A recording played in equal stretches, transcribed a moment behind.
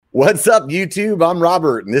What's up, YouTube? I'm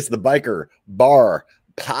Robert, and this is the Biker Bar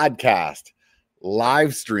Podcast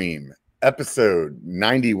live stream, episode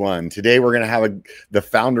 91. Today, we're going to have the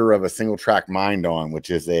founder of A Single Track Mind on,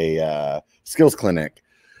 which is a skills clinic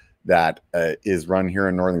that is run here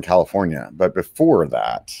in Northern California. But before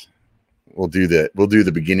that, we'll do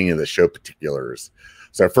the beginning of the show particulars.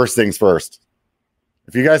 So first things first,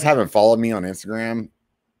 if you guys haven't followed me on Instagram,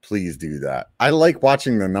 please do that. I like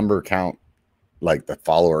watching the number count, like the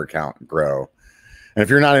follower count, grow. And if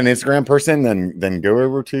you're not an Instagram person, then go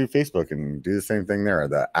over to Facebook and do the same thing there,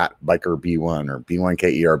 the @BikerB1 or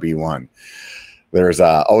B1KERB1. There's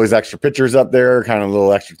always extra pictures up there, kind of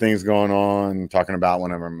little extra things going on, talking about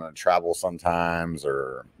whenever I'm going to travel sometimes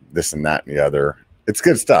or this and that and the other. It's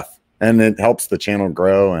good stuff. And it helps the channel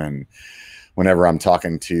grow. And whenever I'm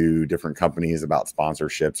talking to different companies about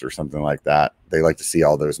sponsorships or something like that, they like to see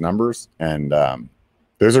all those numbers. And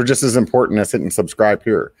those are just as important as hitting subscribe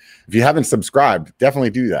here. If you haven't subscribed,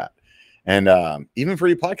 definitely do that. And even for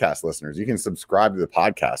you podcast listeners, you can subscribe to the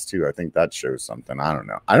podcast too. I think that shows something. I don't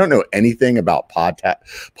know. I don't know anything about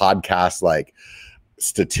podcasts like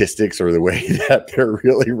statistics or the way that they're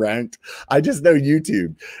really ranked. I just know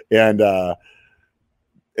YouTube.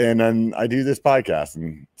 And then I do this podcast,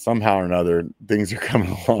 and somehow or another, things are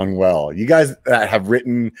coming along well. You guys that have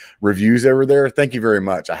written reviews over there, thank you very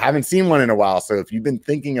much. I haven't seen one in a while, so if you've been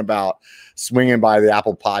thinking about swinging by the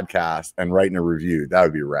Apple Podcast and writing a review, that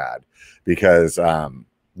would be rad, because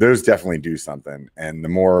those definitely do something. And the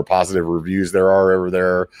more positive reviews there are over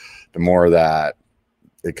there, the more that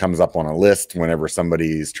it comes up on a list whenever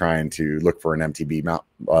somebody's trying to look for an MTB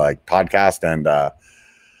podcast, and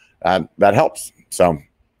that helps. So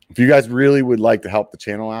if you guys really would like to help the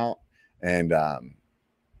channel out, and a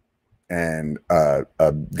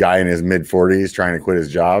guy in his mid-40s trying to quit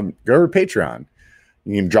his job, go over to Patreon.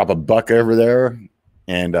 You can drop $1 over there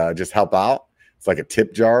and just help out. It's like a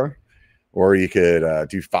tip jar. Or you could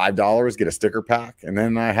do $5, get a sticker pack, and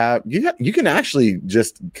then you can actually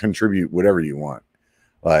just contribute whatever you want.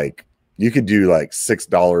 Like, you could do like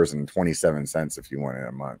 $6.27 if you want in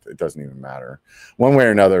a month. It doesn't even matter. One way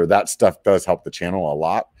or another, that stuff does help the channel a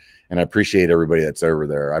lot. And I appreciate everybody that's over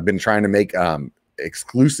there. I've been trying to make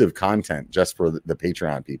exclusive content just for the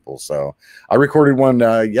Patreon people. So I recorded one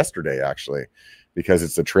yesterday, actually, because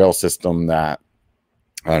it's a trail system that,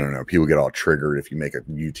 I don't know, people get all triggered if you make a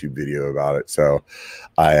YouTube video about it. So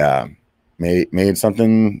I made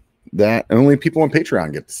something that only people on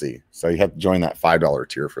Patreon get to see. So you have to join that $5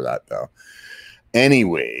 tier for that, though.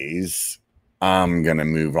 Anyways, I'm going to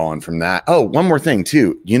move on from that. Oh, one more thing,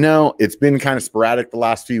 too. You know, it's been kind of sporadic the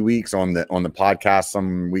last few weeks on the podcast.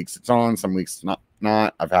 Some weeks it's on, some weeks it's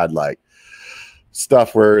not. I've had like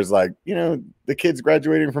stuff where it's like, you know, the kid's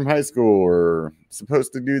graduating from high school or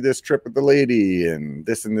supposed to do this trip with the lady and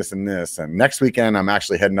this and this and this. And next weekend, I'm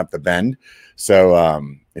actually heading up the Bend. So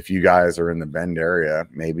if you guys are in the Bend area,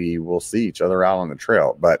 maybe we'll see each other out on the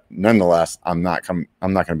trail. But nonetheless, I'm not going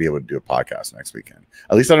to be able to do a podcast next weekend.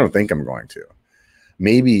 At least I don't think I'm going to.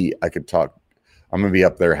 Maybe I could talk. I'm going to be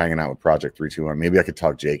up there hanging out with Project 321. Maybe I could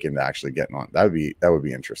talk Jake into actually getting on. That would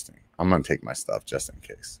be interesting. I'm going to take my stuff just in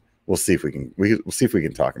case. We'll see if we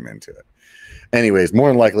can talk him into it. Anyways, more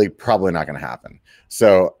than likely, probably not going to happen.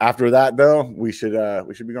 So after that, though, we should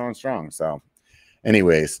be going strong. So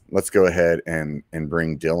anyways, let's go ahead and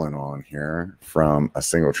bring Dylan on here from A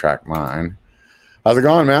Single Track Mind. How's it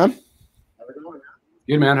going, man?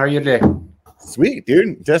 Good, man. How are you today? Sweet,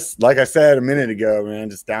 dude. Just like I said a minute ago, man,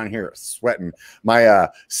 just down here sweating. My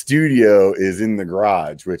studio is in the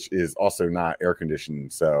garage, which is also not air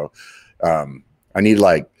conditioned. So I need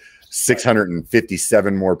like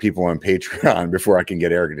 657 more people on Patreon before I can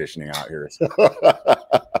get air conditioning out here. So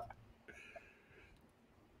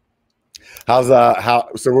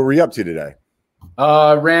so what were you up to today?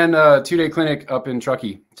 Ran a 2-day clinic up in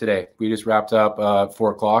Truckee today. We just wrapped up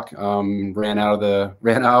 4 o'clock. Ran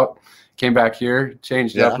out, came back here,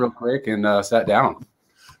 changed up real quick, and sat down.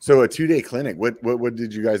 So a 2-day clinic. What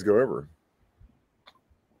did you guys go over?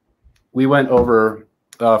 We went over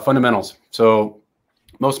fundamentals. So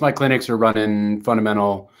most of my clinics are running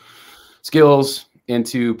fundamental skills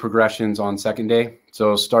into progressions on second day.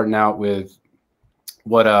 So starting out with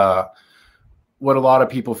what a lot of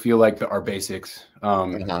people feel like are basics.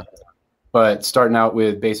 But starting out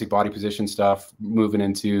with basic body position stuff, moving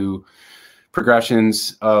into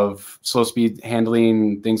progressions of slow speed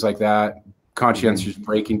handling, things like that, conscientious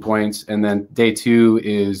braking points. And then day 2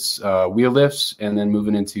 is wheel lifts, and then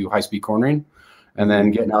moving into high speed cornering. And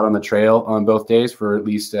then getting out on the trail on both days for at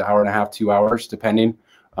least an hour and a half, 2 hours, depending.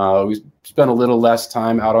 We spent a little less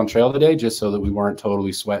time out on trail today just so that we weren't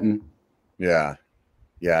totally sweating. Yeah.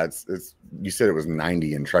 Yeah, it's you said it was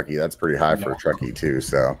 90 in Truckee. That's pretty high for a Truckee too.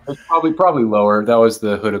 So it's probably lower. That was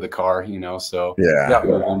the hood of the car, you know. So yeah,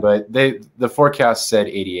 but the forecast said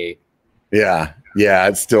 88. Yeah,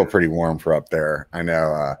 it's still pretty warm for up there. I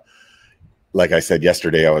know. Like I said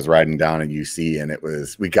yesterday, I was riding down in UC, and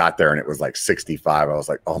we got there, and it was like 65. I was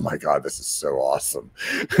like, oh my god, this is so awesome.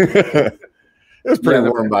 It was pretty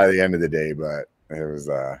warm by the end of the day, but it was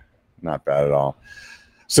not bad at all.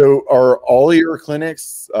 So are all your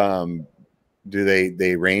clinics, do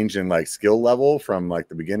they range in like skill level from like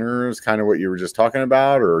the beginners, kind of what you were just talking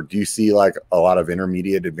about, or do you see like a lot of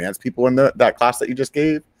intermediate advanced people in that class that you just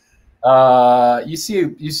gave? You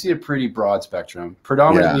see a pretty broad spectrum.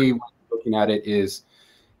 Predominantly, looking at it is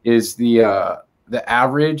the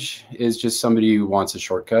average is just somebody who wants a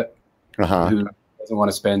shortcut, who doesn't want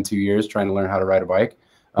to spend 2 years trying to learn how to ride a bike.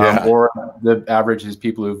 Or the average is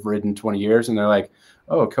people who've ridden 20 years and they're like,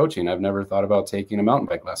 oh, coaching, I've never thought about taking a mountain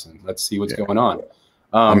bike lesson. Let's see what's going on.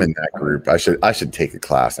 I'm in that group. I should take a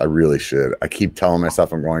class. I really should. I keep telling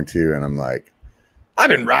myself I'm going to, and I'm like, I've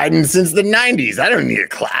been riding since the 90s. I don't need a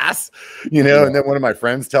class, you know? And then one of my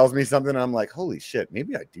friends tells me something, and I'm like, holy shit,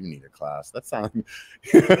 maybe I do need a class. That sounds.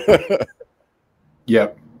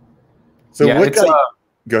 Yep. So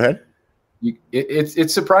go ahead.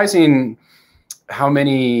 It's surprising how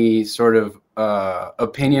many sort of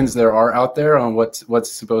opinions there are out there on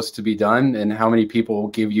what's supposed to be done, and how many people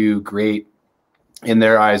give you in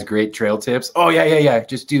their eyes, great trail tips. Oh yeah.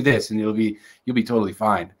 Just do this and you'll be totally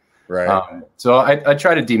fine. So I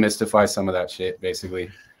try to demystify some of that shit, basically.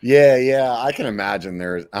 Yeah. I can imagine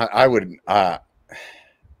I wouldn't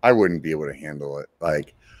be able to handle it.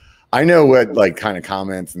 Like, I know what like kind of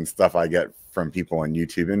comments and stuff I get from people on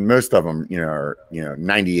YouTube, and most of them,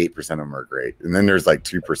 98% of them are great. And then there's like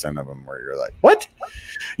 2% of them where you're like, what?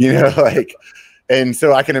 Like, and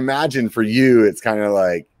so I can imagine for you, it's kind of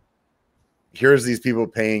like, here's these people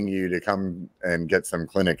paying you to come and get some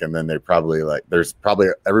clinic. And then there's probably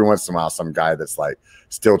every once in a while, some guy that's like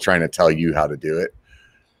still trying to tell you how to do it.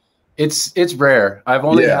 It's rare. I've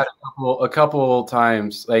only had a couple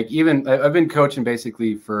times, like I've been coaching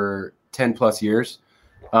basically for 10 plus years.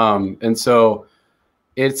 And so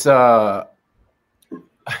it's, I've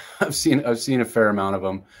seen a fair amount of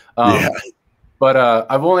them. But,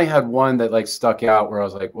 I've only had one that like stuck out where I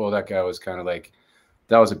was like, well, that guy was kind of like,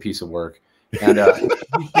 that was a piece of work. And,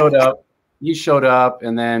 he showed up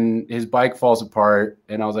and then his bike falls apart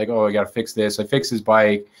and I was like, oh, I got to fix this. I fixed his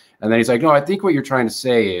bike. And then he's like, no, I think what you're trying to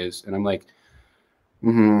say is, and I'm like,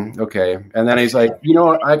 okay. And then he's like,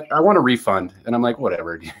 I want a refund. And I'm like,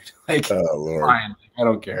 whatever, dude. Like, fine. I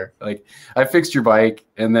don't care. Like, I fixed your bike.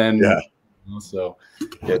 And then, so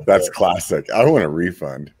that's classic. I want a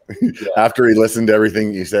refund. After he listened to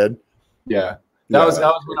everything you said. Yeah. That was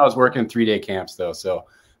when I was working 3-day camps though. So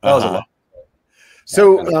that was a lot.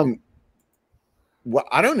 So, well,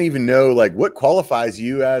 I don't even know like what qualifies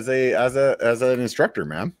you as an instructor,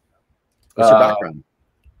 man. What's your background?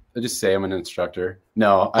 I just say I'm an instructor.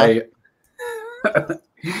 No, I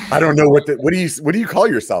don't know what do you call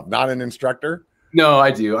yourself? Not an instructor? No,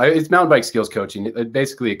 I do. It's mountain bike skills coaching.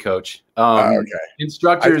 Basically a coach. Okay.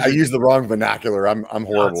 Instructors. I use the wrong vernacular. I'm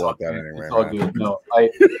horrible at that anyway. It's all good. No,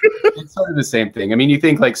 it's sort of the same thing. I mean, you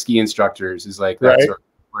think like ski instructors is like that's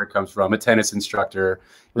where it comes from. A tennis instructor.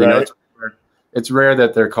 You know, it's rare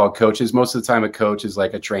that they're called coaches. Most of the time, a coach is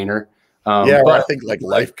like a trainer. But I think like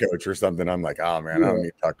life coach or something. I'm like, oh man, I don't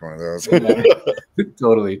need to talk to one of those.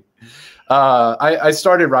 Totally. I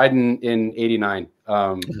started riding in '89.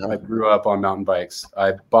 I grew up on mountain bikes.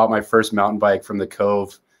 I bought my first mountain bike from the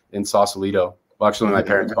Cove in Sausalito. Well, actually, my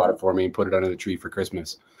parents bought it for me and put it under the tree for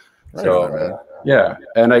Christmas. And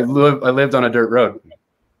I lived on a dirt road.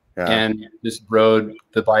 And just rode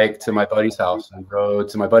the bike to my buddy's house and rode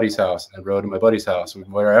to my buddy's house and rode to my buddy's house,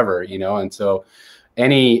 wherever, and so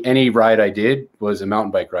any ride I did was a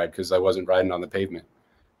mountain bike ride because I wasn't riding on the pavement.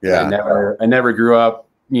 I never grew up,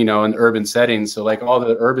 in urban settings. So like all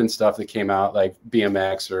the urban stuff that came out, like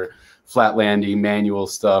BMX or flatlandy manual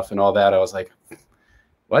stuff and all that, I was like,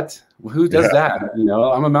 what? Who does that?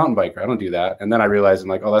 I'm a mountain biker. I don't do that. And then I realized I'm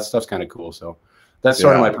like, oh, that stuff's kind of cool. So that's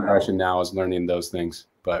sort of my progression now, is learning those things.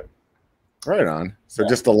 But right on. So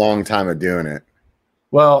just a long time of doing it.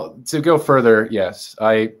 Well, to go further, yes.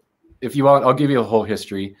 If you want, I'll give you a whole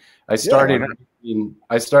history. I started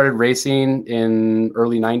racing in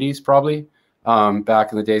early 90s, probably,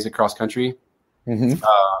 back in the days of cross country.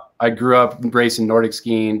 I grew up racing Nordic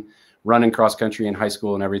skiing, running cross country in high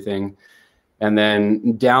school and everything. And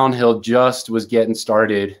then downhill just was getting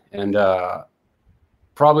started. And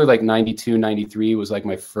probably like 92, 93 was like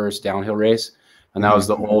my first downhill race. And that was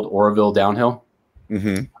the old Oroville downhill.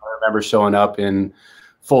 I remember showing up in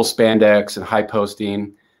full spandex and high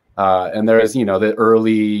posting. And there's, you know, the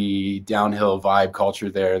early downhill vibe culture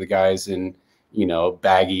there, the guys in, you know,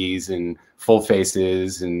 baggies and full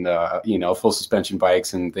faces and, you know, full suspension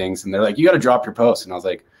bikes and things. And they're like, you got to drop your post. And I was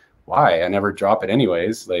like, why? I never drop it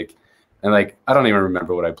anyways. Like, and like, I don't even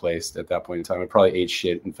remember what I placed at that point in time. I probably ate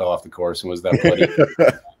shit and fell off the course and was that bloody,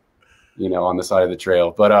 you know, on the side of the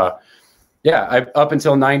trail. But, yeah, up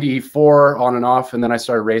until 94 on and off. And then I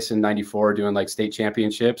started racing 94, doing like state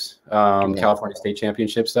championships, California state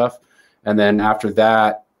championship stuff. And then after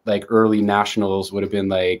that, like early nationals would have been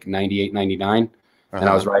like 98, 99. And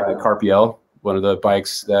I was riding a Carpiel, one of the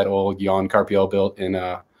bikes that old Jan Carpiel built in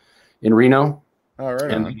Reno. Oh,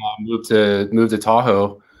 right. And moved to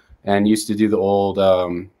Tahoe and used to do the old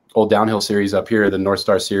downhill series up here, the North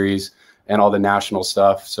Star series and all the national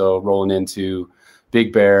stuff. So rolling into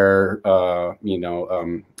Big Bear, you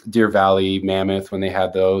know, Deer Valley, Mammoth when they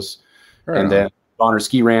had those. Right. And then Bonner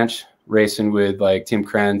Ski Ranch racing with like Tim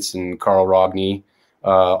Krentz and Carl Rogney,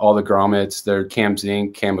 all the grommets, they're Cam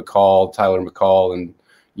Zink, Cam McCall, Tyler McCall, and,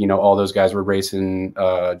 you know, all those guys were racing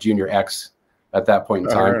Junior X at that point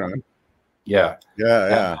in time. Right.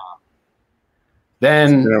 Yeah.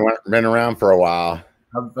 Then been around for a while.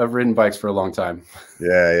 I've ridden bikes for a long time.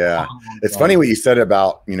 Yeah. It's funny what you said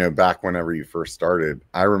about, you know, back whenever you first started.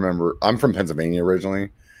 I remember I'm from Pennsylvania originally,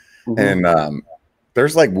 and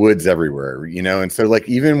there's like woods everywhere, you know? And so like,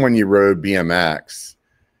 even when you rode BMX,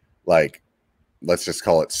 like, let's just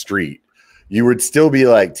call it street, you would still be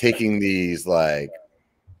like taking these, like,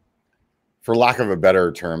 for lack of a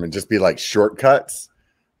better term, and just be like shortcuts,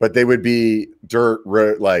 but they would be dirt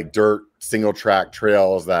road, like dirt single track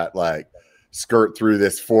trails that like skirt through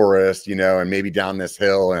this forest, you know, and maybe down this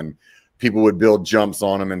hill, and people would build jumps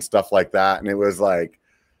on them and stuff like that. And it was like,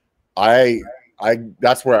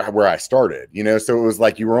 that's where I started, you know? So it was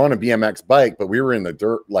like, you were on a BMX bike, but we were in the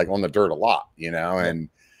dirt, like on the dirt a lot, you know? And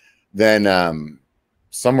then,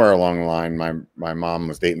 somewhere along the line, my mom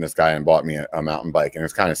was dating this guy and bought me a mountain bike, and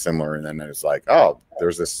it's kind of similar. And then it's like, oh,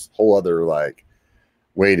 there's this whole other like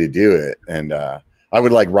way to do it. And, I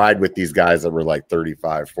would like ride with these guys that were like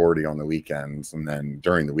 35, 40 on the weekends. And then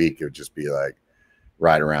during the week, it would just be like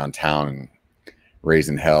ride around town and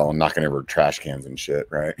raising hell and knocking over trash cans and shit.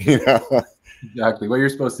 Right. You know, exactly what you're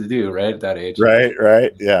supposed to do, right? At that age.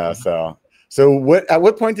 Right. Yeah. So at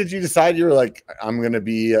what point did you decide you were like, I'm going to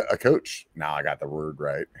be a coach? Now I got the word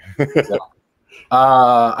right.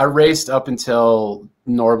 I raced up until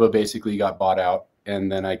Norba basically got bought out. And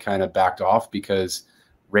then I kind of backed off because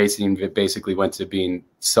racing basically went to being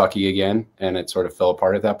sucky again, and it sort of fell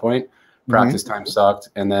apart at that point. Practice time sucked,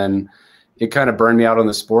 and then it kind of burned me out on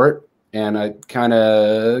the sport. And I kind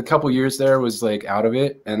of a couple years there was like out of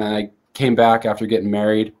it, and then I came back after getting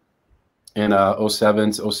married in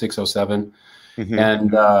 06, 07,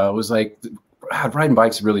 and was like, riding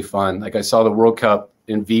bikes is really fun. Like I saw the World Cup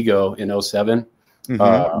in Vigo in 07, which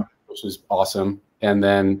was awesome, and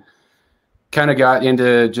then kind of got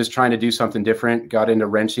into just trying to do something different, got into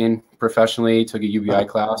wrenching professionally, took a UBI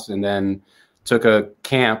class, and then took a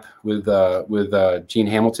camp with Gene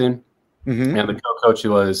Hamilton. And the co-coach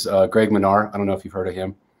was Greg Minar. I don't know if you've heard of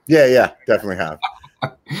him. Yeah, definitely have.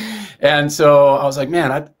 And so I was like,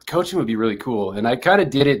 man, coaching would be really cool. And I kind of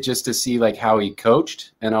did it just to see like how he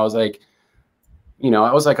coached. And I was like, you know,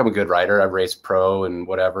 I was like, I'm a good rider. I've raced pro and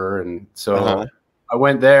whatever. And so I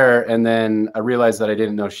went there, and then I realized that I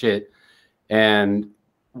didn't know shit, and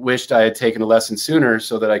wished I had taken a lesson sooner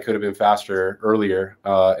so that I could have been faster earlier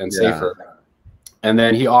and safer. And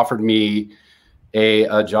then he offered me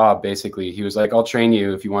a job. Basically, he was like, I'll train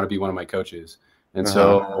you if you want to be one of my coaches. And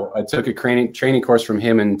so I took a training course from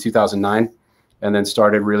him in 2009, and then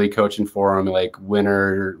started really coaching for him like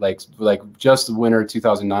winter, like just the winter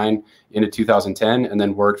 2009 into 2010, and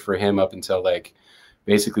then worked for him up until like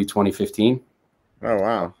basically 2015. Oh,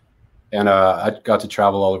 wow. And I got to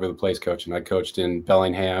travel all over the place coaching. I coached in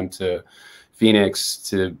Bellingham to Phoenix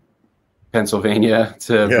to Pennsylvania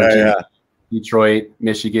to Virginia, Detroit,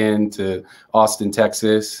 Michigan to Austin,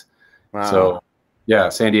 Texas. Wow. So, yeah,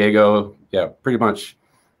 San Diego. Yeah, pretty much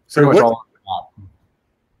all over the map.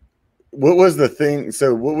 What was the thing?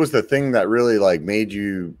 So what was the thing that really like made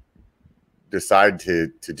you decide to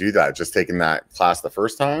do that? Just taking that class the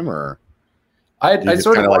first time, or I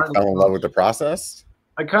sort of like fell in love with the process?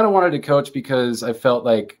 I kind of wanted to coach because I felt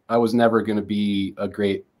like I was never going to be I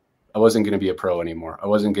wasn't going to be a pro anymore. I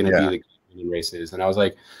wasn't going to be the in races. And I was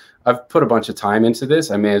like, I've put a bunch of time into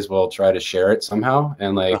this. I may as well try to share it somehow.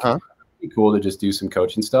 And like, it'd be cool to just do some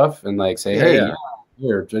coaching stuff and like say, hey,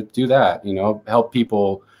 here, do that, you know, help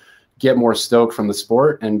people get more stoke from the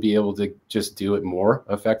sport and be able to just do it more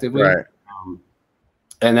effectively. Right.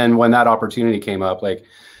 And then when that opportunity came up, like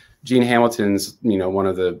Gene Hamilton's, one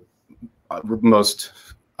of the most,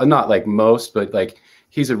 not like most, but like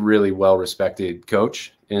he's a really well-respected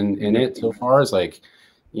coach in it so far. As like,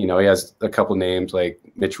 he has a couple names like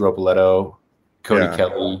Mitch Ropoletto, Cody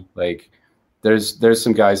Kelly. Like there's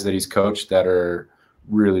some guys that he's coached that are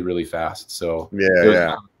really, really fast. So it was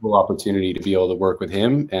a cool opportunity to be able to work with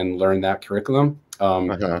him and learn that curriculum.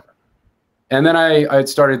 And then I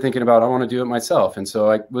started thinking about, I want to do it myself. And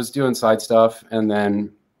so I was doing side stuff. And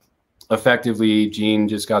then effectively Gene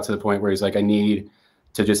just got to the point where he's like, I need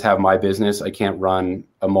to just have my business. I can't run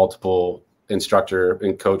a multiple instructor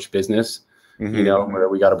and coach business, where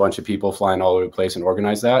we got a bunch of people flying all over the place and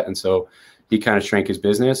organize that. And so he kind of shrank his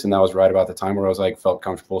business. And that was right about the time where I was like, felt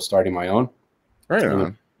comfortable starting my own. Right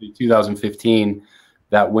on. In 2015,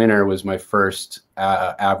 that winter was my first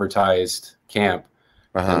advertised camp.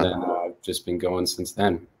 And then I've just been going since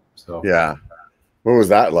then. So yeah. What was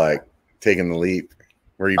that like, taking the leap?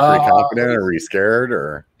 Were you pretty confident, or were you scared?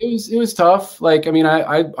 Or it was tough. Like, I mean,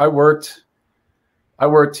 I worked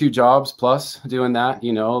 2 jobs plus doing that,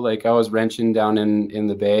 like I was wrenching down in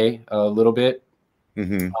the Bay a little bit.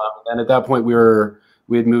 And at that point we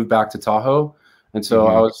had moved back to Tahoe. And so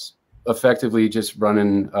I was effectively just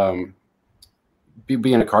running,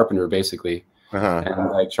 being a carpenter basically.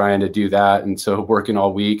 And like trying to do that. And so working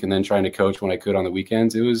all week and then trying to coach when I could on the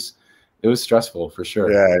weekends, it was stressful for sure.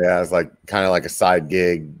 Yeah. It's like kind of like a side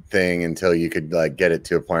gig thing until you could like get it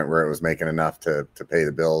to a point where it was making enough to pay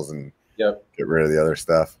the bills and get rid of the other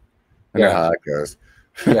stuff. I know how that goes.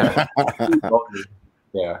 Yeah.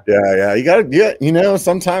 You gotta get,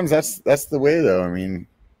 sometimes that's the way though. I mean,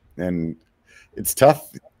 and it's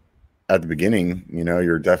tough at the beginning,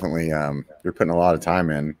 you're definitely, you're putting a lot of time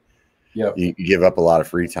in. You give up a lot of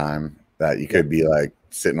free time that you could be like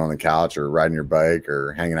sitting on the couch or riding your bike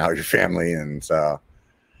or hanging out with your family. And so,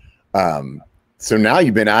 so now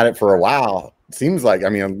you've been at it for a while. It seems like, I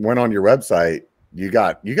mean, I went on your website, you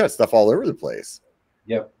got stuff all over the place.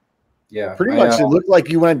 Yeah. Pretty much. It looked like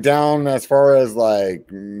you went down as far as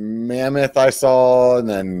like Mammoth I saw, and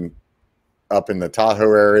then up in the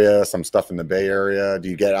Tahoe area, some stuff in the Bay Area. Do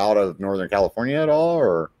you get out of Northern California at all,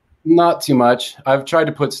 or? Not too much. I've tried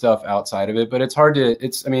to put stuff outside of it, but it's hard to,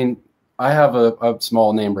 I mean, I have a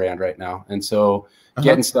small name brand right now. And so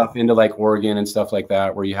getting stuff into like Oregon and stuff like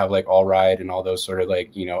that, where you have like All Ride and all those sort of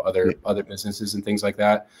like, other businesses and things like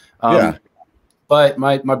that. But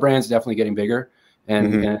my brand's definitely getting bigger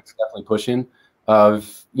and it's definitely pushing.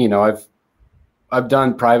 I've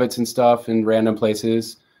done privates and stuff in random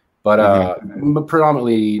places, but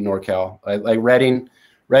predominantly NorCal. Like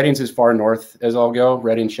Redding's as far north as I'll go,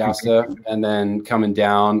 Redding, Shasta, and then coming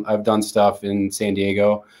down, I've done stuff in San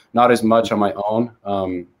Diego, not as much on my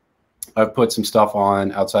own. I've put some stuff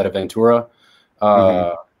on outside of Ventura,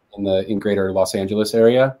 in greater Los Angeles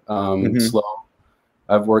area. Slow,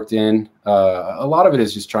 I've worked in. A lot of it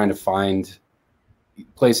is just trying to find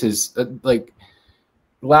places. Like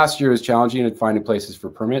last year was challenging at finding places for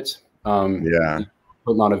permits.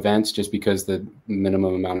 Putting on events just because the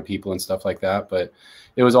minimum amount of people and stuff like that. But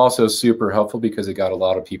it was also super helpful because it got a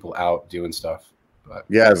lot of people out doing stuff. But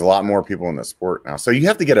yeah, there's a lot more people in the sport now. So you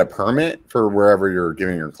have to get a permit for wherever you're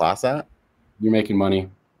giving your class at? You're making money.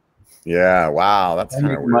 Yeah. Wow. That's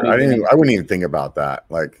kind of weird. I wouldn't even think about that.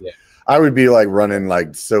 Like I would be like running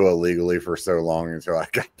like so illegally for so long until I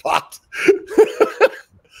got popped.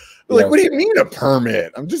 Like, what do you mean a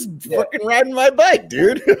permit? I'm just fucking riding my bike,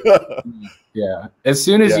 dude. As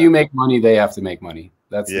soon as you make money, they have to make money.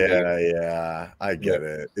 That's I get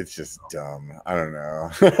it. It's just dumb. I don't know.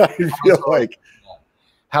 I feel like,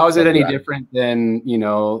 how is it any different than,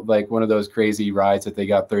 like one of those crazy rides that they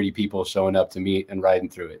got 30 people showing up to meet and riding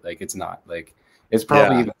through it? Like, it's not. Like, it's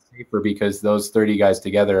probably even safer because those 30 guys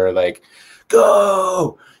together are like,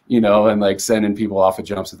 go, and like sending people off of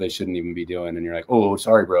jumps that they shouldn't even be doing. And you're like, oh,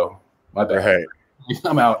 sorry, bro. My bad. Right.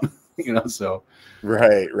 I'm out, so.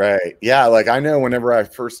 Right. Yeah. Like I know whenever I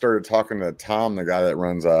first started talking to Tom, the guy that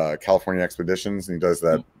runs California Expeditions, and he does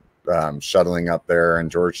that shuttling up there in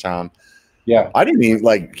Georgetown. Yeah. I didn't need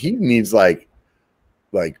he needs like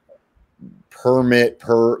permit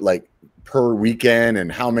per weekend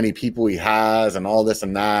and how many people he has and all this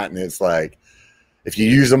and that. And it's like, if you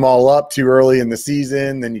use them all up too early in the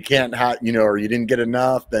season, then you can't have, or you didn't get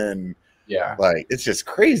enough, then like, it's just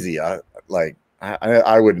crazy. I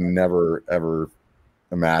would never, ever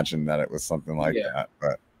imagine that it was something like that,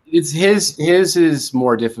 but it's his is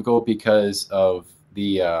more difficult because of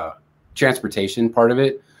the transportation part of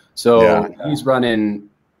it. So he's running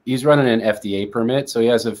an FDA permit. So he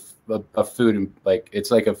has a food and like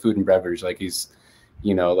it's like a food and beverage. Like he's,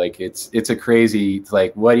 like it's a crazy,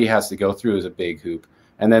 like what he has to go through is a big hoop.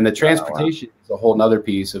 And then the transportation is a whole nother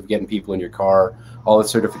piece of getting people in your car, all the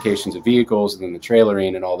certifications of vehicles, and then the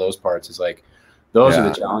trailering and all those parts is like, those are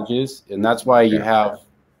the challenges. And that's why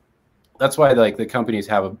that's why like the companies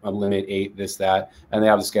have a limit 8, this, that, and they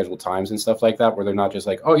have the scheduled times and stuff like that, where they're not just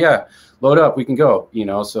like, oh yeah, load up, we can go,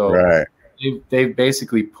 so they've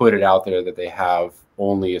basically put it out there that they have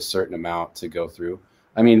only a certain amount to go through.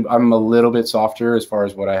 I mean, I'm a little bit softer as far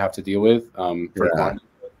as what I have to deal with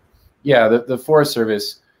the Forest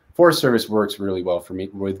Service works really well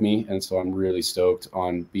with me. And so I'm really stoked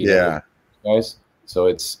on being guys. So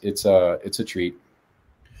it's a treat.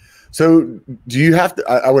 So do you have to,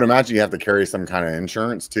 I would imagine you have to carry some kind of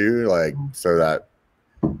insurance too, like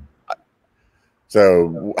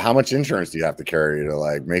so how much insurance do you have to carry to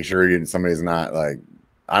like make sure somebody's not like,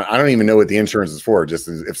 I don't even know what the insurance is for, just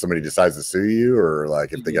if somebody decides to sue you or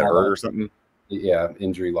like if they get hurt or something? Yeah.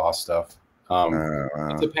 Injury loss stuff.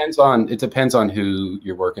 It depends on who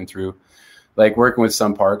you're working through. Like working with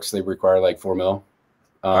some parks, they require like $4 million.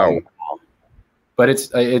 But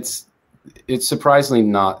it's surprisingly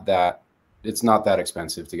not that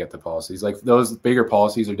expensive to get the policies. Like those bigger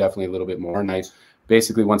policies are definitely a little bit more. And I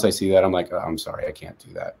basically, once I see that, I'm like, oh, I'm sorry, I can't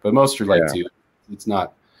do that. But most are like, dude,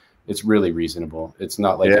 it's really reasonable. It's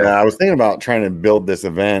not like, I was thinking about trying to build this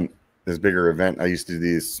bigger event. I used to do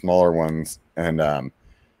these smaller ones, and I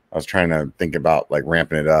was trying to think about like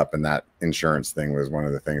ramping it up, and that insurance thing was one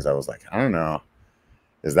of the things I was like, I don't know,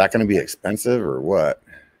 is that going to be expensive or what?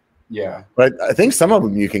 Yeah. But I think some of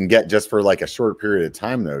them you can get just for like a short period of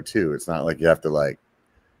time though, too. It's not like you have to like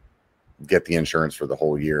get the insurance for the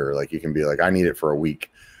whole year. Like you can be like, I need it for a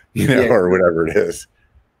week, or whatever it is.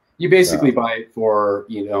 You basically buy it for,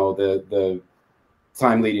 the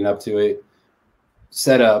time leading up to it,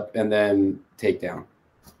 set up, and then take down.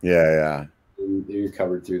 Yeah. And you're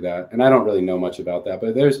covered through that. And I don't really know much about that,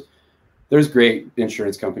 but there's great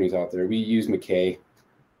insurance companies out there. We use McKay.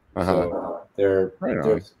 So they're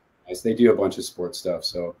nice. They do a bunch of sports stuff.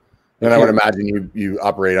 So then I would imagine you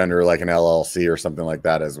operate under like an LLC or something like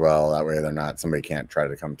that as well. That way somebody can't try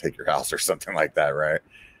to come take your house or something like that, right?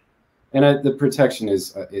 And the protection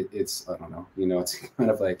is, it's, I don't know, it's kind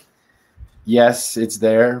of like, yes, it's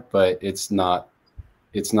there, but it's not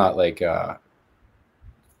like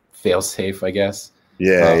fail safe, I guess.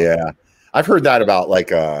 Yeah. I've heard that about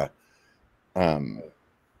like, what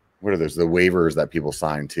are those, the waivers that people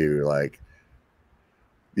sign too? Like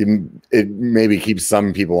it maybe keeps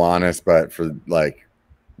some people honest, but for like,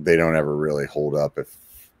 they don't ever really hold up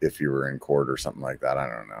if you were in court or something like that. I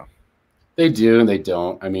don't know. They do and they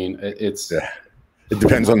don't. I mean, it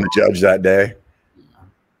depends on the judge that day.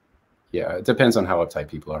 Yeah, it depends on how uptight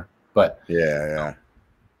people are. But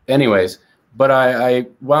anyways, but I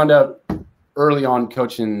wound up early on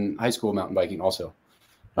coaching high school mountain biking also.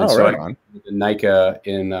 And so right on. In NICA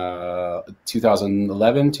in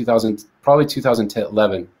 2011,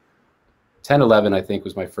 10-11, I think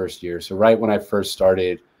was my first year. So right when I first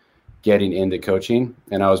started getting into coaching,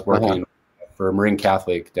 and I was working for Marin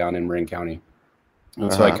Catholic down in Marin County.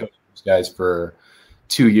 And so I coached those guys for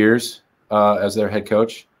 2 years as their head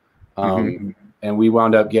coach. And we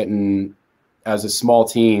wound up getting, as a small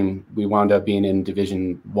team, we wound up being in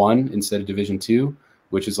Division 1 instead of Division 2,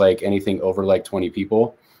 which is like anything over like 20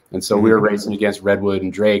 people. And so we were racing against Redwood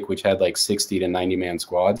and Drake, which had like 60 to 90 man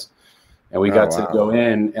squads. And we got to go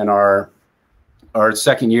in, and our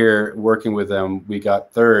second year working with them, we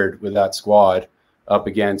got third with that squad up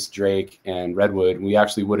against Drake and Redwood. We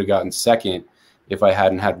actually would have gotten second if I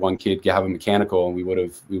hadn't had one kid have a mechanical, and we would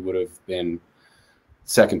have been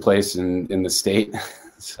second place in the state.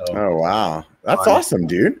 So that's awesome,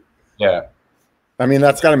 dude. Yeah. I mean,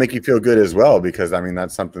 that's got to make you feel good as well, because I mean,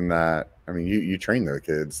 that's something that, I mean, you train the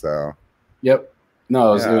kids, so. Yep.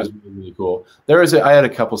 No, it was really cool. I had a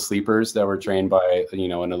couple sleepers that were trained by,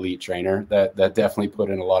 an elite trainer that definitely put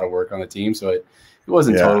in a lot of work on the team. So it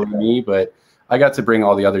wasn't totally me, but I got to bring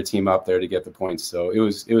all the other team up there to get the points. So it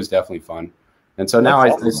was definitely fun. And so now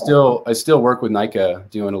I still work with NICA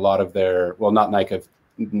doing a lot of their, well, not NICA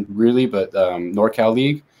really, but NorCal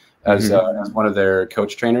League as one of their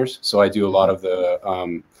coach trainers. So I do a lot of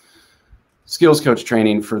the skills coach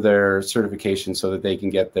training for their certification so that they can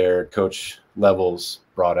get their coach levels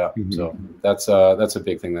brought up. So that's a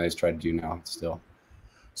big thing that I try to do now still.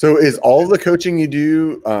 So is all the coaching you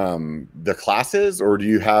do the classes, or do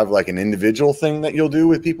you have like an individual thing that you'll do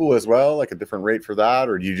with people as well, like a different rate for that,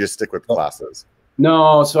 or do you just stick with classes?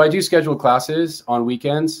 No, so I do schedule classes on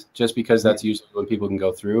weekends just because that's usually when people can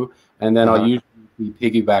go through. And then I'll usually be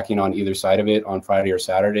piggybacking on either side of it on Friday or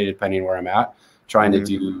Saturday, depending where I'm at, trying to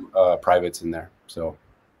do privates in there. So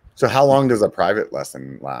how long does a private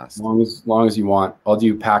lesson last? Long as you want. I'll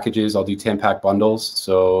do packages. I'll do 10-pack bundles.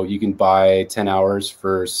 So you can buy 10 hours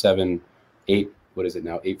for what is it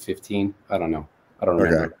now? $8.15. I don't know. I don't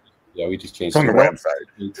remember. Okay. Yeah, we just changed it. On the website.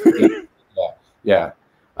 Yeah.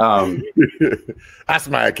 Ask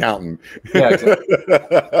my accountant. Yeah. Exactly.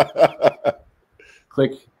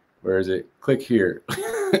 Where is it? Click here.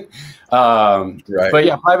 Right. But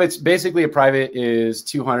yeah, basically a private is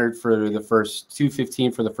 200 for the first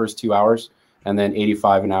 215 for the first 2 hours, and then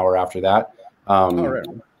 85 an hour after that. Right.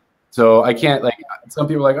 So I can't, like, some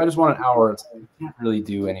people are like, I just want an hour. It's like, you can't really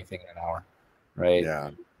do anything in an hour, right?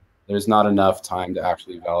 Yeah. There's not enough time to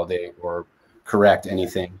actually validate or correct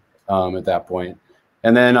anything at that point.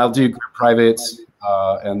 And then I'll do group privates,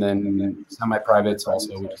 and then semi-privates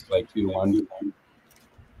also, which is like 2 to 1.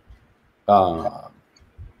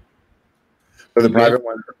 For the private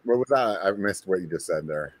one, what was that? I missed what you just said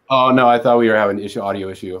there. Oh no, I thought we were having audio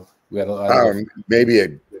issue. We had maybe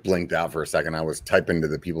it blinked out for a second. I was typing to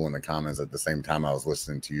the people in the comments at the same time I was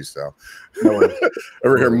listening to you. So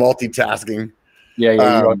over here multitasking.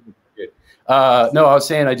 Yeah. No, I was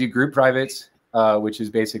saying I do group privates, which is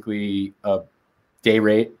basically a day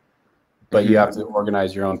rate, but you have to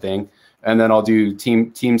organize your own thing. And then I'll do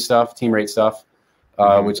team rate stuff.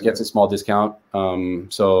 Which gets a small discount.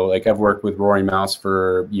 So like I've worked with Roaring Mouse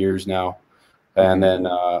for years now. And then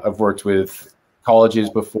I've worked with colleges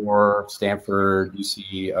before, Stanford,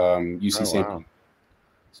 UC St. Wow.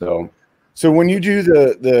 So when you do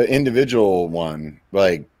the individual one,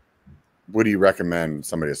 like, what do you recommend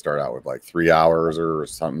somebody to start out with? Like 3 hours or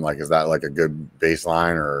something? Like, is that like a good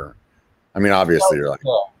baseline? Or, I mean, obviously you're like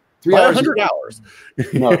 3 hours, 100 hours.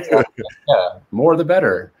 No, yeah, more the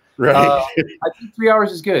better. Right. I think 3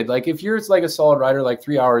 hours is good. Like if you're like a solid rider, like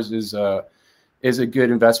 3 hours is a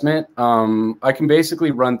good investment. I can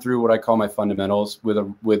basically run through what I call my fundamentals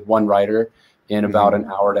with one rider in about an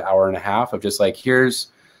hour to hour and a half of just like,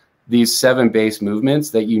 here's these 7 base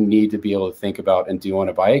movements that you need to be able to think about and do on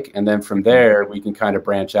a bike. And then from there, we can kind of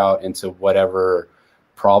branch out into whatever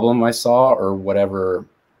problem I saw or whatever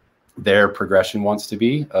their progression wants to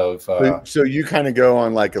be of. So you kind of go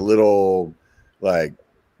on like a little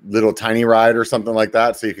tiny ride or something like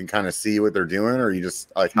that, so you can kind of see what they're doing, or you just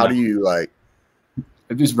like, how do you like?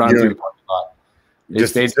 I just run through the parking lot.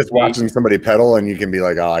 Just watching somebody pedal, and you can be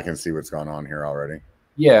like, oh, I can see what's going on here already.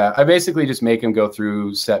 Yeah, I basically just make them go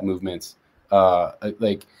through set movements.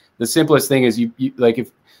 Like the simplest thing is you like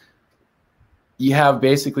if you have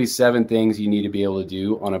basically 7 things you need to be able to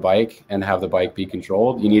do on a bike and have the bike be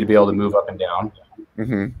controlled. You need to be able to move up and down.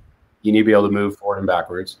 You need to be able to move forward and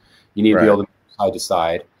backwards. You need to be able to move side to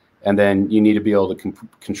side. And then you need to be able to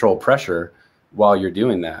control pressure while you're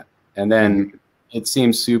doing that. And then it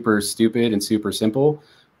seems super stupid and super simple,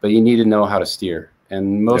 but you need to know how to steer.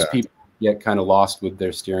 And most people get kind of lost with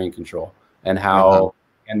their steering control and how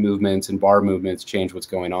hand movements and bar movements change what's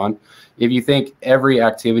going on. If you think every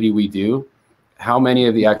activity we do, how many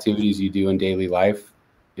of the activities you do in daily life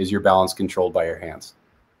is your balance controlled by your hands?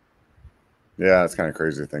 Yeah, it's kind of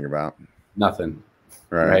crazy to think about. Nothing.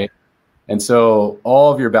 Right? And so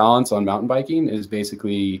all of your balance on mountain biking is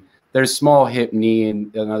basically, there's small hip, knee,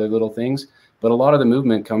 and other little things, but a lot of the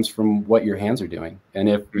movement comes from what your hands are doing. And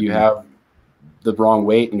if you have the wrong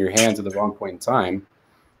weight in your hands at the wrong point in time,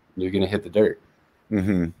 you're going to hit the dirt.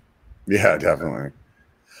 Yeah, definitely.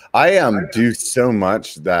 I do so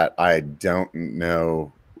much that I don't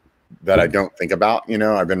know, that I don't think about. You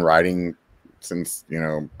know, I've been riding since,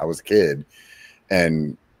 I was a kid,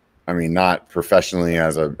 and I mean, not professionally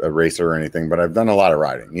as a racer or anything, but I've done a lot of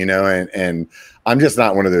riding, and I'm just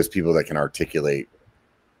not one of those people that can articulate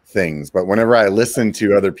things. But whenever I listen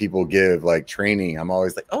to other people give like training, I'm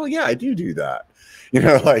always like, oh yeah, I do that.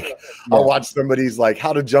 I'll watch somebody's like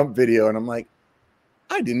how to jump video, and I'm like,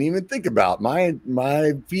 I didn't even think about my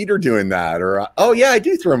feet are doing that. Or, oh yeah, I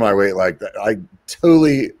do throw my weight like that. I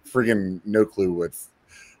totally freaking no clue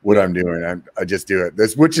what I'm doing. I just do it.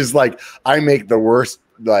 Which is like, I make the worst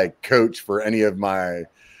like coach for any of the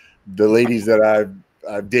ladies that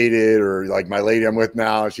I've dated, or like my lady I'm with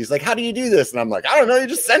now. She's like, how do you do this? And I'm like, I don't know. You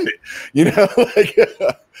just send it,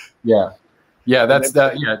 Yeah. That's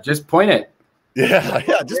that. Yeah. Just point it. Yeah.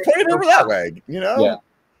 Just point it over that way, Yeah.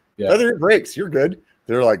 Feather your brakes. You're good.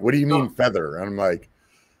 They're like, what do you mean feather? And I'm like,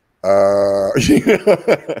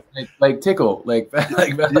 like tickle, like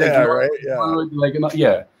yeah, right.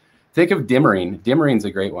 Yeah. Think of dimmering. Dimmering's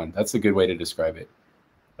a great one. That's a good way to describe it.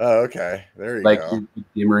 Oh, okay. There you Like go. you're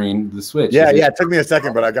dimmering the switch. Yeah, yeah. It took me a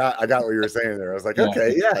second, but I got what you were saying there. I was like, Yeah.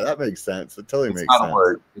 okay, yeah, that makes sense. It totally It's makes not sense. a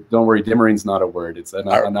word. Don't worry, dimmering's not a word. It's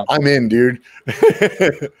I'm in, dude.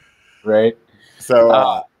 Right. So,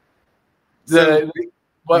 I'm you said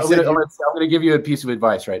going to give you a piece of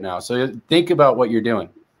advice right now. So think about what you're doing.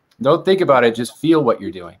 Don't think about it. Just feel what you're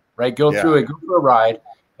doing. Right. Go through it. Go for a ride.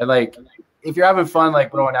 And like, if you're having fun,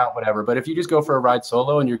 like going out, whatever. But if you just go for a ride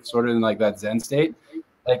solo and you're sort of in like that Zen state,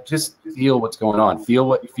 like just feel what's going on. Feel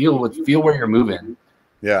where you're moving.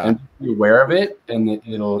 Yeah. And be aware of it, and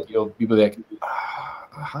you'll be like,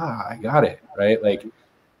 aha, I got it. Right. Like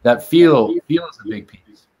that feel is a big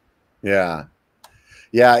piece. Yeah.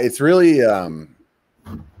 Yeah. It's really,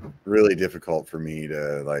 really difficult for me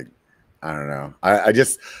to like, I don't know. I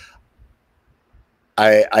just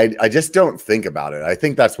don't think about it. I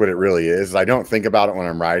think that's what it really is. I don't think about it when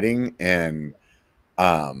I'm writing. And,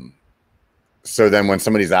 so then when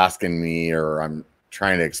somebody's asking me or I'm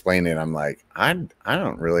trying to explain it, I'm like, I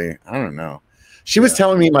don't know. She was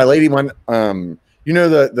telling me, my lady one, you know,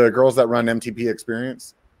 the girls that run MTP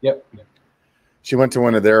Experience. Yep. She went to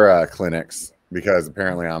one of their clinics because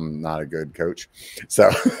apparently I'm not a good coach.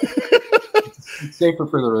 So it's safer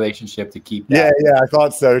for the relationship to keep that. Yeah, I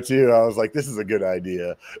thought so too. I was like, this is a good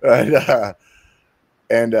idea.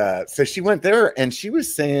 And so she went there and she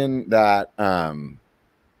was saying that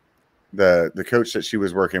the coach that she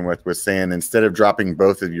was working with was saying, instead of dropping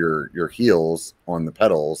both of your heels on the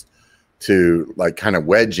pedals, to like kind of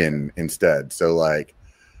wedge in instead. So like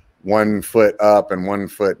 1 foot up and 1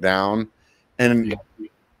 foot down. And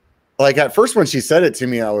like at first when she said it to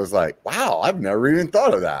me, I was like, wow, I've never even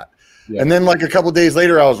thought of that. Yeah. And then like a couple days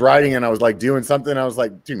later, I was riding and I was like doing something. I was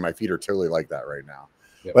like, dude, my feet are totally like that right now.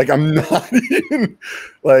 Yep. Like I'm not even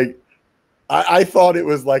like, I thought it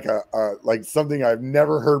was like like something I've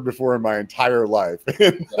never heard before in my entire life.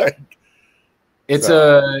 Like, it's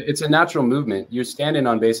a natural movement. You're standing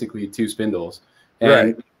on basically 2 spindles,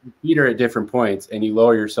 and your feet are at different points, and you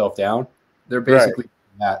lower yourself down. They're basically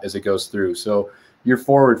that as it goes through. So your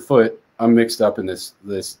forward foot, I'm mixed up in this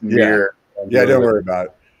mirror. Yeah, don't worry about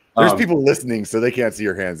it. There's people listening, so they can't see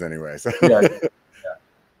your hands anyway. So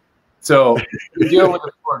So you're dealing with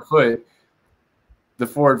the forward foot. The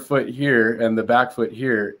forward foot here and the back foot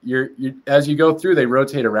here, you're as you go through, they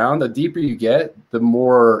rotate around. The deeper you get, the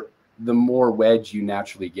more wedge you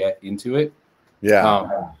naturally get into it.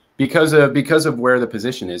 Yeah. Because of where the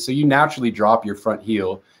position is. So you naturally drop your front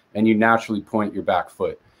heel and you naturally point your back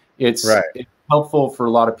foot. It's helpful for a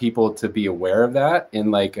lot of people to be aware of that in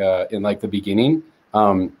the beginning.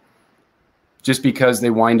 Just because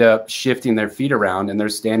they wind up shifting their feet around and they're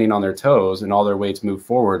standing on their toes and all their weights move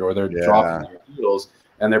forward, or they're dropping their heels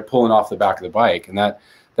and they're pulling off the back of the bike. And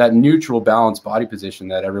that neutral balanced body position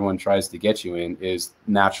that everyone tries to get you in is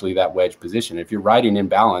naturally that wedge position. If you're riding in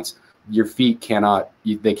balance, your feet cannot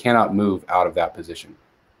move out of that position.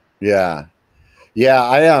 Yeah.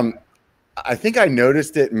 Yeah. I think I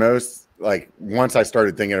noticed it most, like once I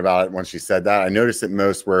started thinking about it, once she said that, I noticed it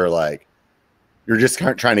most where like, you're just kind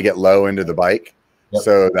of trying to get low into the bike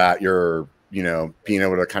so that you're, being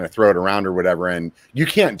able to kind of throw it around or whatever. And you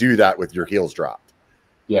can't do that with your heels dropped,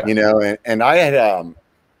 and I had,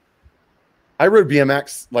 I rode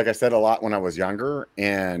BMX, like I said, a lot when I was younger,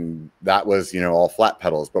 and that was, all flat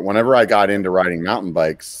pedals. But whenever I got into riding mountain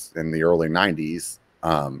bikes in the early 90s,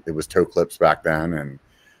 it was toe clips back then. And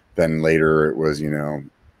then later it was,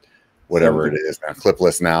 whatever it is now,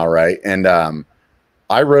 clipless now. Right. And,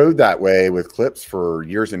 I rode that way with clips for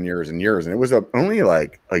years and years and years. And it was only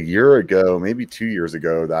like a year ago, maybe 2 years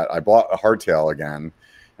ago, that I bought a hardtail again.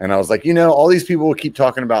 And I was like, all these people keep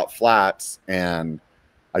talking about flats, and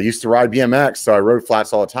I used to ride BMX, so I rode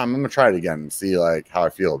flats all the time. I'm going to try it again and see like how I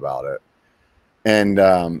feel about it. And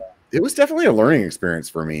it was definitely a learning experience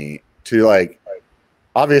for me to like,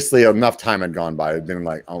 obviously enough time had gone by. It'd been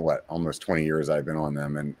like, almost 20 years I've been on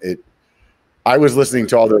them. And I was listening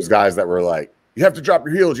to all those guys that were like, you have to drop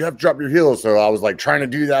your heels. You have to drop your heels. So I was like trying to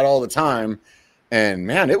do that all the time. And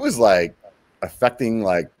man, it was like affecting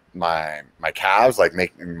like my calves, like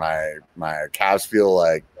making my calves feel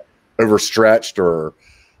like overstretched, or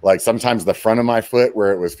like sometimes the front of my foot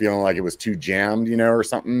where it was feeling like it was too jammed, or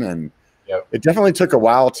something. And it definitely took a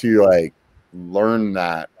while to like learn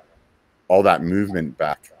all that movement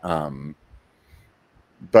back.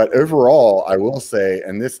 But overall, I will say,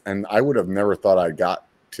 and I would have never thought I got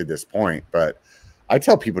to this point, but I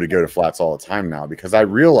tell people to go to flats all the time now, because I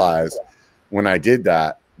realized when I did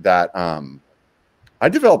that I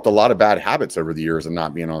developed a lot of bad habits over the years of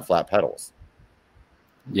not being on flat pedals.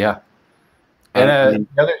 Yeah. And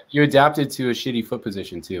you adapted to a shitty foot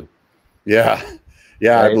position too. Yeah.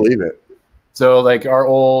 Yeah, right? I believe it. So like our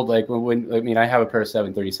old, like when I mean, I have a pair of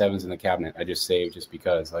 737s in the cabinet. I just saved just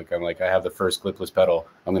because like, I'm like, I have the first clipless pedal.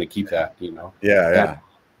 I'm going to keep that, you know? Yeah. And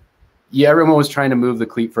yeah, everyone was trying to move the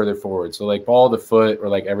cleat further forward. So like ball of the foot or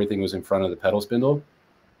like everything was in front of the pedal spindle,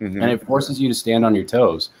 and it forces you to stand on your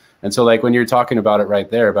toes. And so like when you're talking about it right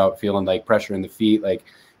there about feeling like pressure in the feet, like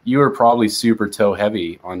you were probably super toe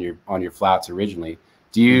heavy on your flats originally.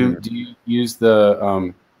 Do you use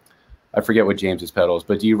the I forget what James's pedals,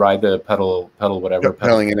 but do you ride the pedal whatever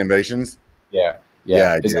Pedaling Innovations? Yeah.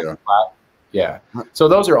 I Is do. that flat? Yeah. So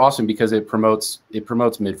those are awesome because it promotes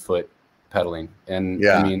midfoot pedaling. And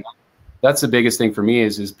I mean, that's the biggest thing for me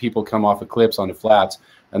is people come off of clips onto flats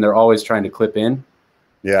and they're always trying to clip in.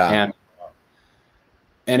 Yeah.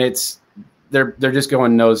 And it's they're just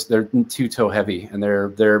going nose, they're too toe heavy, and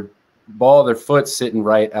their ball of their foot sitting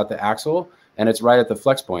right at the axle, and it's right at the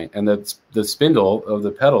flex point, and the spindle of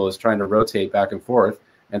the pedal is trying to rotate back and forth,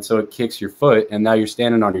 and so it kicks your foot, and now you're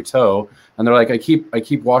standing on your toe, and they're like, I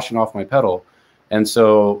keep washing off my pedal. And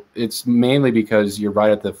so it's mainly because you're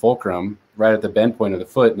right at the fulcrum, right at the bend point of the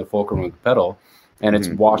foot and the fulcrum of the pedal, and it's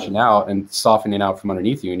washing out and softening out from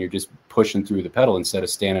underneath you, and you're just pushing through the pedal instead of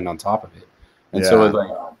standing on top of it. And so it's like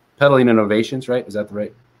pedaling innovations, right? Is that the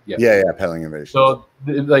right? Yeah, pedaling innovations. So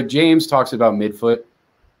like James talks about midfoot,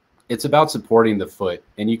 it's about supporting the foot,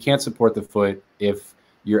 and you can't support the foot if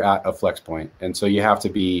you're at a flex point. And so you have to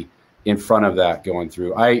be in front of that going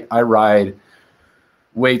through. I ride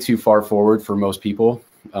way too far forward for most people.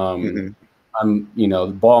 I'm,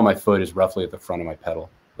 the ball of my foot is roughly at the front of my pedal.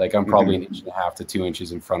 Like I'm probably an inch and a half to 2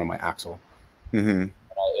 inches in front of my axle.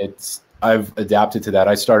 I've adapted to that.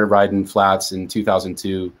 I started riding flats in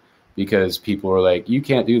 2002 because people were like, you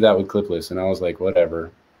can't do that with clipless. And I was like,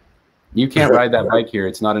 whatever. You can't ride that bike here.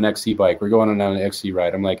 It's not an XC bike. We're going on an XC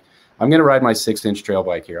ride. I'm like, I'm going to ride my 6-inch trail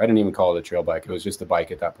bike here. I didn't even call it a trail bike. It was just a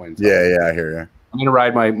bike at that point in time. Yeah, I hear you. I'm going to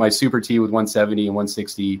ride my Super T with 170 and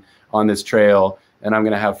 160 on this trail, and I'm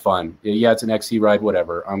going to have fun. Yeah, it's an XC ride,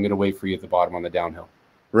 whatever. I'm going to wait for you at the bottom on the downhill.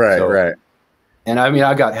 Right. And I mean,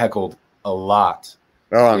 I got heckled a lot.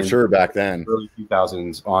 Oh, I'm sure back then. Early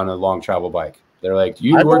 2000s on a long travel bike. They're like,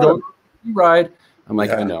 you ride. I'm like,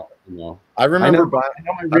 I know. I remember I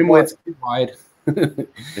know my rim width's too wide.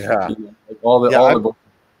 Yeah. All the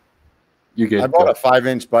you're good. I bought a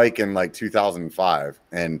 5-inch bike in like 2005,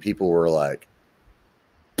 and people were like,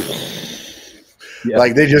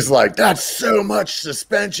 like they just like, that's so much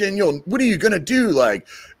suspension. What are you gonna do? Like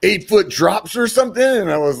 8-foot drops or something? And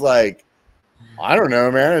I was like, I don't know,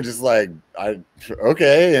 man. I just like,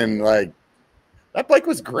 okay. And like, that bike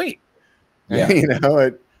was great. Yeah.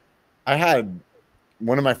 I had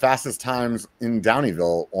one of my fastest times in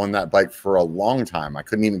Downeyville on that bike for a long time. I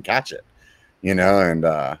couldn't even catch it, and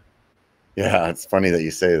yeah, it's funny that you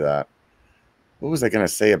say that. What was I going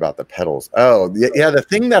to say about the pedals? Oh, yeah, the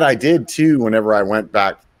thing that I did too whenever I went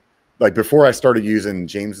back, like before I started using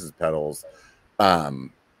James's pedals,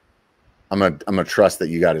 I'm a trust that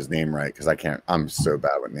you got his name right because I'm so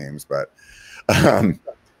bad with names, but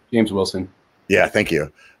James Wilson. Yeah, thank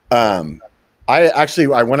you. I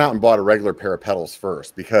went out and bought a regular pair of pedals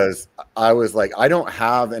first because I was like, I don't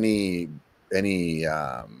have any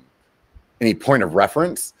point of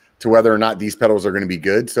reference to whether or not these pedals are going to be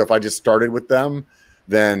good. So if I just started with them,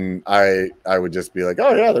 then I would just be like,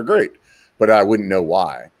 oh yeah, they're great, but I wouldn't know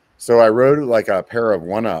why. So I rode like a pair of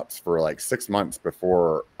 1-ups for like 6 months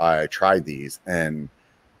before I tried these. And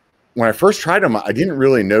when I first tried them, I didn't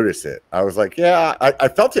really notice it. I was like, yeah, I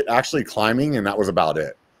felt it actually climbing, and that was about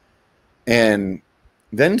it. And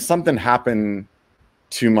then something happened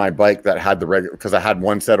to my bike that had the regular, because I had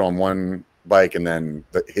one set on one bike and then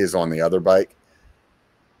his on the other bike.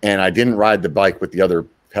 And I didn't ride the bike with the other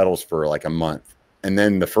pedals for like a month. And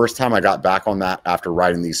then the first time I got back on that after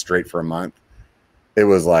riding these straight for a month, it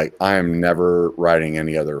was like, I am never riding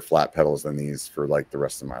any other flat pedals than these for like the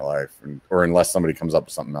rest of my life, or unless somebody comes up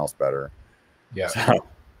with something else better. Yeah. So,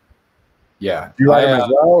 yeah. Do you ride them as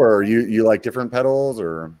well, or you like different pedals,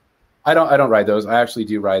 or? I don't ride those. I actually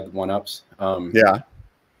do ride the 1-ups. Yeah.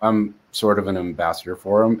 I'm sort of an ambassador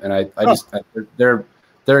for them, and they're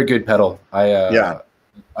a good pedal.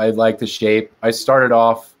 I like the shape. I started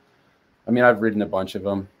off, I mean, I've ridden a bunch of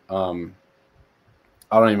them.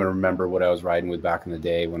 I don't even remember what I was riding with back in the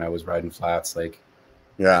day when I was riding flats. Like,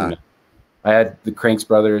 yeah, I had the Cranks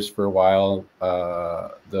Brothers for a while.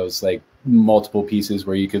 Those like multiple pieces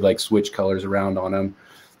where you could like switch colors around on them.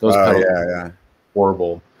 Those pedals were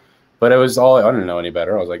horrible. But it was all, I didn't know any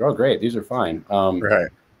better. I was like, oh, great. These are fine. Right.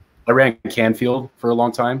 I ran Canfield for a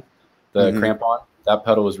long time. The Crampon, that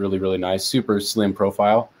pedal was really, really nice. Super slim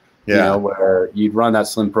profile. you know, where you'd run that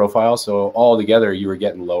slim profile. So all together you were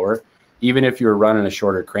getting lower, even if you were running a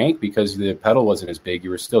shorter crank, because the pedal wasn't as big, you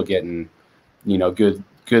were still getting, you know, good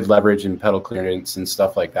leverage and pedal clearance and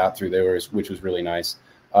stuff like that through there, which was really nice.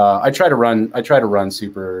 I try to run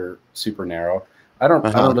super narrow. I don't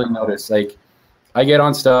really notice, like, I get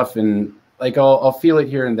on stuff and like I'll feel it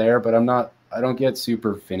here and there, but I don't get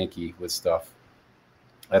super finicky with stuff.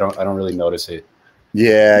 I don't really notice it.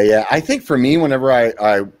 Yeah. I think for me,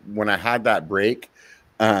 whenever when I had that break,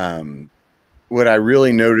 what I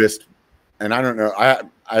really noticed, and I don't know, I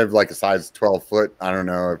have like a size 12 foot. I don't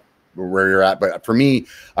know where you're at, but for me,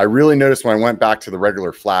 I really noticed when I went back to the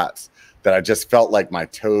regular flats that I just felt like my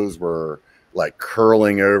toes were like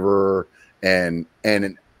curling over, and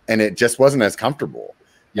it just wasn't as comfortable.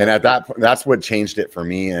 Yeah. And that's what changed it for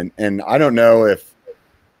me. And I don't know if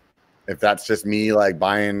that's just me like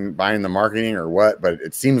buying the marketing or what, but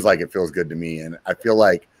it seems like it feels good to me. And I feel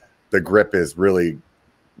like the grip is really,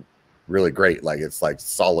 really great. Like it's like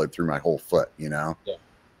solid through my whole foot, you know? Yeah.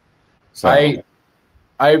 So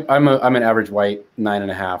I'm an average white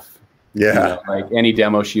 9.5. Yeah. You know, like any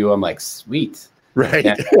demo shoe, I'm like, sweet. Right.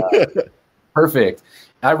 And, perfect.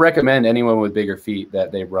 I recommend anyone with bigger feet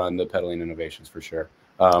that they run the Pedaling Innovations for sure.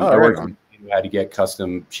 I recommend who had to get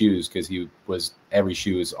custom shoes because every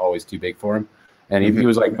shoe is always too big for him. And he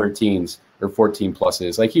was like 13s or 14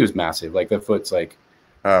 pluses. Like he was massive. Like the foot's like,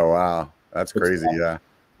 oh wow. That's crazy. Yeah.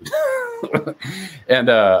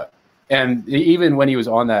 And even when he was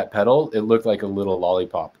on that pedal, it looked like a little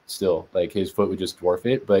lollipop still. Like his foot would just dwarf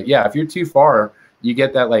it. But yeah, if you're too far, you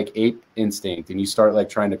get that like ape instinct and you start like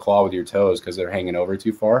trying to claw with your toes because they're hanging over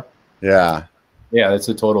too far. Yeah. Yeah, that's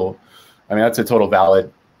a total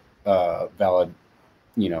valid,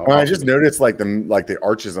 you know. Well, I just noticed like the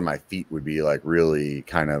arches of my feet would be like really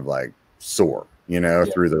kind of like sore, you know,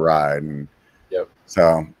 through the ride. And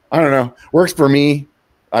so I don't know. Works for me.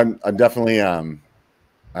 I'm definitely I'm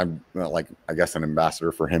like, I guess, an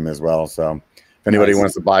ambassador for him as well. So if anybody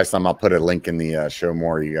wants to buy some, I'll put a link in the show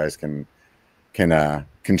more. You guys can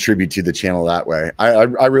contribute to the channel that way. I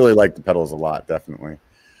really like the pedals a lot. Definitely.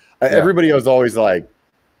 Everybody was always like,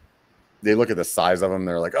 they look at the size of them.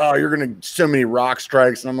 They're like, oh, you're going to so many rock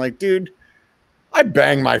strikes. And I'm like, dude, I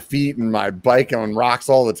bang my feet and my bike on rocks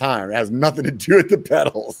all the time. It has nothing to do with the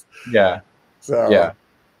pedals. Yeah. So yeah.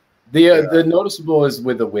 The noticeable is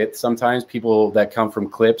with the width. Sometimes people that come from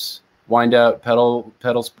clips wind up pedal,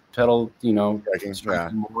 you know,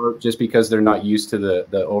 more just because they're not used to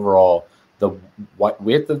the overall, the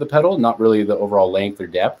width of the pedal, not really the overall length or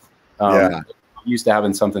depth. Used to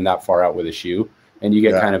having something that far out with a shoe, and you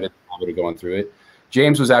get kind of in the habit of going through it.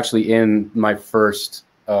 James was actually in my first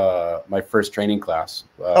training class.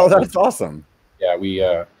 Oh, that's awesome. Yeah, we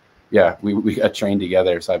got trained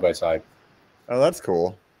together side by side. Oh, that's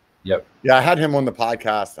cool. Yep. Yeah, I had him on the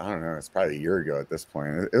podcast. I don't know. It's probably a year ago at this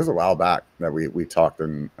point. It was a while back that we talked,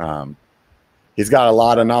 and he's got a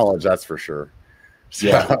lot of knowledge, that's for sure.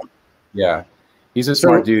 So, yeah. He's a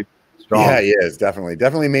smart dude. Strong. Yeah, he is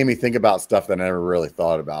definitely made me think about stuff that I never really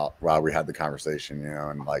thought about while we had the conversation, you know,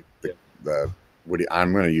 and like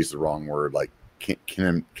I'm going to use the wrong word, like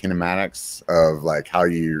kinematics of like how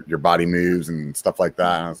your body moves and stuff like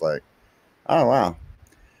that. And I was like, oh wow,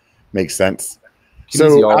 makes sense. So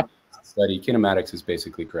kinematics is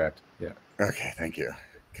basically correct. Yeah. Okay, thank you.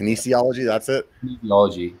 Kinesiology, that's it.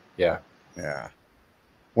 Kinesiology, yeah. Yeah.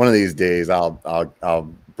 One of these days,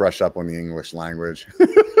 I'll brush up on the English language.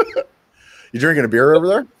 You drinking a beer over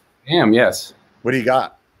there? Damn, yes. What do you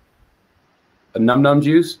got? A Num Num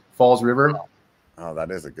Juice, Falls River. Oh,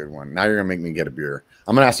 that is a good one. Now you're gonna make me get a beer.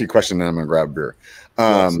 I'm gonna ask you a question, then I'm gonna grab a beer.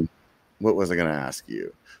 What was I gonna ask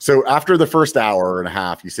you? So after the first hour and a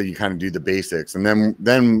half, you said you kind of do the basics, and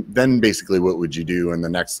then basically what would you do in the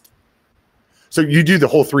next? So you do the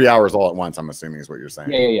whole 3 hours all at once, I'm assuming is what you're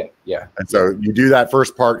saying. Yeah. And so you do that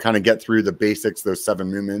first part, kind of get through the basics, those 7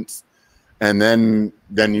 movements, and then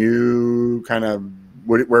you kind of,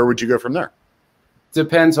 where would you go from there?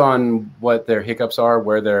 Depends on what their hiccups are,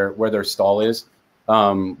 where their stall is,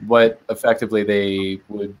 what effectively they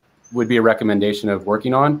would be a recommendation of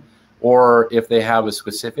working on, or if they have a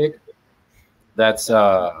specific that's in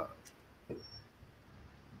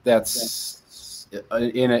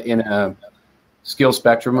a skill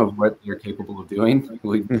spectrum of what they're capable of doing.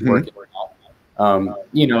 We work it out.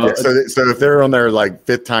 You know, so if they're on their like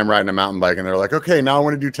 5th time riding a mountain bike and they're like, okay, now I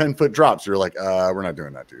want to do 10-foot drops, you're like, we're not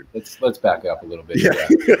doing that, dude. Let's back up a little bit.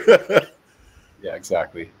 Yeah,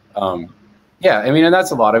 exactly. Yeah, I mean, and that's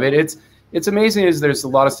a lot of it. It's amazing is there's a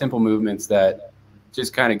lot of simple movements that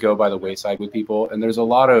just kind of go by the wayside with people, and there's a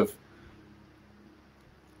lot of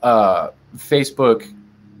Facebook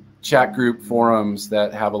chat group forums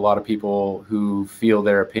that have a lot of people who feel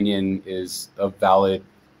their opinion is a valid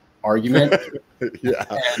argument. Yeah.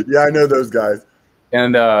 Yeah, I know those guys.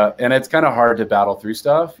 And it's kind of hard to battle through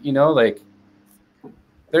stuff, you know, like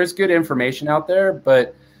there's good information out there,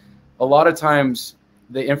 but a lot of times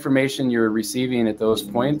the information you're receiving at those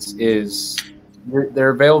points is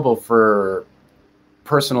they're available for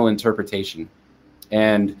personal interpretation,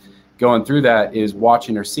 and going through that is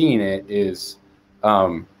watching or seeing it is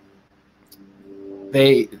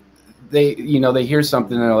they you know, they hear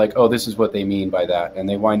something and they're like, oh, this is what they mean by that, and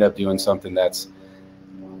they wind up doing something that's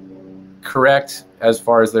correct as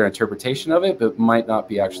far as their interpretation of it, but might not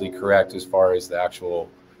be actually correct as far as the actual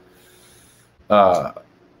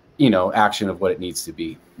you know, action of what it needs to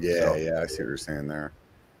be. Yeah, so. Yeah, I see what you're saying there.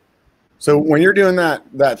 So when you're doing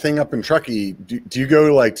that thing up in Truckee, do you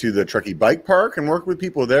go like to the Truckee Bike Park and work with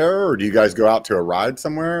people there, or do you guys go out to a ride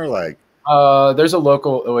somewhere? Like, there's a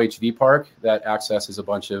local OHV park that accesses a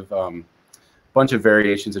bunch of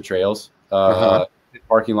variations of trails,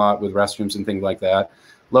 parking lot with restrooms and things like that.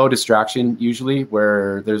 Low distraction usually,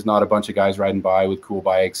 where there's not a bunch of guys riding by with cool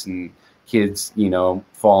bikes and kids, you know,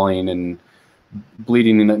 falling and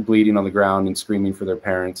bleeding on the ground and screaming for their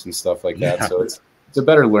parents and stuff like that. So it's a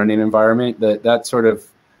better learning environment. That sort of,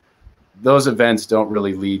 those events don't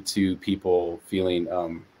really lead to people feeling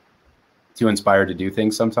too inspired to do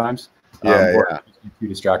things sometimes. Or too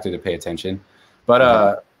distracted to pay attention.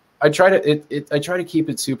 But I try to keep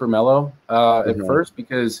it super mellow at first,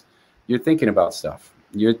 because you're thinking about stuff.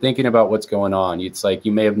 You're thinking about what's going on. It's like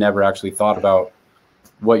you may have never actually thought about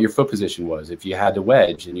what your foot position was. If you had to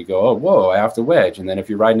wedge and you go, oh, whoa, I have to wedge. And then if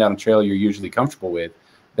you're riding down a trail you're usually comfortable with,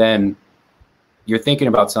 then you're thinking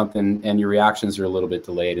about something and your reactions are a little bit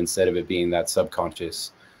delayed, instead of it being that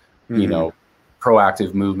subconscious, you know,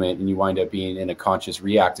 proactive movement, and you wind up being in a conscious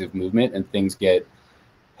reactive movement, and things get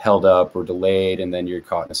held up or delayed, and then you're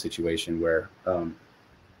caught in a situation where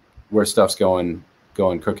stuff's going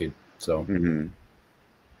crooked. So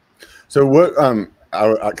so what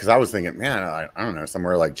because I was thinking, man, I don't know,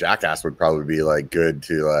 somewhere like Jackass would probably be like good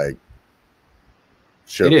to like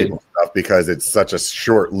show people stuff, because it's such a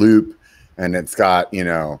short loop and it's got, you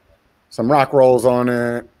know, some rock rolls on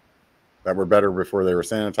it that were better before they were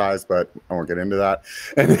sanitized, but I won't get into that.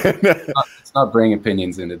 And then, it's not bringing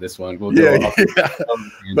opinions into this one. We'll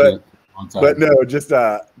but no, just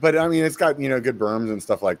but I mean, it's got, you know, good berms and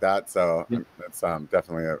stuff like that, so that's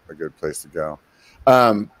definitely a good place to go.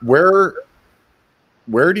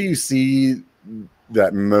 Where do you see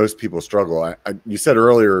that most people struggle? You said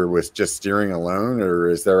earlier with just steering alone, or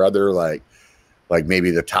is there other like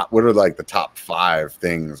maybe the top? What are like the top 5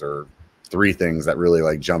 things or 3 things that really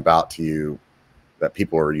like jump out to you that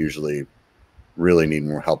people are usually really need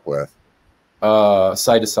more help with?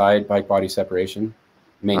 Side to side bike body separation,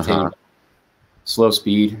 maintaining slow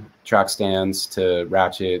speed, track stands to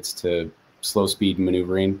ratchets to slow speed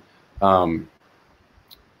maneuvering.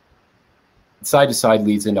 Side to side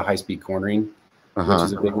leads into high speed cornering, which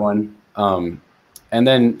is a big one. And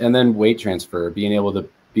then weight transfer, being able to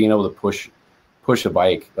push a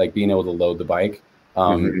bike, like being able to load the bike.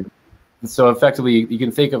 So effectively, you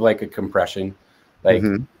can think of like a compression, like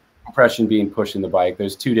compression being pushing the bike.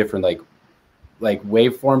 There's 2 different like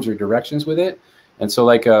waveforms or directions with it. And so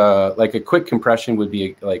like a quick compression would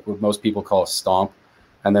be like what most people call a stomp.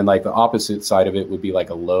 And then like the opposite side of it would be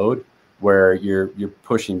like a load, where you're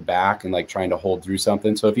pushing back and like trying to hold through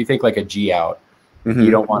something. So if you think like a G out,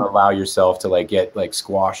 you don't want to allow yourself to like get like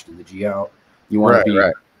squashed in the G out. You want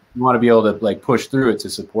you want to be able to like push through it to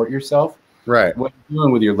support yourself. Right. What you're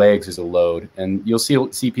doing with your legs is a load, and you'll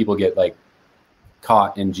see people get like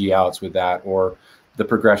caught in G outs with that, or the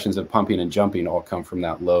progressions of pumping and jumping all come from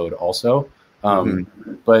that load also.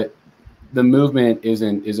 But the movement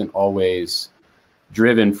isn't always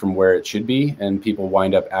driven from where it should be, and people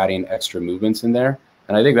wind up adding extra movements in there.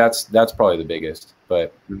 And I think that's probably the biggest.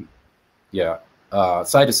 But yeah,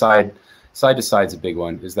 side to side is a big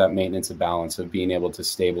one, is that maintenance of balance, of being able to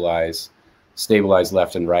stabilize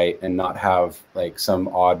left and right and not have like some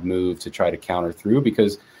odd move to try to counter through,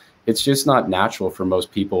 because it's just not natural for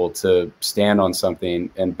most people to stand on something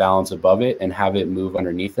and balance above it and have it move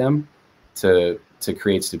underneath them to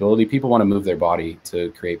create stability. People want to move their body to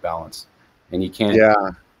create balance, and you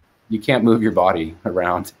can't move your body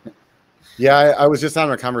around. I was just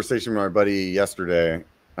having a conversation with my buddy yesterday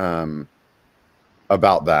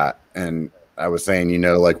about that, and I was saying, you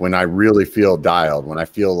know, like when I really feel dialed, when I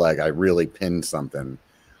feel like I really pinned something,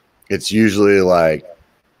 it's usually like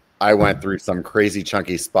I went through some crazy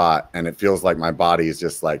chunky spot and it feels like my body is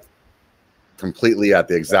just like completely at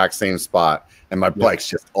the exact same spot, and my bike's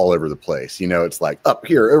just all over the place. You know, it's like up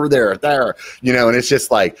here, over there, there, you know, and it's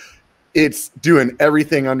just like, it's doing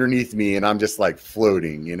everything underneath me, and I'm just like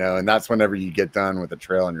floating, you know, and that's whenever you get done with the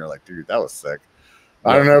trail and you're like, dude, that was sick.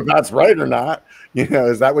 I don't know if that's right or not. You know,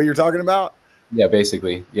 is that what you're talking about? Yeah,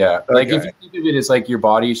 basically. Yeah. Okay. Like if you think of it as like your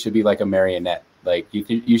body should be like a marionette. Like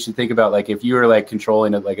you should think about like if you were like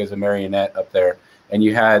controlling it like as a marionette up there, and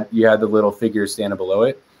you had the little figure standing below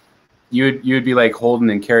it, you'd be like holding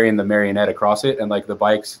and carrying the marionette across it, and like the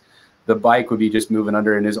bike would be just moving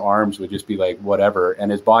under, and his arms would just be like whatever, and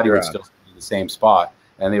his body would still be the same spot,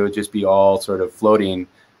 and they would just be all sort of floating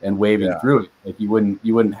and waving through it. Like you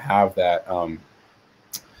wouldn't have that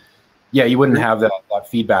you wouldn't have that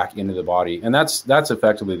feedback into the body. And that's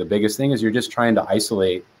effectively the biggest thing, is you're just trying to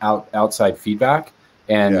isolate outside feedback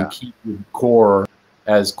and keep your core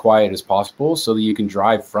as quiet as possible so that you can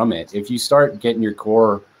drive from it. If you start getting your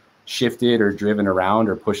core shifted or driven around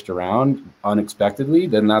or pushed around unexpectedly,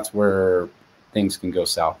 then that's where things can go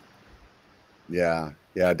south. Yeah,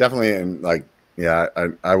 definitely. And like,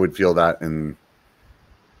 I would feel that. And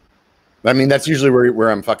I mean, that's usually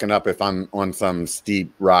where I'm fucking up, if I'm on some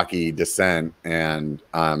steep, rocky descent, and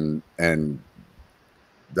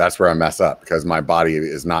that's where I mess up, because my body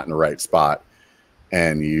is not in the right spot,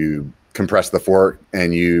 and you compress the fork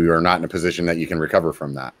and you are not in a position that you can recover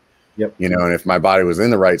from that. Yep. You know, and if my body was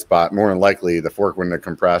in the right spot, more than likely the fork wouldn't have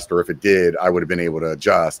compressed, or if it did, I would have been able to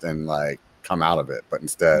adjust and like come out of it. But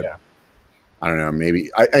instead, I don't know,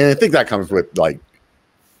 maybe I think that comes with like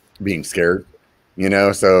being scared. You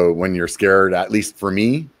know, so when you're scared, at least for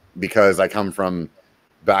me, because I come from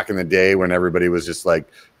back in the day when everybody was just like,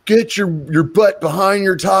 get your butt behind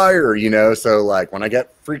your tire, you know? So like when I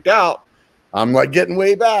get freaked out, I'm like getting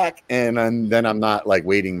way back, and then I'm not like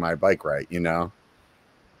weighting my bike right, you know?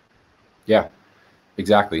 Yeah,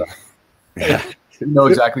 exactly. Yeah. You know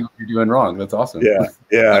exactly what you're doing wrong. That's awesome.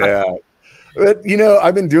 Yeah. But, you know,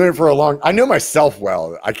 I've been doing it for I know myself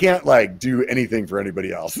well. I can't like do anything for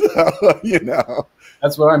anybody else, you know?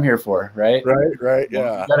 That's what I'm here for. Right.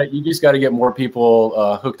 Yeah. You just got to get more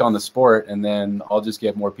people hooked on the sport, and then I'll just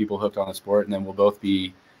get more people hooked on the sport, and then we'll both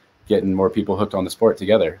be getting more people hooked on the sport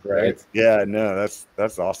together. Right. Yeah, no,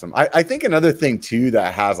 that's awesome. I think another thing too,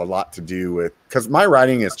 that has a lot to do with, because my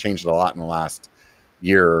riding has changed a lot in the last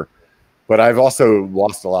year, but I've also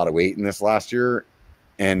lost a lot of weight in this last year.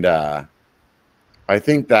 And, I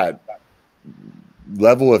think that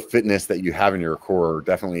level of fitness that you have in your core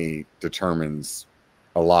definitely determines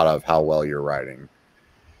a lot of how well you're riding.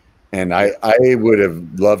 And I would have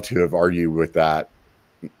loved to have argued with that,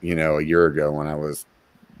 you know, a year ago when I was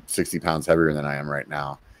 60 pounds heavier than I am right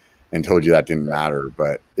now, and told you that didn't matter,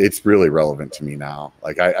 but it's really relevant to me now.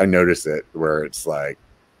 Like I notice it, where it's like,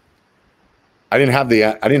 I didn't have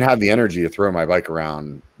the energy to throw my bike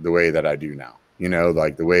around the way that I do now, you know,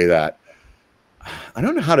 like the way that, I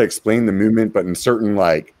don't know how to explain the movement, but in certain,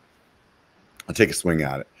 like, I'll take a swing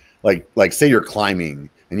at it. Like say you're climbing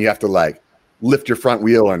and you have to like lift your front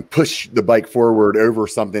wheel and push the bike forward over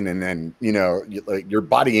something, and then, you know, like your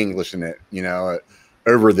body English in it, you know,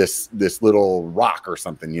 over this little rock or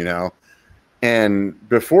something, you know. And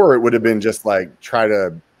before, it would have been just like try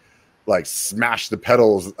to like smash the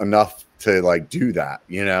pedals enough to like do that,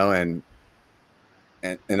 you know, and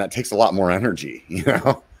that takes a lot more energy, you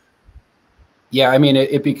know. Yeah, I mean,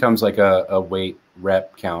 it becomes like a weight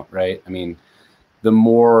rep count, right? I mean, the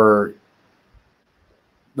more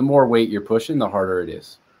weight you're pushing, the harder it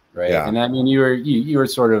is, right? Yeah. And I mean, you were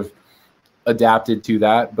sort of adapted to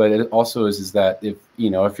that, but it also is that if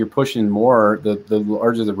you're pushing more, the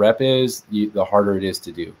larger the rep is, the harder it is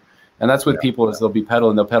to do. And that's what people is, they'll be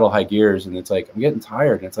pedaling, they'll pedal high gears, and it's like, I'm getting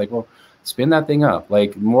tired, and it's like, well, spin that thing up,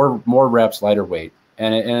 like more reps, lighter weight,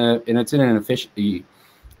 and it's in an efficient.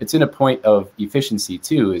 It's in a point of efficiency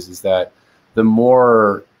too, is that the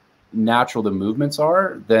more natural the movements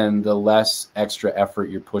are, then the less extra effort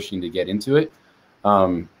you're pushing to get into it.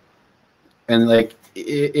 And like,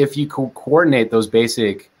 if you coordinate those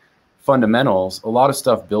basic fundamentals, a lot of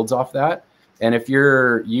stuff builds off that. And if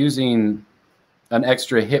you're using an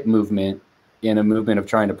extra hip movement in a movement of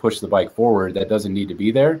trying to push the bike forward that doesn't need to be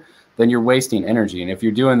there, then you're wasting energy. And if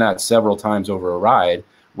you're doing that several times over a ride,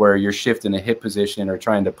 where you're shifting a hip position or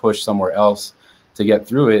trying to push somewhere else to get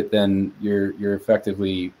through it, then you're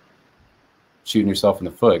effectively shooting yourself in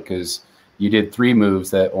the foot, because you did 3 moves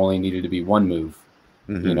that only needed to be 1 move.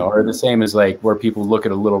 Mm-hmm. You know, or the same as like where people look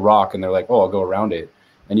at a little rock and they're like, oh, I'll go around it.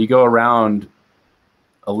 And you go around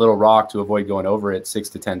a little rock to avoid going over it 6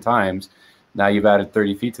 to 10 times. Now you've added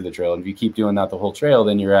 30 feet to the trail. And if you keep doing that the whole trail,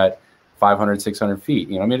 then you're at 500, 600 feet.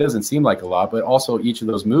 You know, I mean, it doesn't seem like a lot, but also each of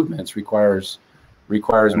those movements requires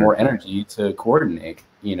more energy to coordinate,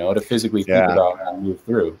 you know, to physically think about and move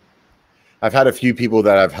through. I've had a few people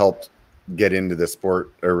that I've helped get into the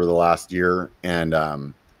sport over the last year, and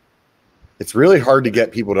it's really hard to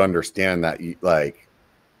get people to understand that you, like,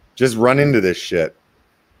 just run into this shit.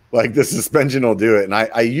 Like, the suspension will do it. And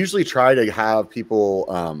I usually try to have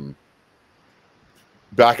people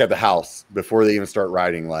back at the house before they even start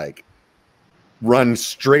riding, like, run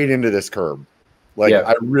straight into this curb. Like,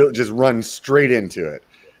 I really just run straight into it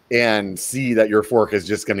and see that your fork is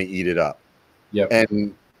just going to eat it up. Yeah.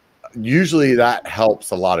 And usually that helps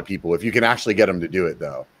a lot of people if you can actually get them to do it,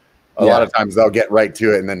 though. A lot of times they'll get right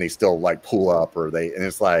to it and then they still like pull up, and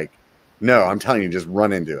it's like, no, I'm telling you, just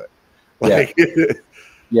run into it. Like,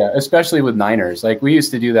 yeah, especially with Niners. Like, we used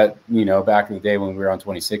to do that, you know, back in the day when we were on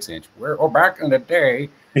 26-inch. Back in the day.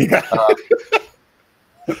 Yeah.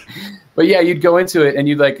 But yeah, you'd go into it and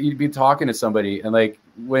you'd be talking to somebody, and like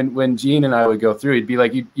when Gene and I would go through, it'd be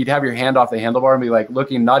like you'd have your hand off the handlebar and be like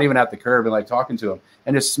looking not even at the curb and like talking to them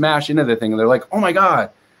and just smash into the thing, and they're like, oh my God,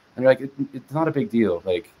 and you're like, it's not a big deal.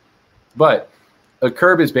 Like, but a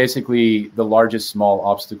curb is basically the largest small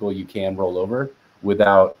obstacle you can roll over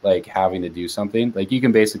without like having to do something. Like, you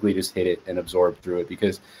can basically just hit it and absorb through it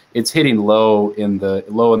because it's hitting low in the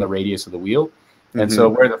radius of the wheel. And so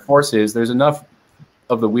where the force is, there's enough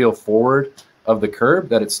of the wheel forward of the curb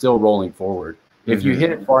that it's still rolling forward. If you hit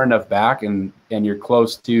it far enough back and you're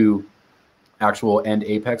close to actual end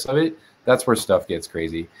apex of it, that's where stuff gets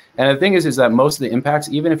crazy. And the thing is that most of the impacts,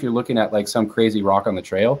 even if you're looking at like some crazy rock on the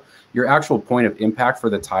trail, your actual point of impact for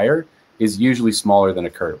the tire is usually smaller than a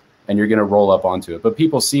curb, and you're going to roll up onto it. But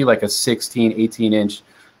people see like a 16, 18-inch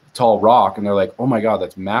tall rock and they're like, oh my God,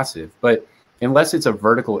 that's massive. But unless it's a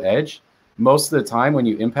vertical edge, most of the time when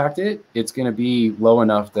you impact it, it's going to be low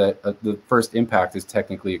enough that the first impact is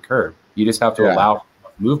technically a curb. You just have to allow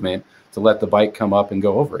movement to let the bike come up and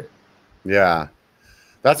go over it. Yeah.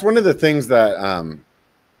 That's one of the things that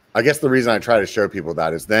I guess the reason I try to show people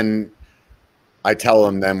that is then I tell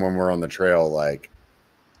them then when we're on the trail, like,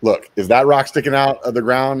 look, is that rock sticking out of the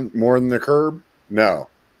ground more than the curb? No.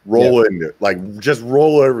 Roll into it. Like, just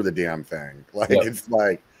roll over the damn thing. Like, it's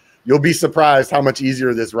like, you'll be surprised how much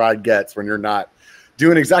easier this ride gets when you're not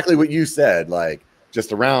doing exactly what you said, like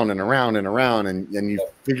just around and around and around. And you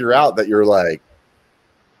figure out that you're like,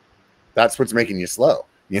 that's what's making you slow,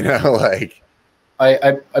 you know, like.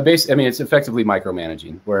 I mean, it's effectively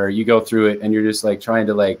micromanaging where you go through it and you're just like trying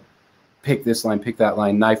to like pick this line, pick that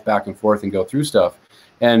line, knife back and forth and go through stuff.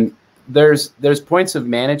 And there's points of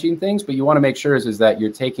managing things, but you want to make sure is that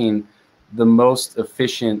you're taking the most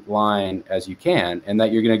efficient line as you can, and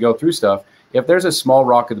that you're going to go through stuff. If there's a small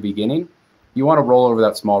rock at the beginning, you want to roll over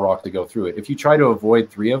that small rock to go through it. If you try to avoid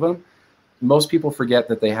 3 of them, most people forget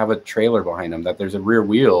that they have a trailer behind them, that there's a rear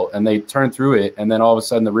wheel, and they turn through it, and then all of a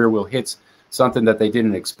sudden the rear wheel hits something that they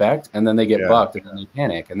didn't expect, and then they get bucked, and then they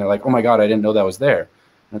panic, and they're like, oh my God, I didn't know that was there.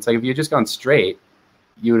 And it's like, if you had just gone straight,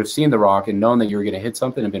 you would have seen the rock and known that you were going to hit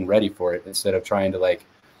something and been ready for it, instead of trying to like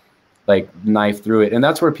knife through it. And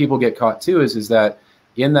that's where people get caught too, is that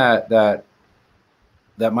in that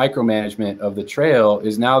micromanagement of the trail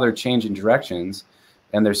is now they're changing directions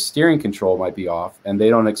and their steering control might be off, and they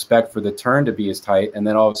don't expect for the turn to be as tight, and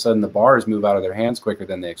then all of a sudden the bars move out of their hands quicker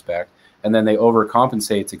than they expect, and then they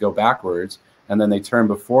overcompensate to go backwards, and then they turn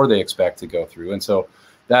before they expect to go through. And so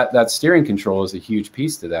that steering control is a huge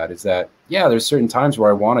piece to that, is that, yeah, there's certain times where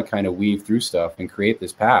I want to kind of weave through stuff and create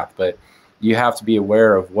this path, but you have to be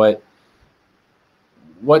aware of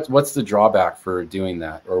what's the drawback for doing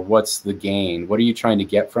that, or what's the gain? What are you trying to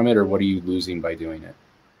get from it, or what are you losing by doing it?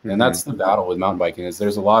 And that's the battle with mountain biking, is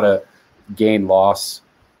there's a lot of gain loss,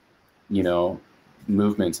 you know,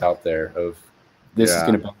 movements out there of this is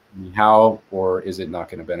going to benefit me how, or is it not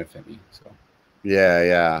going to benefit me? So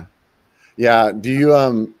yeah. Do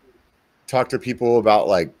you talk to people about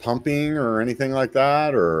like pumping or anything like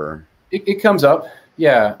that, or it comes up?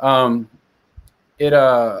 Yeah.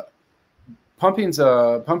 Pumping's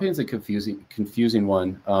a confusing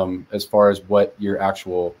one as far as what your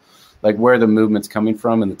actual, like where the movement's coming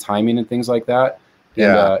from and the timing and things like that.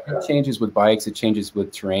 And it changes with bikes, it changes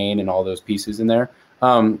with terrain and all those pieces in there.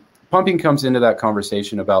 Pumping comes into that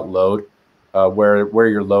conversation about load, where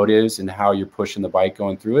your load is and how you're pushing the bike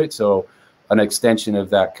going through it. So an extension of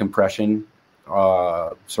that compression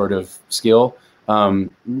sort of skill.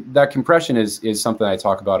 That compression is something I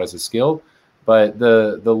talk about as a skill, but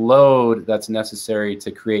the load that's necessary to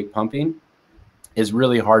create pumping is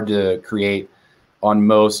really hard to create on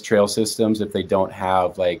most trail systems if they don't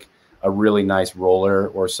have like a really nice roller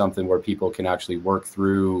or something where people can actually work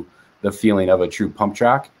through the feeling of a true pump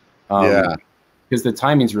track. Yeah. Because the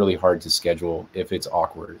timing's really hard to schedule if it's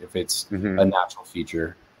awkward, if it's a natural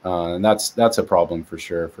feature. And that's a problem for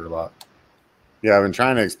sure for a lot. Yeah, I've been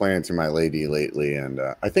trying to explain it to my lady lately, and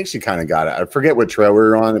I think she kind of got it. I forget what trail we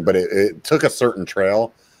were on, but it took a certain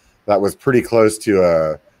trail that was pretty close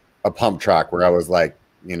to a pump track where I was like,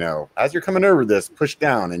 you know, as you're coming over this, push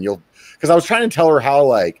down, and you'll, because I was trying to tell her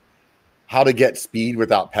how to get speed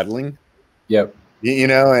without pedaling. Yep. You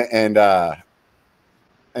know, and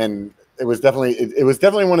it was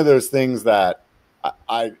definitely one of those things that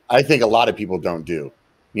I think a lot of people don't do,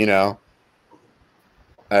 you know.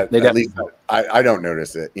 At least I don't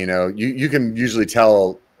notice it. You know, you can usually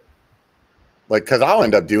tell, like, because I'll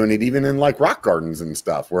end up doing it even in like rock gardens and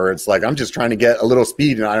stuff where it's like I'm just trying to get a little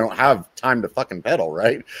speed and I don't have time to fucking pedal,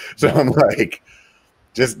 right? So I'm like,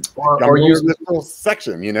 just or using this little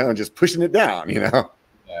section, you know, and just pushing it down, you know.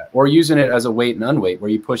 Yeah. Or using it as a weight and unweight, where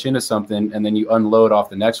you push into something and then you unload off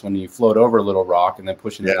the next one and you float over a little rock and then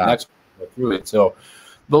push into the next one through it. So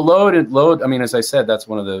the load, I mean, as I said, that's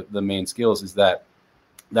one of the main skills is that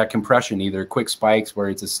compression, either quick spikes where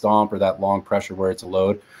it's a stomp or that long pressure where it's a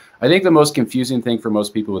load. I think the most confusing thing for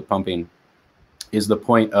most people with pumping is the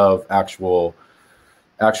point of actual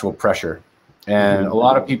pressure. And a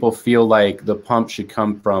lot of people feel like the pump should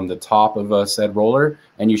come from the top of a said roller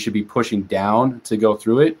and you should be pushing down to go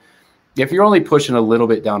through it. If you're only pushing a little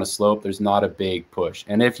bit down a slope, there's not a big push.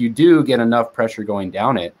 And if you do get enough pressure going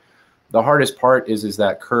down it, the hardest part is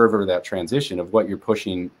that curve or that transition of what you're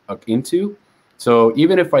pushing up into. So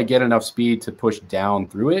even if I get enough speed to push down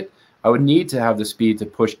through it, I would need to have the speed to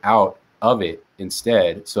push out of it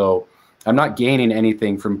instead. So I'm not gaining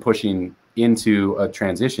anything from pushing into a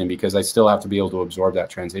transition because I still have to be able to absorb that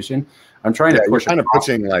transition. I'm trying to push. You're kind of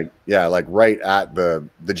pushing like right at the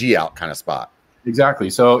G out kind of spot. Exactly.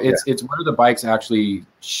 So it's where the bike's actually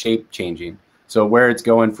shape changing. So where it's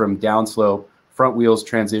going from downslope, front wheels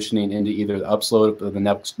transitioning into either the upslope of the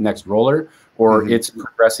next roller, or it's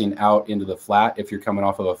progressing out into the flat if you're coming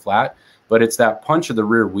off of a flat. But it's that punch of the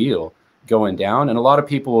rear wheel going down. And a lot of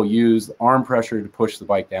people will use arm pressure to push the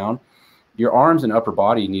bike down. Your arms and upper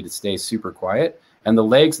body need to stay super quiet. And the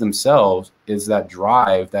legs themselves is that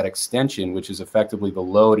drive, that extension, which is effectively the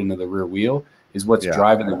load into the rear wheel, is what's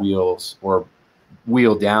driving the wheels or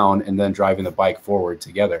wheel down and then driving the bike forward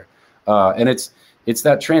together. And it's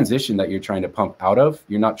that transition that you're trying to pump out of.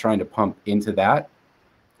 You're not trying to pump into that.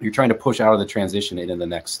 You're trying to push out of the transition into the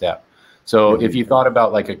next step. So if you thought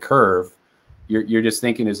about like a curve, you're just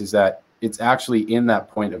thinking is that it's actually in that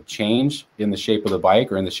point of change in the shape of the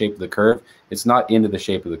bike or in the shape of the curve. It's not into the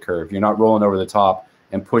shape of the curve. You're not rolling over the top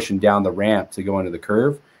and pushing down the ramp to go into the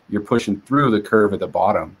curve. You're pushing through the curve at the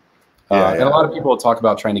bottom. And a lot of people will talk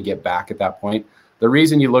about trying to get back at that point. The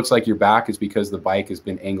reason you looks like you're back is because the bike has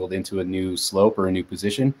been angled into a new slope or a new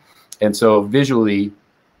position. And so visually,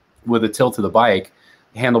 with a tilt of the bike,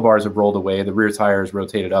 handlebars have rolled away, the rear tire is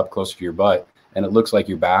rotated up closer to your butt, and it looks like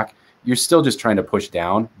you're back. You're still just trying to push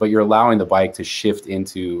down, but you're allowing the bike to shift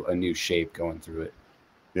into a new shape going through it.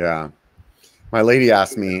 Yeah. My lady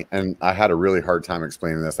asked me, and I had a really hard time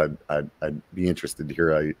explaining this. I'd be interested to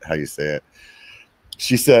hear how you say it.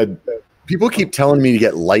 She said, people keep telling me to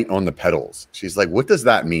get light on the pedals. She's like, what does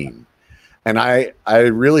that mean? And I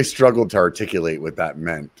really struggled to articulate what that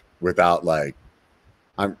meant without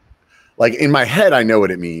I'm like in my head, I know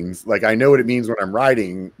what it means. Like I know what it means when I'm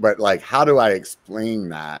riding, but like, how do I explain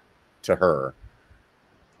that to her?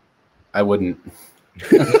 I wouldn't.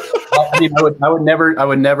 I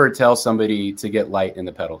would never tell somebody to get light in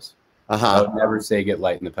the pedals. I would never say get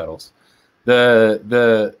light in the pedals.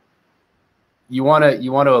 You want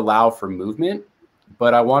to allow for movement,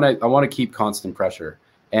 but I want to keep constant pressure.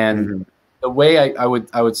 And the way I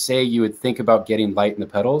would say you would think about getting light in the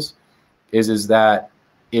pedals is that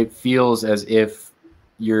it feels as if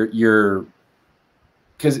you're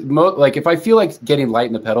because like if I feel like getting light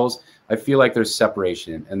in the pedals, I feel like there's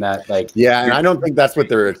separation and that and I don't think that's what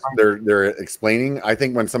they're explaining. I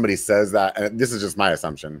think when somebody says that, and this is just my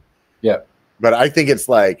assumption. Yeah. But I think it's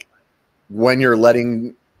like when you're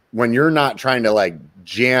not trying to like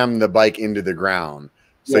jam the bike into the ground.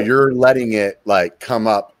 So you're letting it like come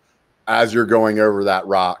up as you're going over that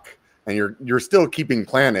rock and you're still keeping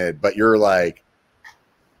planted, but you're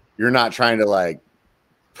not trying to like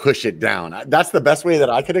push it down. That's the best way that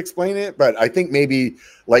I could explain it. But I think maybe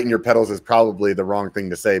lighten your pedals is probably the wrong thing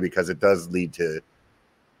to say because it does lead to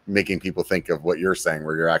making people think of what you're saying,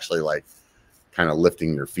 where you're actually like kind of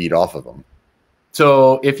lifting your feet off of them.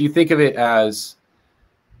 So if you think of it as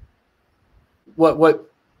what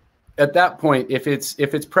at that point, if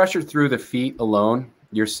it's pressure through the feet alone,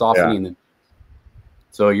 you're softening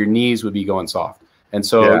So your knees would be going soft. And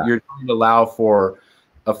so you're trying to allow for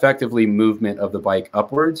effectively movement of the bike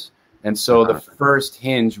upwards. And so the first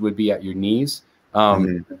hinge would be at your knees.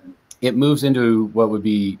 It moves into what would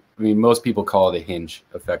be, I mean, most people call it a hinge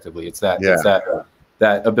effectively. It's that,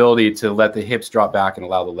 that ability to let the hips drop back and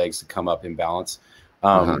allow the legs to come up in balance.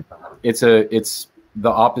 It's the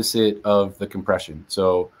opposite of the compression.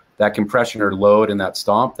 So that compression or load and that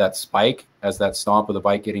stomp, that spike as that stomp of the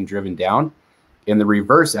bike getting driven down. In the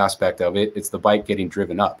reverse aspect of it, it's the bike getting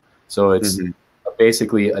driven up. So it's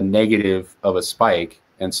basically a negative of a spike.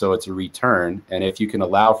 And so it's a return. And if you can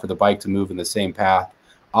allow for the bike to move in the same path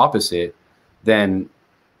opposite, then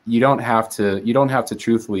you don't have to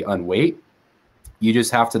truthfully unweight. You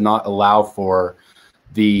just have to not allow for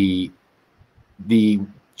the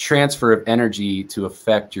transfer of energy to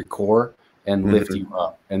affect your core and lift you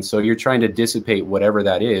up. And so you're trying to dissipate whatever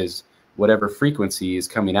that is, whatever frequency is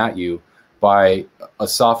coming at you, by a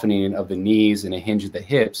softening of the knees and a hinge of the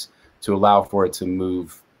hips to allow for it to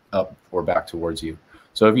move up or back towards you.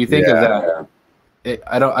 So if you think of that,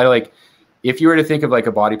 if you were to think of like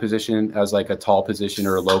a body position as like a tall position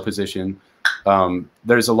or a low position,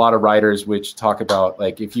 there's a lot of riders which talk about,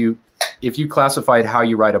 like, if you classified how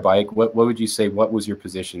you ride a bike, what would you say, what was your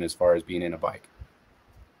position as far as being in a bike?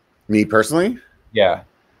 Me personally? Yeah.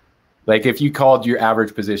 Like if you called your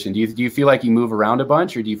average position, do you feel like you move around a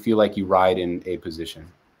bunch, or do you feel like you ride in a position?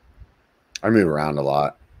 I move around a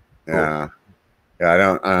lot. Yeah. Cool. Yeah. I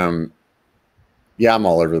don't, I'm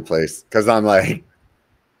all over the place because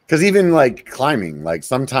even like climbing, like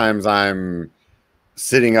sometimes I'm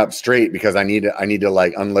sitting up straight because I need to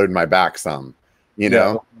like unload my back some, you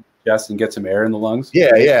know, just and get some air in the lungs.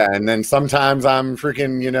 Yeah. Yeah. And then sometimes I'm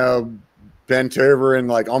freaking, bent over in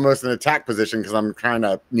like almost an attack position because I'm trying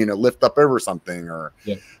to, lift up over something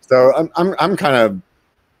so I'm kind of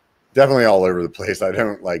definitely all over the place. I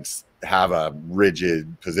don't like have a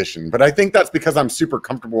rigid position, but I think that's because I'm super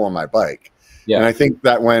comfortable on my bike. Yeah. And I think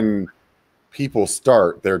that when people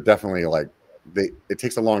start, they're definitely like, it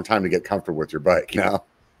takes a long time to get comfortable with your bike,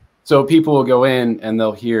 So people will go in and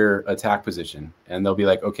they'll hear attack position and they'll be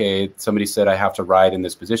like, okay, somebody said I have to ride in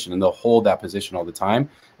this position, and they'll hold that position all the time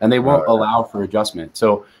and they won't allow for adjustment.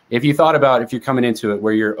 So if you thought about, if you're coming into it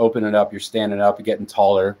where you're opening up, you're standing up, you're getting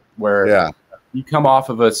taller, where you come off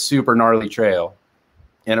of a super gnarly trail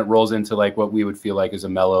and it rolls into like what we would feel like is a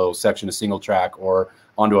mellow section of single track or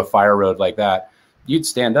onto a fire road like that, you'd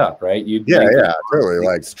stand up, right? You'd totally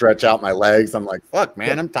like stretch out my legs. I'm like, fuck,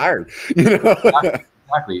 man, I'm tired.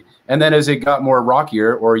 Exactly. And then as it got more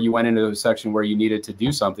rockier, or you went into a section where you needed to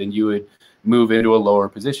do something, you would move into a lower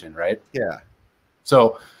position, right? Yeah.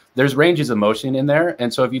 So there's ranges of motion in there.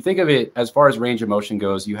 And so if you think of it as far as range of motion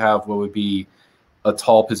goes, you have what would be a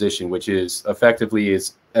tall position, which is effectively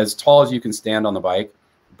is as tall as you can stand on the bike,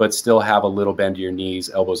 but still have a little bend to your knees,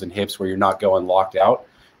 elbows, and hips where you're not going locked out.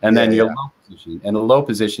 And then your low position. And the low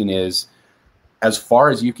position is as far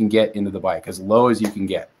as you can get into the bike, as low as you can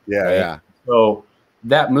get. Yeah, right? yeah. So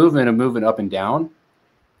that movement of moving up and down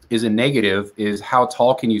is a negative, is how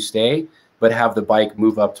tall can you stay, but have the bike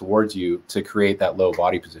move up towards you to create that low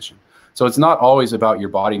body position. So it's not always about your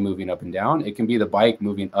body moving up and down. It can be the bike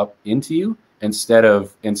moving up into you instead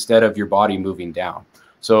of your body moving down.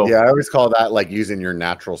 So yeah, I always call that like using your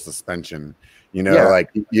natural suspension. Like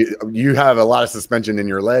you have a lot of suspension in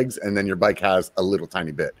your legs, and then your bike has a little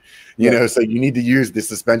tiny bit, so you need to use the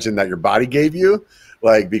suspension that your body gave you,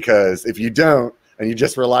 like, because if you don't, and you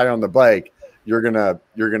just rely on the bike, you're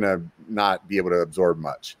gonna not be able to absorb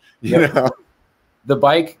much. You know? The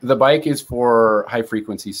bike is for high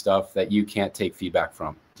frequency stuff that you can't take feedback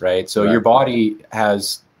from, right? So your body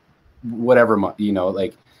has whatever,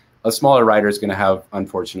 like a smaller rider is going to have,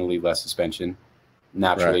 unfortunately, less suspension.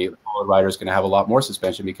 Naturally, a smaller rider is going to have a lot more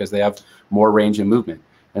suspension because they have more range and movement.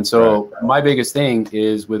 And so my biggest thing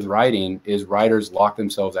is with riding is riders lock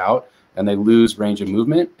themselves out and they lose range of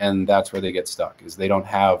movement, and that's where they get stuck, is they don't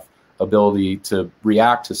have ability to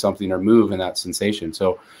react to something or move in that sensation.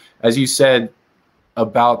 So as you said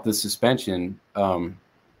about the suspension,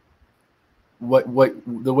 what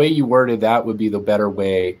the way you worded that would be the better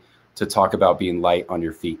way to talk about being light on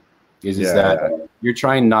your feet, is that you're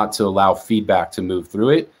trying not to allow feedback to move through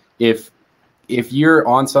it. If you're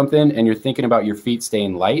on something and you're thinking about your feet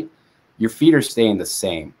staying light, your feet are staying the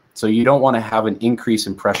same. So you don't want to have an increase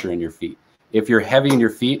in pressure in your feet. If you're heavy in your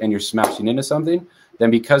feet and you're smashing into something,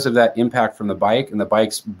 then because of that impact from the bike and the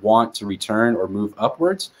bikes want to return or move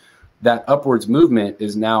upwards, that upwards movement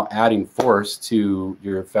is now adding force to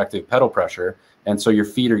your effective pedal pressure. And so your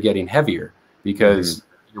feet are getting heavier because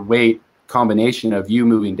your weight combination of you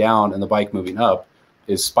moving down and the bike moving up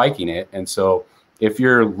is spiking it. And so If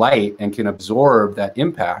you're light and can absorb that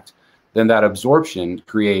impact, then that absorption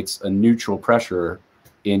creates a neutral pressure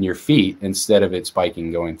in your feet instead of it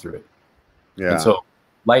spiking going through it. Yeah. And so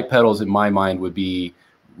light pedals in my mind would be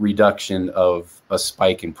reduction of a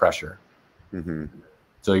spike in pressure. Mm-hmm.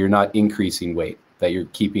 So you're not increasing weight, that you're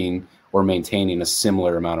keeping or maintaining a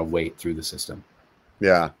similar amount of weight through the system.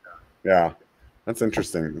 Yeah. Yeah. That's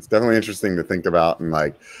interesting. It's definitely interesting to think about. And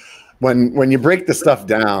like when you break the stuff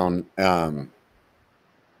down,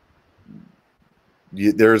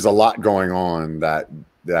 there's a lot going on that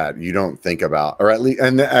you don't think about, or at least,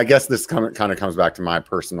 and I guess this kind of comes back to my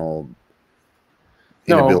personal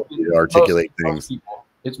inability to articulate things.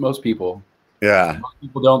 It's most people. Yeah. Most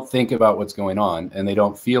people don't think about what's going on, and they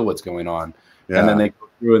don't feel what's going on. Yeah. And then they go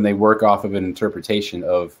through and they work off of an interpretation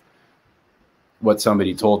of what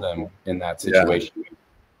somebody told them in that situation. Yeah.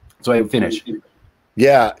 So I finish.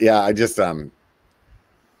 Yeah. Yeah. I just,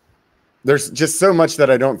 there's just so much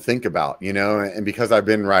that I don't think about, you know, and because I've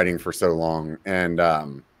been riding for so long,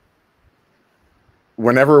 and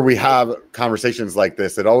whenever we have conversations like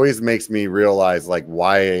this, it always makes me realize like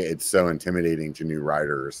why it's so intimidating to new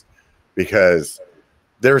riders, because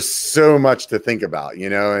there's so much to think about, you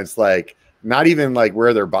know. It's like not even like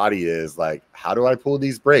where their body is, like how do I pull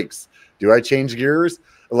these brakes? Do I change gears?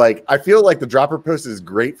 Like I feel like the dropper post is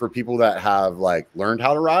great for people that have like learned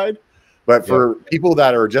how to ride. But for people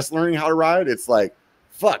that are just learning how to ride, it's like,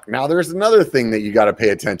 fuck, now there's another thing that you got to pay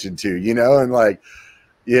attention to, you know? And like,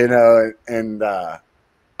 you know, and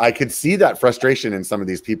I could see that frustration in some of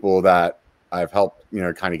these people that I've helped, you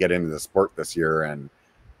know, kind of get into the sport this year. And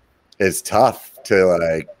it's tough to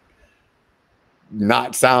like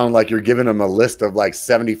not sound like you're giving them a list of like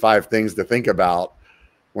 75 things to think about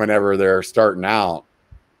whenever they're starting out.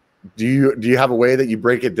 Do you have a way that you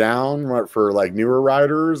break it down for like newer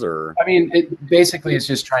riders? Or I mean, it basically is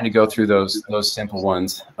just trying to go through those simple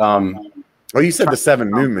ones. Well, you said the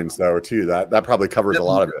 7 movements though too. That probably covers a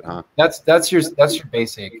lot of it, huh? That's your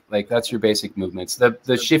basic, like that's your basic movements.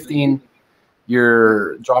 The shifting,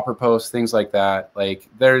 your dropper post, things like that. Like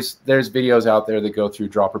there's videos out there that go through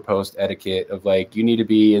dropper post etiquette of like you need to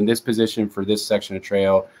be in this position for this section of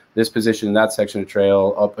trail, this position in that section of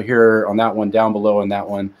trail, up here on that one, down below on that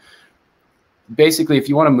one. Basically, if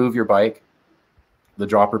you want to move your bike, the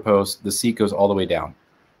dropper post, the seat goes all the way down.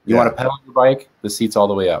 You want to pedal your bike, the seat's all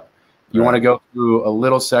the way up. You want to go through a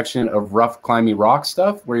little section of rough climbing rock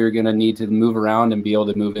stuff where you're going to need to move around and be able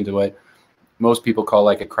to move into what most people call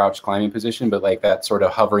like a crouch climbing position, but like that sort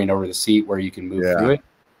of hovering over the seat where you can move through it.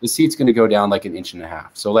 The seat's going to go down like 1.5 inches.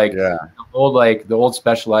 So like the old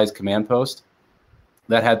Specialized command post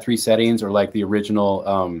that had 3 settings, or like the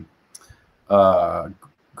original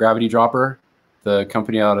gravity dropper, the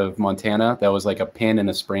company out of Montana, that was like a pin and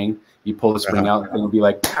a spring. You pull the spring out and it would be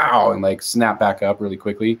like pow and like snap back up really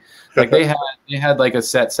quickly. Like they had like a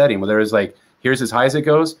set setting where there was like, here's as high as it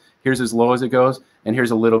goes, here's as low as it goes, and here's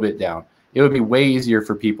a little bit down. It would be way easier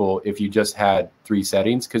for people if you just had 3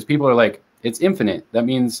 settings, because people are like, it's infinite. That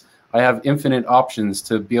means I have infinite options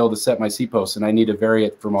to be able to set my seat posts, and I need to vary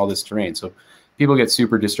it from all this terrain. So people get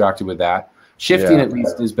super distracted with that. Shifting at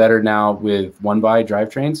least is better now with 1x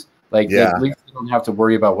drivetrains. Like at least you don't have to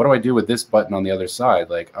worry about what do I do with this button on the other side.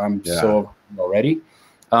 Like I'm so already.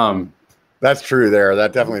 That's true there.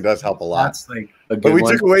 That definitely does help a lot. That's like a good but we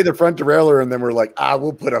one. took away the front derailleur and then we're like,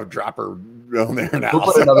 we'll put a dropper on there now.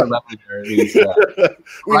 We'll put another lever there.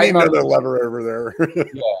 We need another lever over there.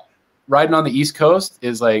 Riding on the East Coast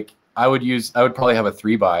is like, I would probably have a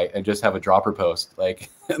 3x and just have a dropper post. Like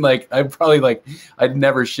I'd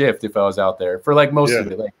never shift if I was out there for like most of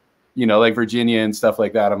it. Like, you know, like Virginia and stuff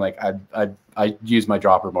like that. I'm like, I use my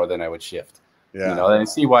dropper more than I would shift. Yeah. You know, and I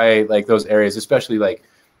see why like those areas, especially like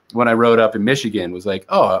when I rode up in Michigan, was like,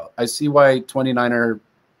 oh, I see why 29er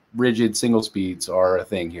rigid single speeds are a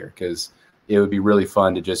thing here, because it would be really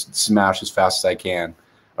fun to just smash as fast as I can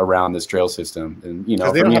around this trail system. And you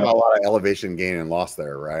know, they don't have a lot of elevation gain and loss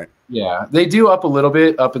there, right? Yeah, they do up a little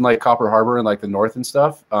bit up in like Copper Harbor and like the north and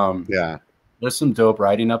stuff. There's some dope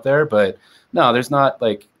riding up there, but no, there's not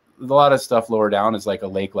like a lot of stuff lower down is like a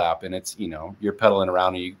lake lap, and it's, you know, you're pedaling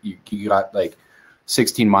around and you got like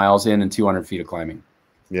 16 miles in and 200 feet of climbing.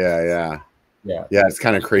 Yeah. It's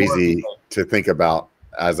kind of crazy to think about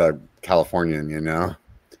as a Californian, you know?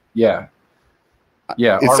 Yeah.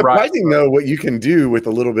 It's surprising though what you can do with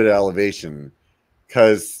a little bit of elevation,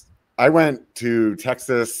 because I went to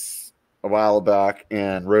Texas a while back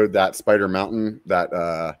and rode that Spider Mountain.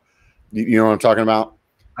 That you know what I'm talking about?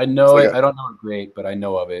 I know it. I don't know it great, but I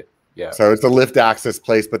know of it. Yeah. So it's a lift access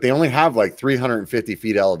place, but they only have like 350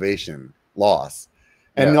 feet elevation loss,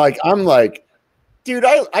 and like I'm like, dude,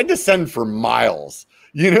 I descend for miles.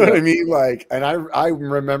 You know what I mean? Like, and I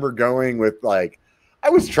remember going with like, I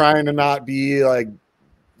was trying to not be like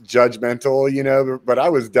judgmental, you know, but I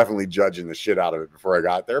was definitely judging the shit out of it before I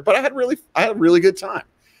got there. But I had a really good time.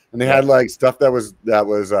 And they had like stuff that was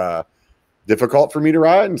difficult for me to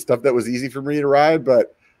ride and stuff that was easy for me to ride.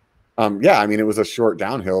 But yeah, I mean, it was a short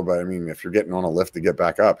downhill, but I mean, if you're getting on a lift to get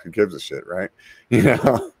back up, who gives a shit, right? You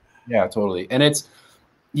know? Yeah, totally. And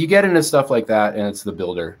you get into stuff like that, and it's the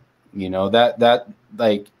builder, you know, that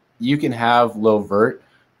like you can have low vert,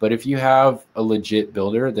 but if you have a legit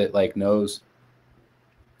builder that like knows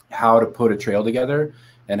how to put a trail together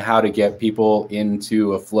and how to get people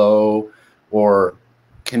into a flow or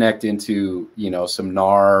connect into, you know, some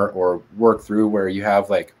NAR or work through where you have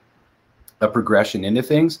like a progression into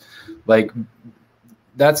things, like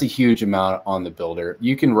that's a huge amount on the builder.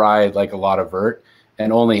 You can ride like a lot of vert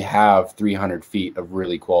and only have 300 feet of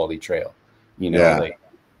really quality trail. You know, like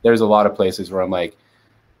there's a lot of places where I'm like,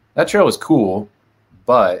 that trail was cool,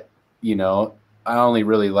 but you know, I only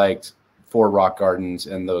really liked 4 rock gardens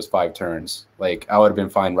and those 5 turns. Like I would have been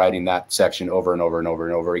fine riding that section over and over and over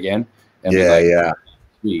and over again. And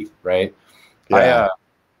sweet, right? Yeah.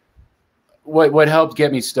 What helped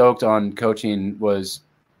get me stoked on coaching was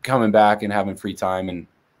coming back and having free time and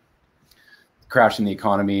crashing the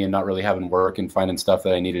economy and not really having work and finding stuff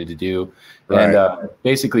that I needed to do. Right. And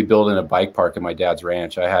basically building a bike park at my dad's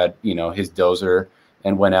ranch. I had, you know, his dozer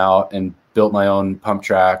and went out and built my own pump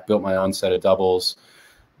track, built my own set of doubles,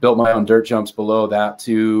 built my own dirt jumps below that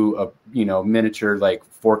to a, you know, miniature like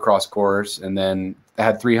 4-cross course. And then I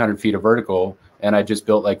had 300 feet of vertical and I just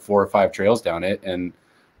built like 4 or 5 trails down it. And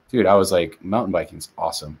dude, I was like, mountain biking's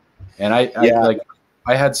awesome. And I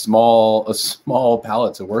had a small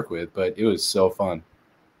palette to work with, but it was so fun.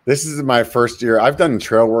 This is my first year. I've done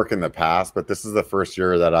trail work in the past, but this is the first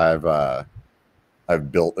year that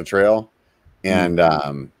I've built a trail. And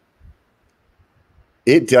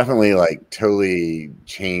it definitely like totally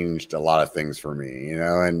changed a lot of things for me, you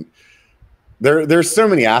know, and there's so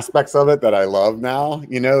many aspects of it that I love now,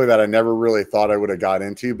 you know, that I never really thought I would have got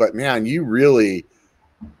into, but man, you really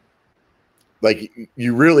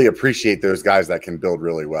appreciate those guys that can build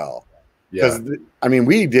really well. Yeah. I mean,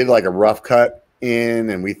 we did like a rough cut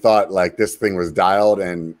in and we thought like this thing was dialed,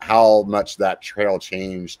 and how much that trail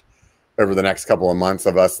changed over the next couple of months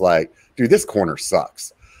of us like, dude, this corner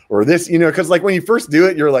sucks. Or this, you know, because like when you first do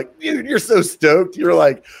it, you're like, dude, you're so stoked. You're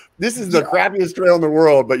like, this is the crappiest trail in the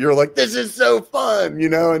world, but you're like, this is so fun, you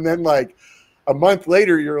know? And then like a month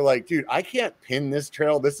later, you're like, dude, I can't pin this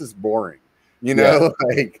trail. This is boring, you know?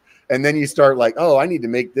 Yeah. Like, and then you start like, oh, I need to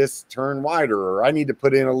make this turn wider, or I need to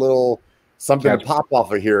put in a little something to pop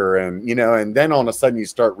off of here. And, you know, and then all of a sudden you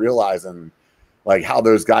start realizing like how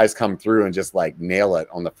those guys come through and just like nail it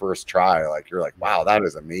on the first try. Like, you're like, wow, that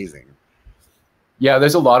is amazing. Yeah,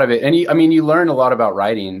 there's a lot of it. And you learn a lot about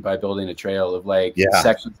riding by building a trail of like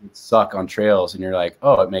sections that suck on trails. And you're like,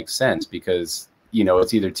 oh, it makes sense because, you know,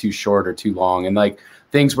 it's either too short or too long. And like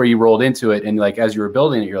things where you rolled into it and like, as you were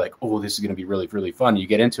building it, you're like, oh, this is going to be really, really fun. You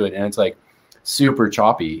get into it and it's like super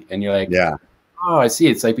choppy. And you're like, yeah, oh, I see.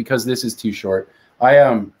 It's like, because this is too short.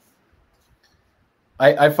 I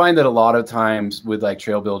find that a lot of times with like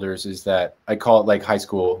trail builders is that I call it like high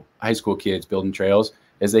school kids building trails.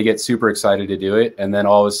 Is they get super excited to do it, and then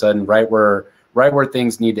all of a sudden, right where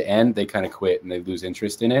things need to end, they kind of quit and they lose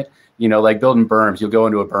interest in it. You know, like building berms, you'll go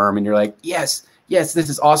into a berm and you're like, yes, this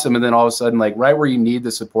is awesome, and then all of a sudden, like right where you need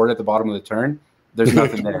the support at the bottom of the turn, there's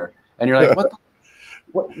nothing there, and you're like,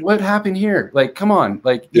 what happened here? Like, come on,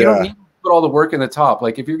 like you don't need to put all the work in the top.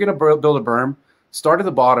 Like if you're gonna build a berm, start at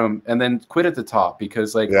the bottom and then quit at the top,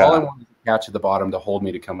 because like all I want is to catch at the bottom to hold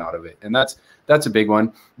me to come out of it, and that's a big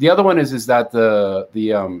one. The other one is that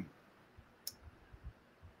the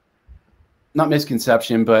not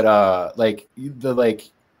misconception, but like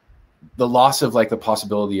the loss of like the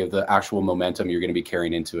possibility of the actual momentum you're going to be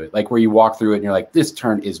carrying into it. Like where you walk through it and you're like, this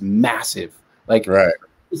turn is massive. Like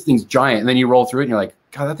this thing's giant. And then you roll through it and you're like,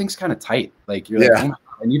 God, that thing's kind of tight. Like you're like, oh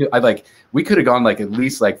my God, we could have gone like at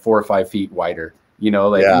least like 4 or 5 feet wider, you know,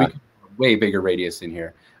 like we could have a way bigger radius in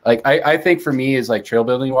here. Like I think for me is like trail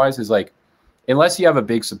building wise is like, unless you have a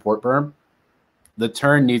big support berm, the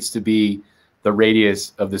turn needs to be the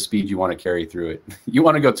radius of the speed you want to carry through it. You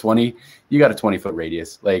want to go 20, you got a 20-foot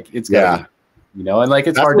radius. Like it's got you know, and like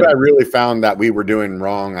it's hard. That's what I really found that we were doing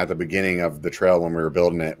wrong at the beginning of the trail when we were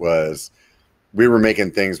building it was we were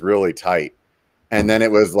making things really tight. And then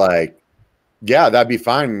it was like, yeah, that'd be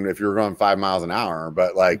fine if you were going 5 miles an hour.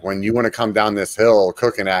 But like when you want to come down this hill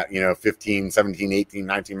cooking at, you know, 15, 17, 18,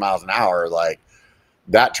 19 miles an hour, like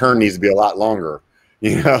that turn needs to be a lot longer,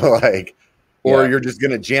 you know, like, or you're just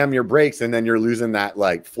going to jam your brakes and then you're losing that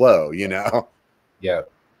like flow, you know? Yeah.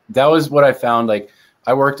 That was what I found. Like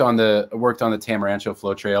I worked on the Tamarancho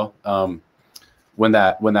Flow Trail when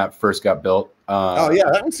that first got built. Oh yeah,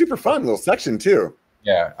 that was super fun little section too.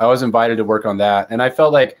 Yeah, I was invited to work on that, and I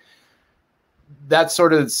felt like that's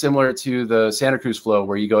sort of similar to the Santa Cruz Flow,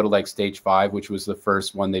 where you go to like stage 5, which was the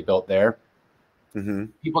first one they built there. Mm-hmm.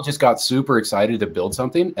 People just got super excited to build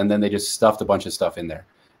something, and then they just stuffed a bunch of stuff in there.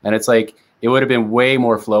 And it's like it would have been way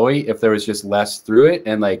more flowy if there was just less through it,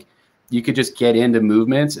 and like you could just get into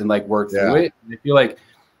movements and like work through it. And I feel like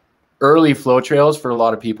early flow trails for a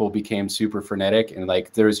lot of people became super frenetic, and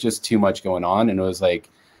like there was just too much going on, and it was like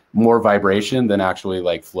more vibration than actually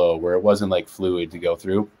like flow, where it wasn't like fluid to go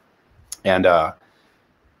through. And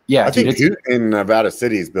yeah, I think Hoot in Nevada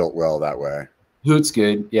City is built well that way. Hoot's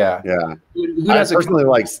good. Yeah. Yeah. I personally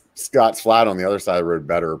like Scott's Flat on the other side of the road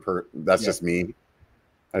better. That's just me.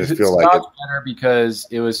 I just feel like it's better because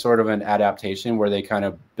it was sort of an adaptation where they kind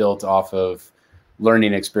of built off of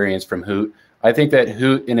learning experience from Hoot. I think that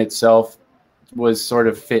Hoot in itself was sort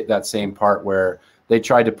of fit that same part where they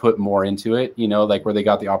tried to put more into it, you know, like where they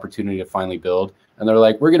got the opportunity to finally build, and they're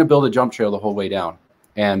like, we're going to build a jump trail the whole way down.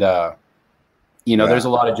 And, you know, there's a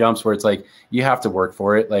lot of jumps where it's like, you have to work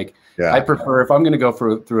for it. Like I prefer, if I'm going to go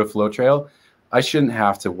through a flow trail, I shouldn't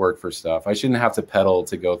have to work for stuff. I shouldn't have to pedal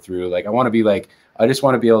to go through. Like, I want to be like, I just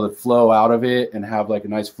want to be able to flow out of it and have like a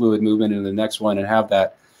nice fluid movement into the next one and have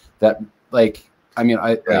that like, I mean,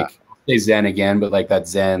 like say Zen again, but like that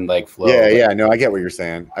Zen like flow. Yeah. Yeah. No, I get what you're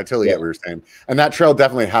saying. I totally get what you're saying. And that trail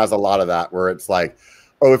definitely has a lot of that where it's like,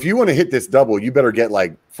 oh, if you want to hit this double, you better get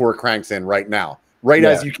like 4 cranks in right now,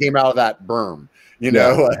 as you came out of that berm, you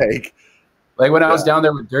know, like when I was down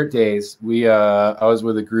there with Dirt Days, I was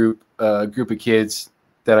with a group of kids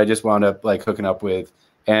that I just wound up like hooking up with.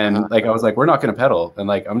 And like, I was like, we're not going to pedal. And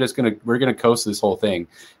like, we're going to coast this whole thing.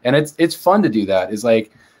 And it's fun to do that. Is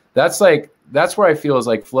like, that's where I feel is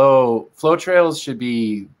like flow trails should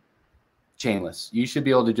be chainless. You should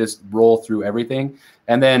be able to just roll through everything.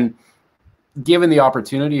 And then given the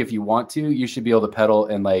opportunity, if you want to, you should be able to pedal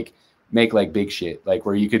and like make like big shit, like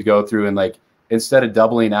where you could go through and like, instead of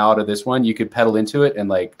doubling out of this one, you could pedal into it and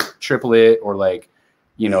like triple it or like,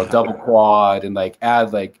 you know, double quad and like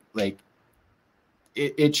add like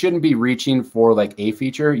it shouldn't be reaching for like a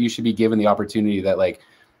feature. You should be given the opportunity that like,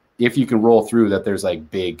 if you can roll through that, there's like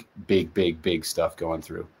big stuff going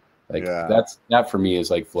through. Like that for me is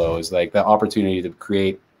like flow, is like the opportunity to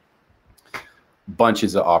create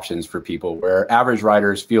bunches of options for people where average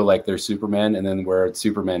riders feel like they're Superman, and then where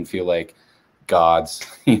Supermen feel like gods,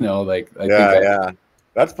 you know, like I think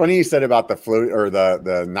that's funny you said about the float or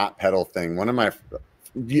the not pedal thing. One of my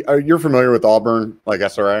you're familiar with Auburn, like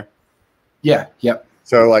SRA? Yep.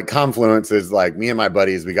 So like Confluence is like, me and my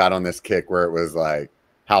buddies, we got on this kick where it was like,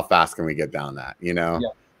 how fast can we get down that, you know?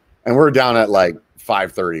 And we're down at like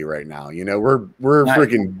 5:30 right now, you know, we're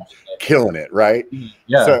freaking killing it, right?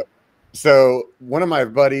 So one of my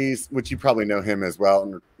buddies, which you probably know him as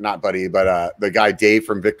well, not buddy, but the guy Dave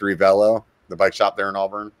from Victory Velo, the bike shop there in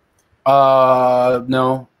Auburn.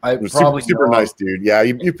 No, I probably super nice dude. Yeah,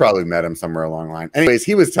 you probably met him somewhere along the line. Anyways,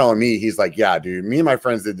 he was telling me, he's like, yeah, dude, me and my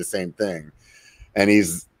friends did the same thing. And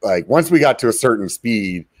he's like, once we got to a certain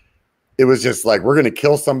speed, it was just like, we're gonna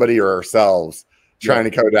kill somebody or ourselves trying to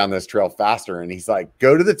go down this trail faster. And he's like,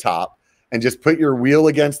 go to the top and just put your wheel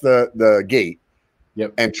against the gate.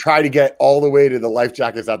 And try to get all the way to the life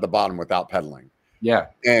jackets at the bottom without pedaling.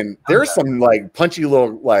 And there's some like punchy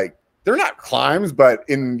little, like, they're not climbs, but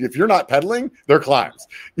if you're not pedaling, they're climbs,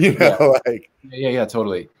 you know, like. Yeah,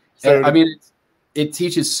 totally. So, and, I mean, it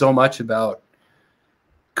teaches so much about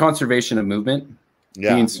conservation of movement,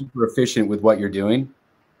 being super efficient with what you're doing.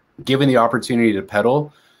 Given the opportunity to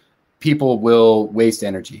pedal, people will waste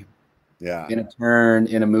energy. In a turn,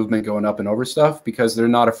 in a movement, going up and over stuff, because they're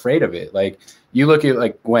not afraid of it. Like, you look at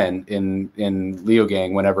like Gwen in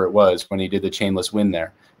Leogang, whenever it was, when he did the chainless win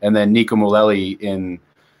there, and then Nico Mulally in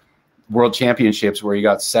World Championships where he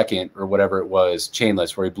got second or whatever it was,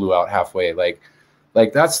 chainless, where he blew out halfway. Like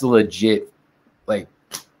that's the legit, like,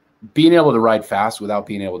 being able to ride fast without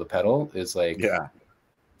being able to pedal is like,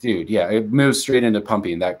 dude, it moves straight into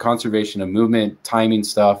pumping. That conservation of movement, timing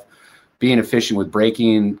stuff, being efficient with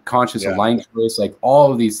braking, conscious of line choice, like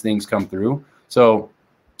all of these things come through. So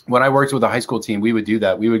when I worked with a high school team, we would do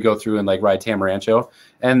that. We would go through and like ride Tamarancho,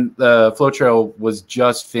 and the flow trail was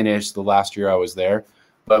just finished the last year I was there,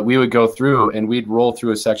 but we would go through and we'd roll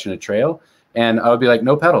through a section of trail, and I would be like,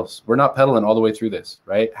 no pedals. We're not pedaling all the way through this,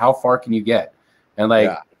 right? How far can you get? And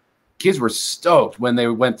like kids were stoked when they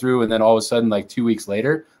went through, and then all of a sudden, like 2 weeks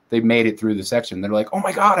later, they made it through the section. They're like, oh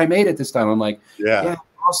my God, I made it this time. I'm like, yeah,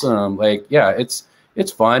 awesome. Like, yeah, it's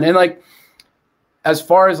fun. And like, as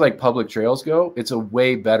far as like public trails go, it's a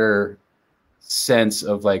way better sense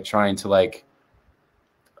of like trying to like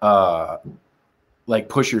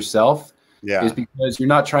push yourself. Yeah. Is because you're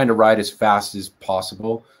not trying to ride as fast as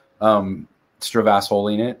possible. Stravass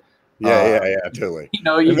holding it. Yeah, totally. You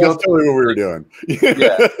know, you that's totally what we were doing.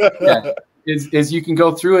 yeah. Is you can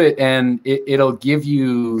go through it and it'll give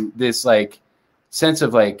you this like sense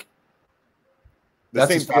of like the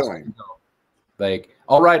same feeling. Like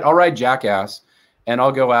I'll ride Jackass and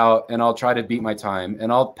I'll go out and I'll try to beat my time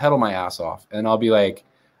and I'll pedal my ass off and I'll be like,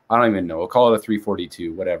 I don't even know. I'll call it a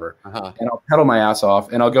 342, whatever. Uh-huh. And I'll pedal my ass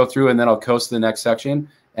off and I'll go through and then I'll coast to the next section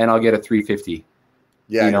and I'll get a 350.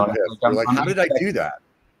 Yeah, you know, you're like, how did I do that?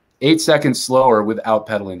 8 seconds slower without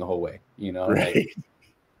pedaling the whole way, you know, right?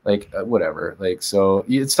 Like whatever. Like, so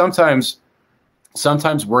it's sometimes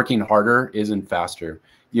working harder isn't faster.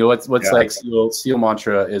 You know, what's like SEAL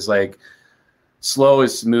mantra is like slow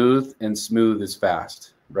is smooth and smooth is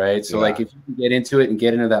fast. Right. So like if you can get into it and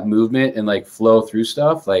get into that movement and like flow through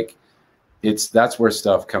stuff, like that's where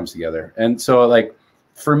stuff comes together. And so like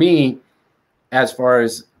for me, as far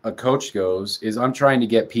as a coach goes, is I'm trying to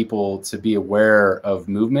get people to be aware of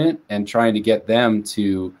movement and trying to get them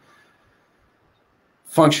to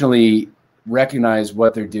functionally recognize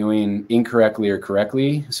what they're doing incorrectly or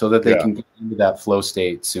correctly so that they can get into that flow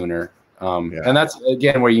state sooner. And that's,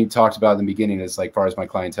 again, where you talked about in the beginning is like, far as my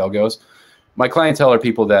clientele goes. My clientele are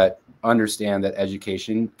people that understand that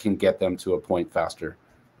education can get them to a point faster,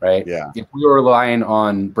 right? Yeah. If we were relying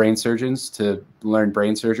on brain surgeons to learn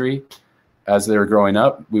brain surgery as they were growing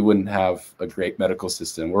up, we wouldn't have a great medical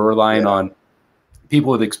system. We're relying on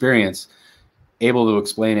people with experience able to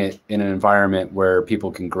explain it in an environment where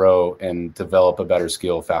people can grow and develop a better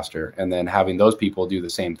skill faster, and then having those people do the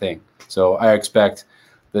same thing. So I expect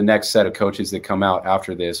the next set of coaches that come out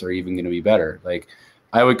after this are even going to be better. Like,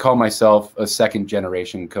 I would call myself a second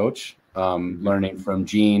generation coach, learning from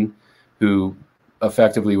Gene, who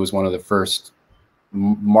effectively was one of the first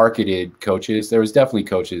marketed coaches. There was definitely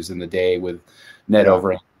coaches in the day with Ned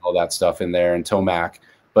Overend and all that stuff in there and Tomac,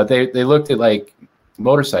 but they looked at like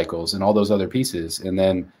motorcycles and all those other pieces and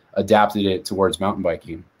then adapted it towards mountain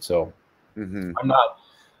biking. So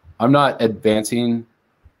I'm not advancing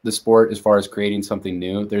the sport as far as creating something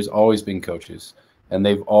new. There's always been coaches and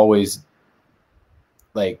they've always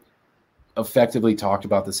like effectively talked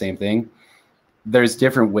about the same thing. There's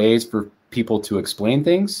different ways for people to explain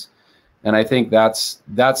things. And I think that's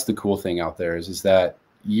the cool thing out there is that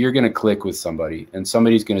you're going to click with somebody and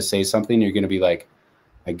somebody's going to say something. You're going to be like,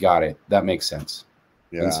 I got it. That makes sense.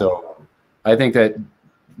 Yeah. And so I think that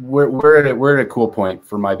we're at a cool point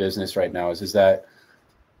for my business right now is that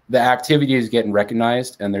the activity is getting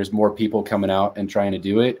recognized and there's more people coming out and trying to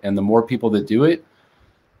do it. And the more people that do it,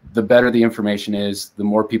 the better the information is, the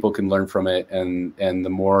more people can learn from it. And the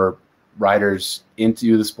more riders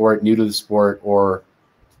into the sport, new to the sport, or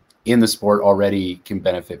in the sport already can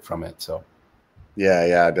benefit from it. So.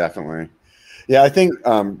 Yeah, definitely. Yeah. I think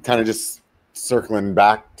kind of just circling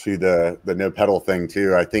back to the no pedal thing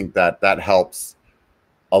too. I think that helps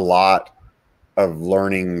a lot of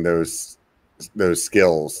learning those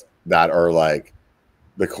skills that are like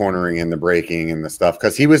the cornering and the braking and the stuff.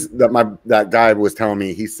 Cause that guy was telling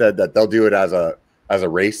me, he said that they'll do it as a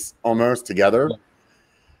race almost together. Yeah.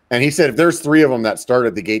 And he said, if there's 3 of them that start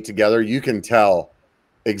at the gate together, you can tell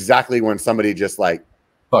exactly when somebody just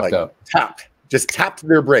fucked up, tapped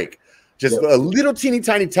their brake, just a little teeny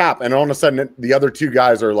tiny tap. And all of a sudden the other 2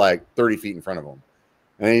 guys are like 30 feet in front of them.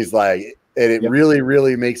 And he's like, and it really,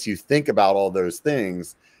 really makes you think about all those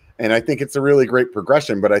things. And I think it's a really great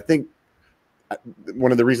progression. But I think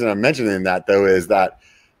one of the reasons I'm mentioning that though, is that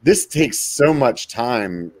this takes so much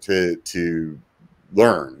time to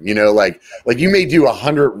learn, you know, like you may do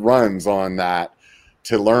 100 runs on that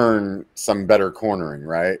to learn some better cornering.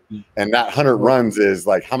 Right. And that 100 runs is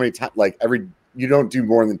like how many times, like you don't do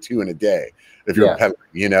more than 2 in a day. If you're pedaling,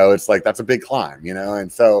 you know, it's like, that's a big climb, you know? And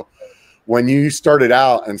so when you started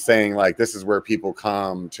out and saying like, this is where people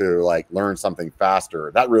come to like learn something faster,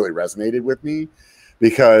 that really resonated with me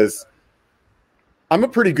because I'm a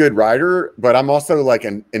pretty good rider, but I'm also like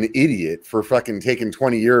an idiot for fucking taking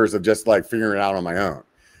 20 years of just like figuring it out on my own,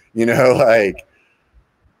 you know, like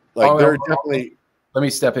they're definitely. Let me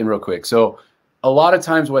step in real quick. So a lot of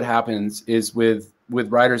times what happens is with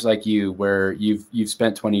riders like you, where you've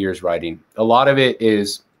spent 20 years riding, a lot of it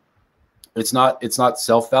is, it's not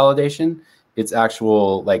self-validation. It's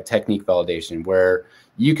actual like technique validation where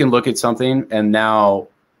you can look at something and now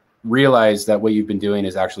realize that what you've been doing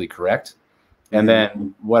is actually correct. And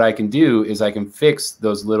then what I can do is I can fix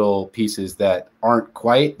those little pieces that aren't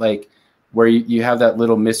quite like where you have that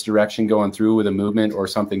little misdirection going through with a movement or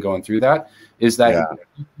something going through that, is that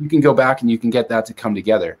you can go back and you can get that to come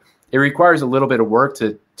together. It requires a little bit of work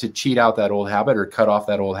to cheat out that old habit or cut off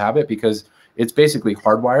that old habit, because it's basically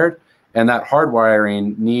hardwired, and that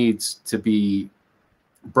hardwiring needs to be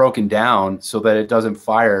broken down so that it doesn't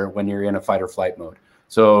fire when you're in a fight or flight mode.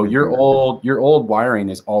 So your old wiring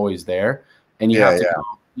is always there, and you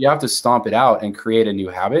have to stomp it out and create a new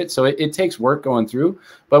habit. So it takes work going through,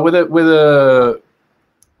 but with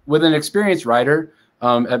an experienced rider,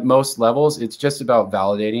 at most levels, it's just about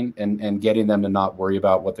validating and getting them to not worry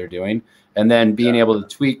about what they're doing, and then being able to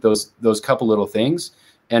tweak those couple little things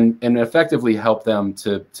and effectively help them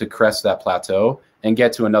to crest that plateau and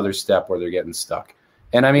get to another step where they're getting stuck.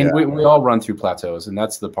 And I mean, we all run through plateaus, and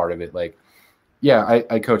that's the part of it. Like, yeah,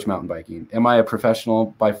 I coach mountain biking. Am I a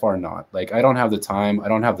professional? By far not. Like, I don't have the time. I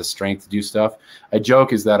don't have the strength to do stuff. I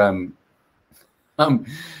joke is that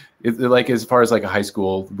like, as far as like a high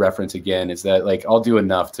school reference again, is that like I'll do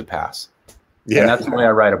enough to pass. Yeah. And that's the way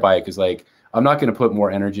I ride a bike, is like I'm not going to put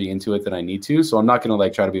more energy into it than I need to. So I'm not going to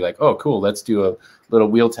like try to be like, oh, cool, let's do a little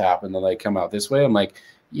wheel tap and then like come out this way. I'm like,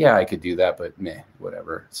 yeah, I could do that, but meh,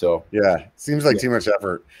 whatever. So yeah, seems like too much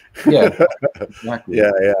effort. Yeah, exactly.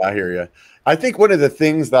 Yeah, I hear you. I think one of the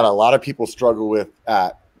things that a lot of people struggle with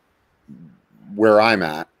at where I'm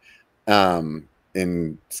at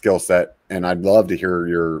in skill set, and I'd love to hear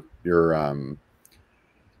your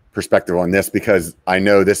perspective on this, because I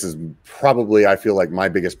know this is probably, I feel like my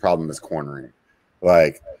biggest problem is cornering,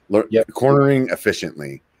 like cornering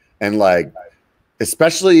efficiently, and like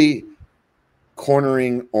especially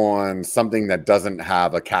cornering on something that doesn't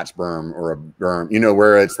have a catch berm or a berm, you know,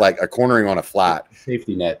 where it's like a cornering on a flat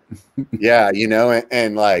safety net. Yeah, you know,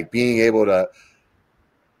 and like being able to,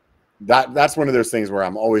 that's one of those things where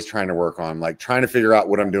I'm always trying to work on, like trying to figure out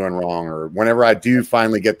what I'm doing wrong, or whenever I do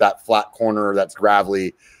finally get that flat corner that's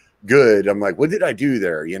gravelly good, I'm like, what did I do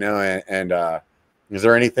there, you know? And is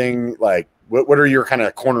there anything like, what are your kind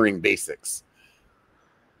of cornering basics?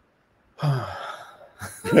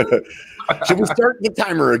 Should we start the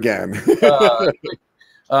timer again?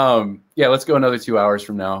 Yeah, let's go another 2 hours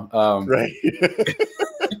from now. Right.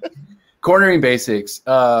 Cornering basics.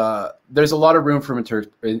 There's a lot of room for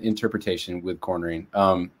interpretation with cornering.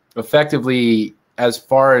 Effectively, as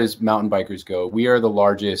far as mountain bikers go, we are the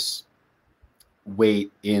largest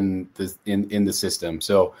weight in the system.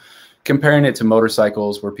 So comparing it to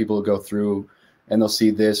motorcycles, where people will go through and they'll see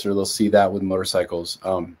this or they'll see that with motorcycles,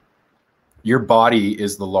 your body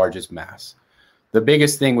is the largest mass. The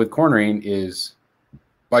biggest thing with cornering is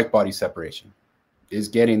bike body separation, is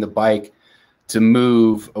getting the bike to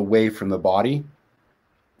move away from the body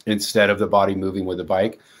instead of the body moving with the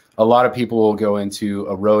bike. A lot of people will go into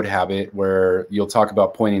a road habit where you'll talk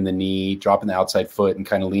about pointing the knee, dropping the outside foot, and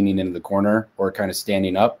kind of leaning into the corner or kind of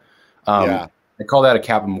standing up. I call that a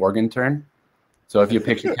Captain Morgan turn. So if you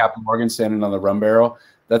picture Captain Morgan standing on the rum barrel,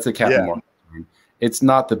 that's a Captain Morgan turn. It's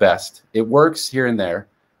not the best. It works here and there,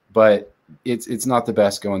 but it's not the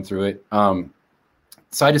best going through it.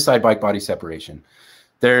 Side to side bike body separation.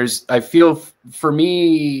 I feel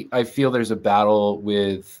there's a battle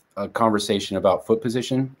with a conversation about foot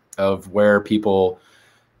position, of where people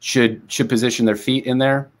should position their feet in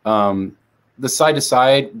there. The side to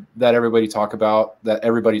side that everybody talks about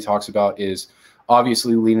is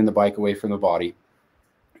obviously leaning the bike away from the body.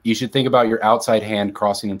 You should think about your outside hand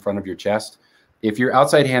crossing in front of your chest. If your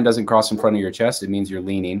outside hand doesn't cross in front of your chest, it means you're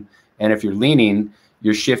leaning. And if you're leaning,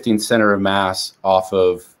 you're shifting center of mass off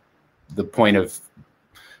of the point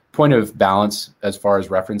of balance as far as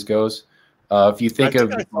reference goes. If you think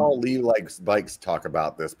I saw Lee likes bikes talk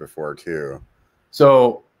about this before too.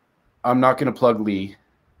 So I'm not going to plug Lee,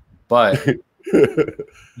 but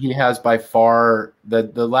he has by far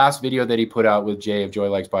the last video that he put out with Jay of Joy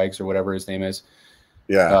Likes Bikes, or whatever his name is.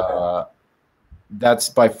 Yeah. That's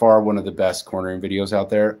by far one of the best cornering videos out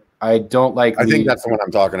there. I think that's the one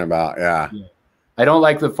I'm talking about. Yeah. I don't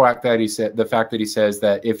like the fact that he says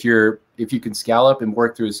that if you can scallop and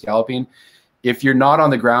work through his scalloping, if you're not on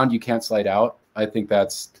the ground, you can't slide out. I think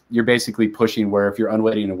you're basically pushing, where if you're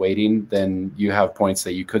unweighting and waiting, then you have points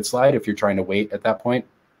that you could slide if you're trying to wait at that point.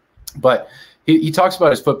 But he talks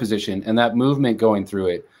about his foot position and that movement going through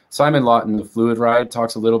it. Simon Lawton, the Fluid Ride,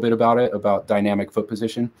 talks a little bit about it, about dynamic foot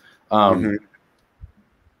position.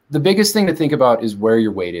 The biggest thing to think about is where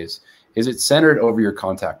your weight is. Is it centered over your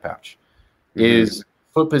contact patch? Is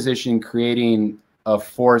foot position creating a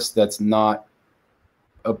force that's not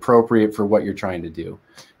appropriate for what you're trying to do?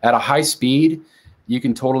 At a high speed, you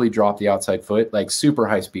can totally drop the outside foot, like super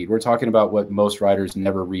high speed. We're talking about what most riders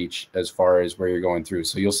never reach as far as where you're going through.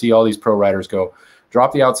 So you'll see all these pro riders go,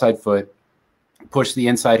 drop the outside foot, push the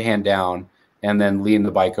inside hand down, and then lean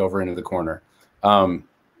the bike over into the corner.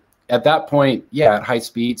 At that point, yeah, at high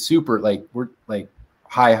speed, super, like we're like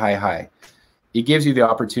high. It gives you the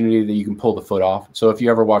opportunity that you can pull the foot off. So if you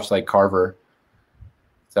ever watch like Carver,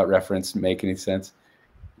 does that reference make any sense?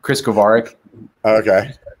 Chris Kovarik.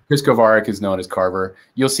 Okay. Chris Kovarik is known as Carver.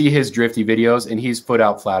 You'll see his drifty videos, and he's foot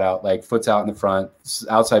out, flat out, like foot's out in the front,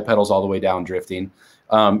 outside pedals all the way down, drifting.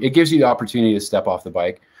 It gives you the opportunity to step off the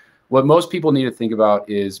bike. What most people need to think about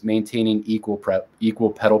is maintaining equal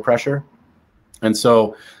pedal pressure. And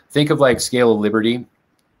so think of like scale of liberty.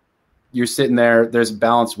 You're sitting there, there's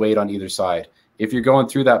balanced weight on either side. If you're going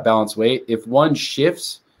through that balanced weight, if one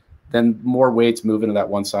shifts, then more weight's moving to that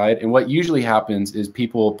one side. And what usually happens is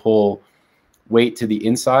people pull weight to the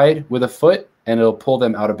inside with a foot, and it'll pull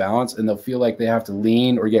them out of balance, and they'll feel like they have to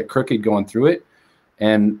lean or get crooked going through it,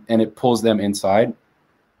 and it pulls them inside.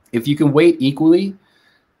 If you can weight equally,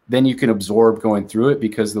 then you can absorb going through it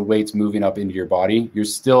because the weight's moving up into your body. You're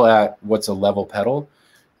still at what's a level pedal.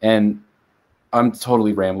 And I'm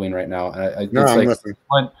totally rambling right now.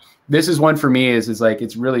 This is one for me is like,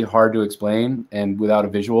 it's really hard to explain and without a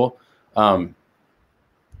visual.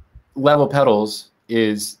 Level pedals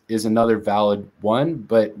is another valid one,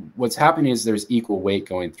 but what's happening is there's equal weight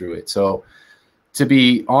going through it. So to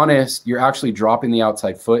be honest, you're actually dropping the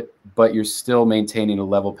outside foot, but you're still maintaining a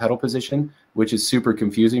level pedal position, which is super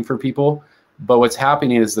confusing for people. But what's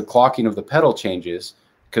happening is the clocking of the pedal changes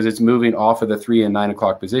because it's moving off of the 3 and 9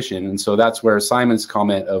 o'clock position. And so that's where Simon's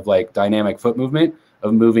comment of like dynamic foot movement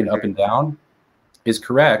of moving up and down is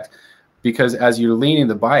correct, because as you're leaning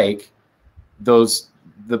the bike,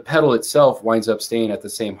 the pedal itself winds up staying at the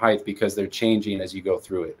same height because they're changing as you go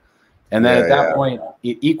through it. And then at that point,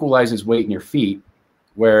 it equalizes weight in your feet,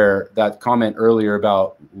 where that comment earlier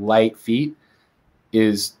about light feet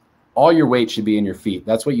is all your weight should be in your feet.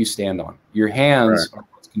 That's what you stand on. Your hands are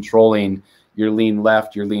what's controlling your lean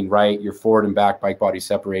left, your lean right, your forward and back bike body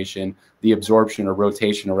separation, the absorption or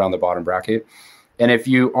rotation around the bottom bracket. And if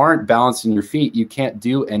you aren't balancing your feet, you can't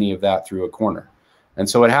do any of that through a corner. And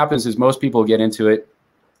so what happens is most people get into it,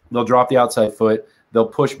 they'll drop the outside foot, they'll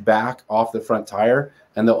push back off the front tire,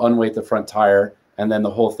 and they'll unweight the front tire, and then the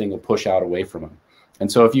whole thing will push out away from them.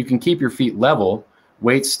 And so if you can keep your feet level,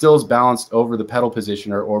 weight still is balanced over the pedal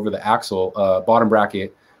position or over the axle, bottom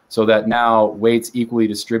bracket, so that now weight's equally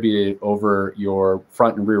distributed over your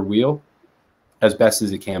front and rear wheel as best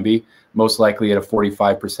as it can be, most likely at a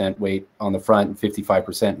 45% weight on the front and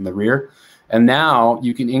 55% in the rear. And now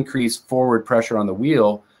you can increase forward pressure on the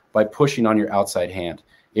wheel by pushing on your outside hand.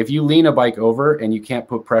 If you lean a bike over and you can't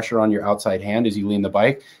put pressure on your outside hand as you lean the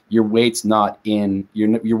bike, your weight's not in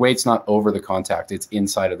your weight's not over the contact. It's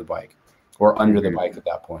inside of the bike or under the bike at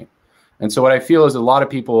that point. And so what I feel is a lot of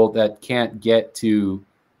people that can't get to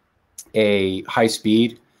a high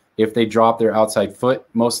speed, if they drop their outside foot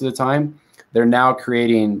most of the time, they're now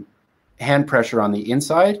creating hand pressure on the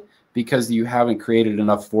inside because you haven't created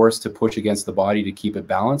enough force to push against the body to keep it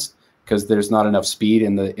balanced because there's not enough speed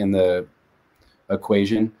in the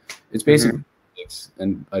equation. It's basically physics,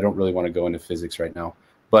 and I don't really want to go into physics right now,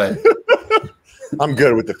 but I'm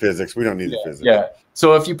good with the physics. We don't need the physics. Yeah.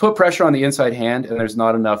 So if you put pressure on the inside hand and there's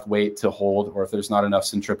not enough weight to hold, or if there's not enough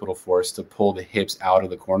centripetal force to pull the hips out of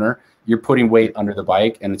the corner, you're putting weight under the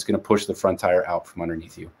bike and it's going to push the front tire out from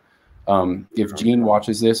underneath you. If Gene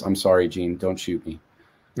watches this, I'm sorry, Gene, don't shoot me.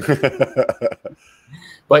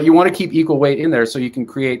 But you want to keep equal weight in there so you can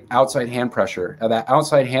create outside hand pressure. Now, that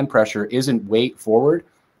outside hand pressure isn't weight forward.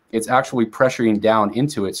 It's actually pressuring down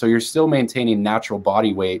into it. So you're still maintaining natural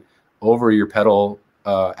body weight over your pedal,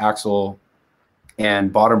 axle,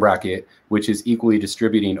 and bottom bracket, which is equally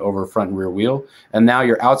distributing over front and rear wheel. And now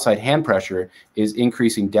your outside hand pressure is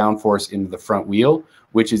increasing downforce into the front wheel,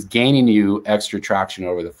 which is gaining you extra traction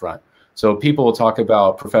over the front. So people will talk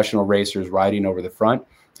about professional racers riding over the front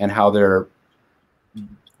and how they're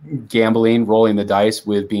gambling, rolling the dice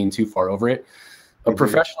with being too far over it. A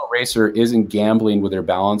professional racer isn't gambling with their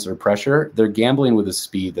balance or pressure. They're gambling with the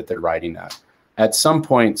speed that they're riding at. At some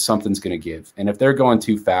point, something's going to give. And if they're going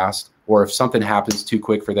too fast, or if something happens too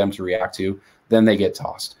quick for them to react to, then they get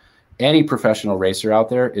tossed. Any professional racer out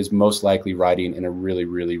there is most likely riding in a really,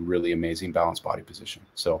 really, really amazing balanced body position.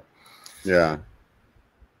 So, yeah.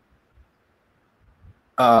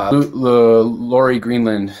 Laurie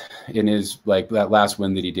Greenland, in his that last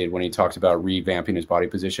win that he did when he talked about revamping his body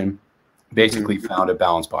position, basically found a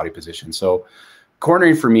balanced body position. So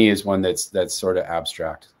cornering for me is one that's sort of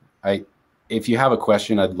abstract. if you have a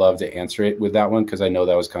question, I'd love to answer it with that one, because I know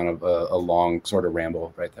that was kind of a long sort of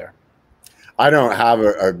ramble right there. I don't have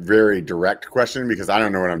a very direct question because I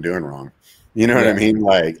don't know what I'm doing wrong. You know what I mean?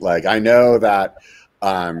 Like I know that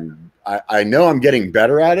I know I'm getting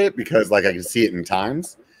better at it because like I can see it in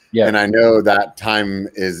times. Yeah. And I know that time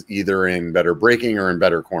is either in better braking or in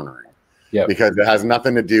better cornering. Yeah. Because it has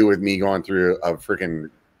nothing to do with me going through a freaking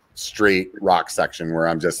straight rock section where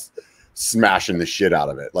I'm just smashing the shit out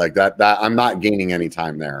of it. Like that I'm not gaining any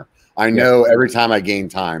time there. I know every time I gain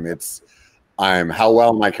time, how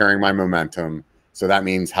well am I carrying my momentum? So that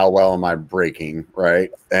means how well am I braking,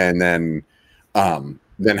 right? And then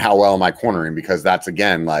how well am I cornering? Because that's,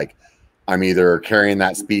 again, like I'm either carrying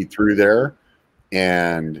that speed through there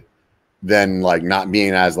and then like not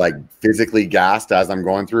being as like physically gassed as I'm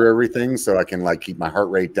going through everything, so I can like keep my heart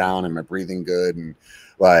rate down and my breathing good, and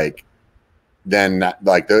like then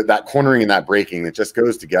that cornering and that braking, it just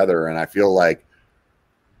goes together. And I feel like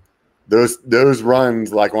those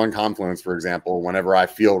runs, like on Confluence, for example, whenever I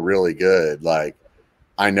feel really good, like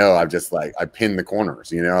I know I've just like I pinned the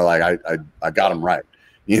corners, you know, like I got them right,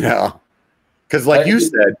 you know, because like you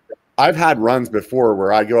said, I've had runs before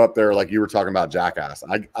where I go up there, like you were talking about Jackass.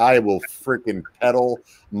 I will freaking pedal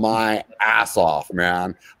my ass off,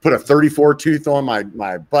 man. Put a 34 tooth on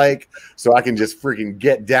my bike so I can just freaking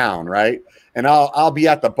get down, right? And I'll be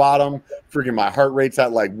at the bottom, freaking my heart rate's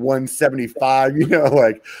at like 175, you know,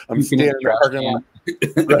 like I'm standing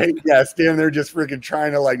there, right? Yeah, standing there just freaking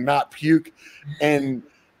trying to like not puke. And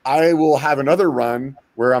I will have another run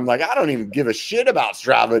where I'm like, I don't even give a shit about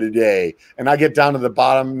Strava today. And I get down to the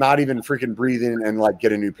bottom, not even freaking breathing, and like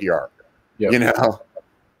get a new PR, you know?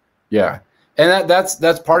 Yeah. And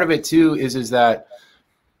that's part of it too, is that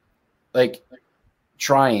like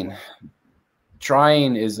trying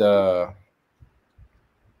is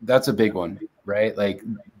that's a big one, right? Like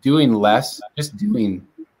doing less, just doing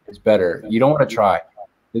is better. You don't want to try.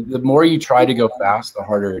 The more you try to go fast, the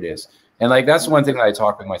harder it is. And like, that's one thing that I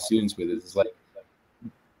talk with my students with is like,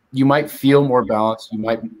 you might feel more balanced, you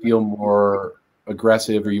might feel more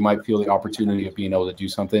aggressive, or you might feel the opportunity of being able to do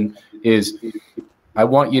something. Is I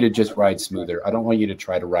want you to just ride smoother. I don't want you to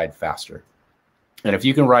try to ride faster. And if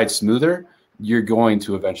you can ride smoother, you're going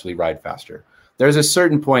to eventually ride faster. There's a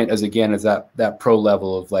certain point, as that pro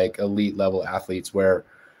level of like elite level athletes, where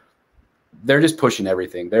they're just pushing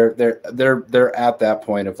everything. They're at that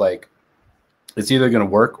point of like, it's either going to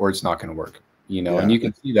work or it's not going to work, you know. And you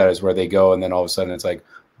can see that is where they go, and then all of a sudden it's like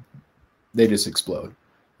they just explode,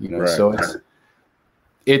 you know. Right. So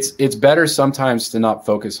it's better sometimes to not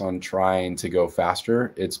focus on trying to go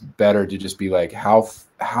faster. It's better to just be like, how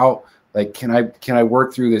like can I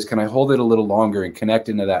work through this? Can I hold it a little longer and connect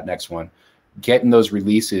into that next one? Getting those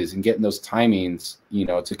releases and getting those timings, you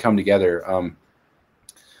know, to come together.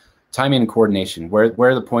 Timing and coordination, where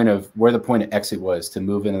the point of exit was to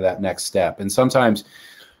move into that next step. And sometimes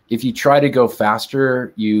if you try to go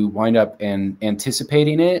faster, you wind up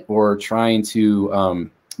anticipating it or trying to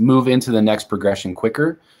move into the next progression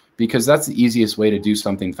quicker, because that's the easiest way to do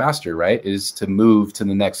something faster, right? Is to move to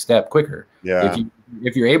the next step quicker. Yeah.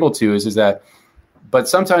 If you're able to, is that, but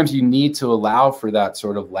sometimes you need to allow for that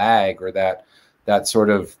sort of lag or that sort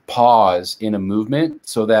of pause in a movement,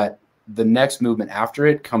 so that the next movement after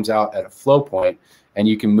it comes out at a flow point, and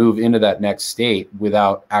you can move into that next state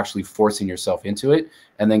without actually forcing yourself into it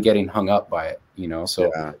and then getting hung up by it, you know?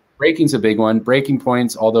 So braking's a big one, braking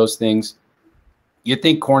points, all those things. You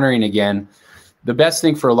think cornering again, the best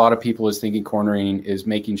thing for a lot of people is thinking cornering is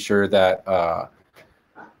making sure that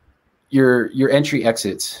your entry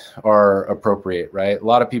exits are appropriate, right? A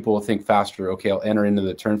lot of people will think faster. Okay, I'll enter into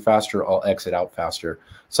the turn faster, I'll exit out faster.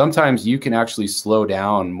 Sometimes you can actually slow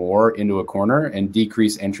down more into a corner and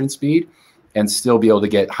decrease entrance speed and still be able to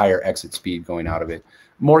get higher exit speed going out of it.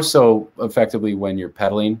 More so effectively when you're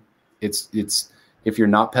pedaling. It's if you're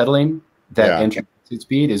not pedaling, that entry exit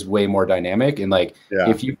speed is way more dynamic. And like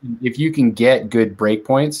if you can get good brake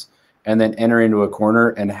points and then enter into a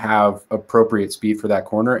corner and have appropriate speed for that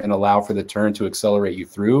corner and allow for the turn to accelerate you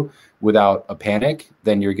through without a panic,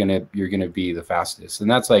 then you're gonna be the fastest. And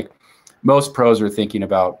that's like, most pros are thinking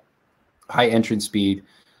about high entrance speed,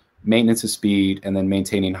 maintenance of speed, and then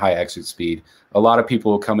maintaining high exit speed. A lot of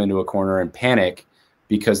people will come into a corner and panic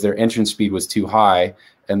because their entrance speed was too high,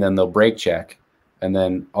 and then they'll brake check. And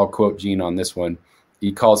then I'll quote Gene on this one.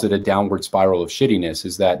 He calls it a downward spiral of shittiness,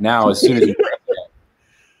 is that now as soon as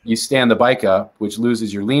you stand the bike up, which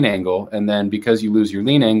loses your lean angle. And then because you lose your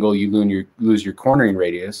lean angle, you lose your cornering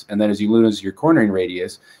radius. And then as you lose your cornering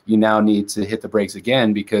radius, you now need to hit the brakes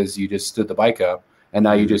again because you just stood the bike up. And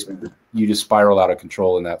now you just spiral out of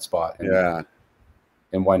control in that spot. And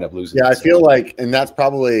and wind up losing. Yeah, I feel like, and that's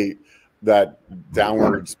probably that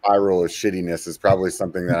downward spiral of shittiness is probably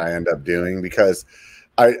something that I end up doing, because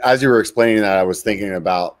as you were explaining that, I was thinking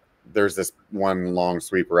about, there's this one long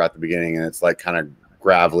sweeper at the beginning and it's like kind of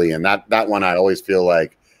gravelly, and that one I always feel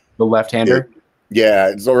like the left-hander. Yeah,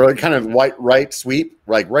 it's a really kind of right sweep,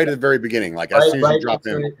 like right at the very beginning, like as soon as you drop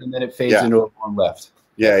in, and then it fades into a long left.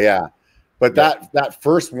 Yeah. But that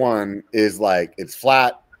first one is like, it's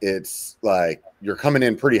flat. It's like you're coming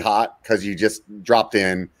in pretty hot because you just dropped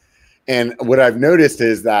in. And what I've noticed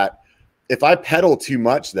is that if I pedal too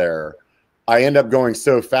much there, I end up going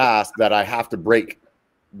so fast that I have to brake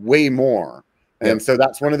way more. And so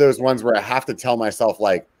that's one of those ones where I have to tell myself,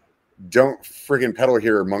 like, don't friggin' pedal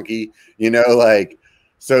here, monkey, like,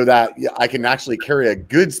 so that I can actually carry a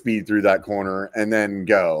good speed through that corner and then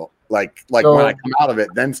go like so, when I come out of it,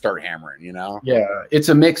 then start hammering, Yeah. It's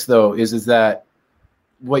a mix though, is that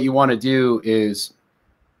what you want to do is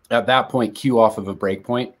at that point, cue off of a break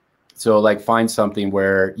point. So like find something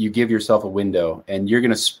where you give yourself a window and you're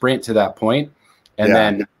going to sprint to that point and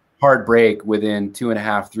then hard brake within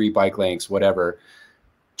 2.5, 3 bike lengths, whatever,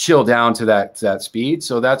 chill down to that speed.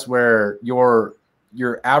 So that's where your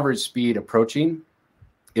average speed approaching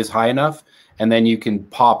is high enough. And then you can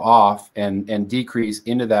pop off and decrease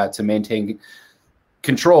into that to maintain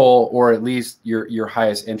control, or at least your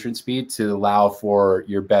highest entrance speed to allow for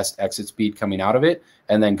your best exit speed coming out of it,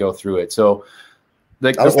 and then go through it. So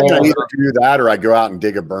like I was thinking I either do that or I go out and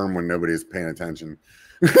dig a berm when nobody's paying attention.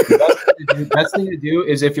 The best thing to do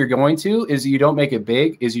is, if you're going to, is you don't make it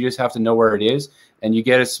big, is you just have to know where it is, and you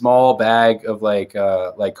get a small bag of like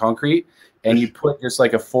concrete, and you put just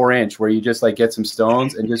like a 4-inch where you just like get some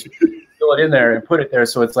stones and just fill it in there and put it there.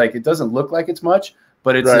 So it's like, it doesn't look like it's much,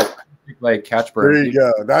 but it's like catch berm. There you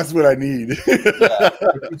go. That's what I need.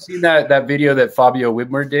 If you've seen that video that Fabio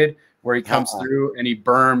Widmer did, where he comes through and he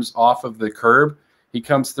berms off of the curb. He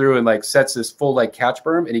comes through and like sets this full like catch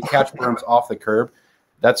berm, and he catch berms off the curb.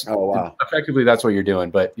 That's effectively that's what you're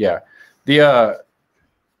doing. But yeah, the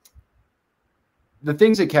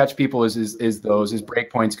things that catch people is break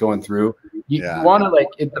points going through. You want to, like,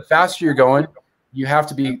 the faster you're going, you have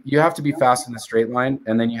to be fast in the straight line,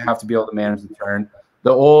 and then you have to be able to manage the turn.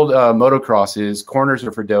 The old motocross is corners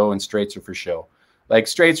are for dough and straights are for show. Like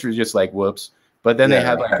straights are just like whoops, but then they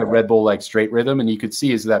had like a Red Bull like straight rhythm, and you could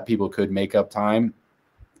see is that people could make up time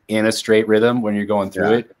in a straight rhythm when you're going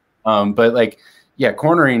through it. But like,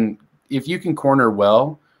 cornering, if you can corner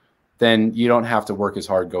well, then you don't have to work as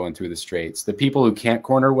hard going through the straights. The people who can't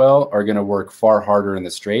corner well are going to work far harder in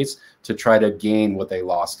the straights to try to gain what they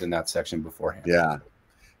lost in that section beforehand. Yeah,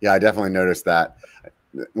 I definitely noticed that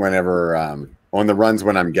whenever on the runs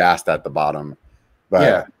when I'm gassed at the bottom.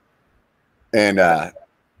 But I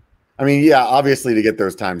mean, obviously to get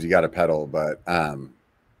those times you got to pedal, but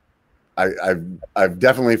I've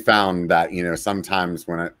definitely found that, sometimes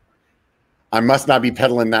when I must not be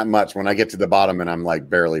pedaling that much when I get to the bottom and I'm like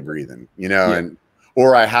barely breathing, and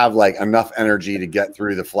or I have like enough energy to get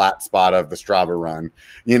through the flat spot of the Strava run,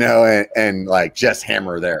 and like just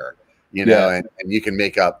hammer there, and you can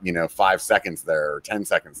make up, 5 seconds there or 10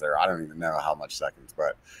 seconds there. I don't even know how much seconds,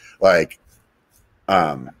 but like,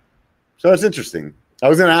 so it's interesting. I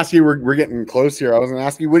was going to ask you, we're getting close here. I was going to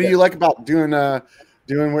ask you, what do you like about doing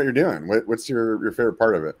what you're doing? What's your favorite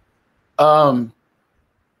part of it?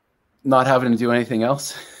 Not having to do anything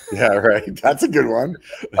else. Yeah, right. That's a good one.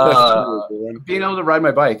 Being able to ride my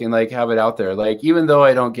bike and like have it out there. Like, even though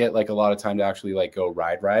I don't get like a lot of time to actually like go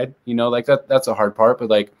ride, like that's a hard part. But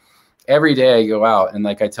like every day I go out and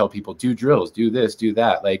like I tell people, do drills, do this, do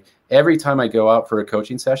that. Like every time I go out for a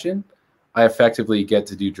coaching session, I effectively get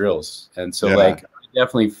to do drills. And so like I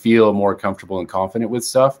definitely feel more comfortable and confident with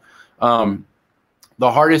stuff. The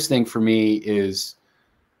hardest thing for me is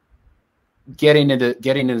getting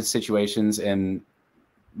into situations and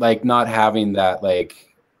like not having that like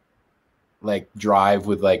drive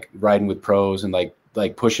with like riding with pros and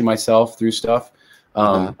like pushing myself through stuff.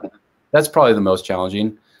 That's probably the most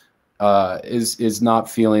challenging, is not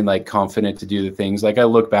feeling like confident to do the things. Like I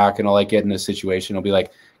look back and I'll like get in a situation, I'll be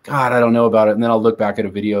like, God, I don't know about it. And then I'll look back at a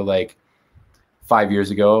video like 5 years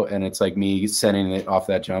ago and it's like me sending it off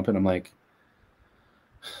that jump. And I'm like,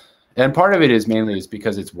 and part of it is mainly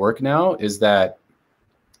because it's work now, is that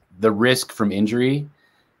the risk from injury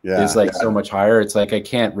is like so much higher. It's like, I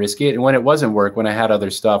can't risk it. And when it wasn't work, when I had other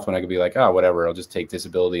stuff, when I could be like, oh, whatever, I'll just take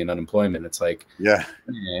disability and unemployment. It's like,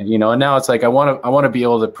 and now it's like, I want to be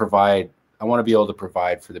able to provide. I want to be able to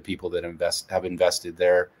provide for the people that have invested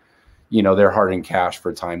their hard-earned cash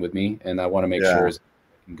for time with me. And I want to make sure I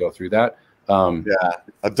can go through that.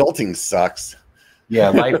 Adulting sucks. Yeah,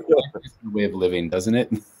 life is a way of living, doesn't it?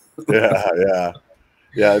 Yeah.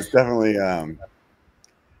 It's definitely.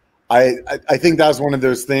 I think that was one of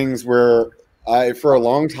those things where for a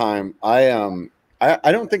long time, I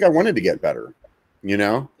don't think I wanted to get better,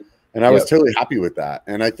 and I was totally happy with that.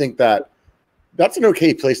 And I think that's an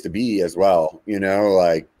okay place to be as well.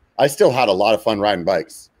 Like I still had a lot of fun riding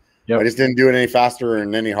bikes. Yep. I just didn't do it any faster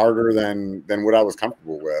and any harder than what I was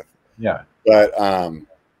comfortable with. Yeah. But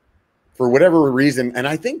for whatever reason, and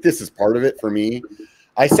I think this is part of it for me,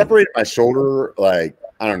 I separated my shoulder, like,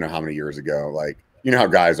 I don't know how many years ago. Like, you know how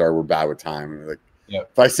guys are, we're bad with time. Like,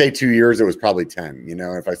 if I say 2 years, it was probably 10,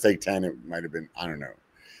 if I say 10, it might've been, I don't know.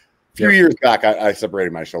 A few years back, I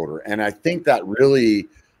separated my shoulder. And I think that really,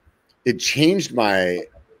 it changed my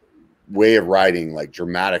way of riding like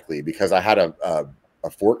dramatically, because I had a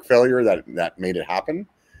fork failure that made it happen.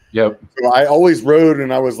 Yep. So I always rode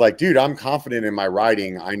and I was like, dude, I'm confident in my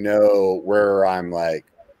riding. I know where I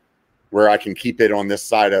can keep it on this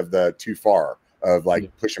side of the too far of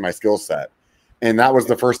like pushing my skill set. And that was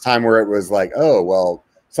the first time where it was like, oh, well,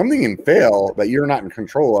 something can fail that you're not in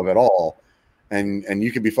control of at all. And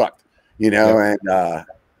you could be fucked, and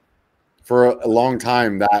for a long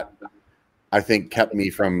time that I think kept me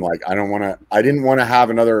from like, I didn't want to have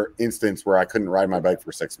another instance where I couldn't ride my bike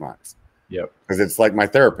for 6 months. Yep. Because it's like my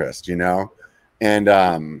therapist,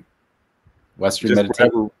 and Western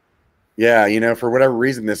meditation. For whatever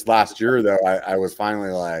reason, this last year though, I was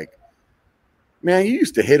finally like, man, you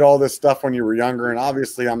used to hit all this stuff when you were younger, and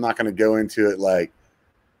obviously I'm not going to go into it like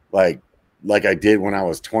I did when I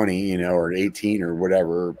was 20, or 18 or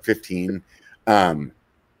whatever, 15.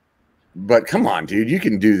 But come on, dude, you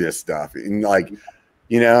can do this stuff, and like,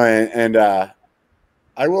 and I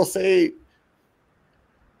will say,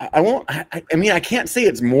 I can't say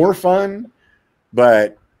it's more fun,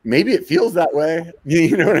 but maybe it feels that way.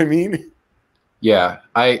 You know what I mean? Yeah.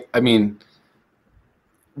 I mean,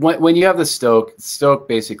 when you have the Stoke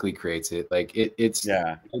basically creates it. Like it's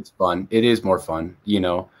fun. It is more fun.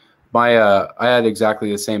 I had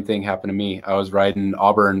exactly the same thing happen to me. I was riding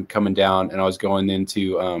Auburn coming down, and I was going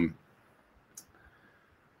into,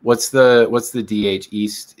 what's the DH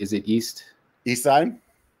East? Is it East? East side.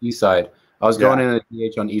 East side. I was going in the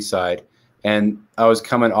DH on East side, and I was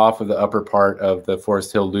coming off of the upper part of the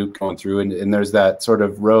Forest Hill Loop going through, and there's that sort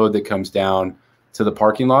of road that comes down to the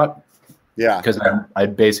parking lot. Yeah. Because I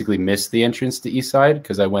basically missed the entrance to East side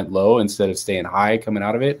because I went low instead of staying high coming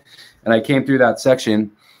out of it. And I came through that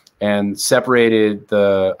section and separated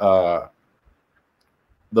the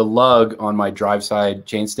lug on my drive side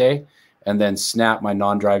chainstay, and then snapped my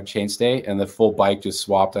non-drive chainstay, and the full bike just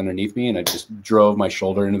swapped underneath me, and I just drove my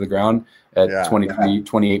shoulder into the ground at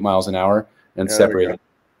 28 miles an hour and separated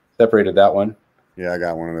that one. Yeah, I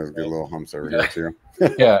got one of those good little humps over here too.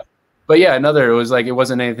 Yeah. But yeah, it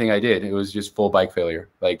wasn't anything I did. It was just full bike failure,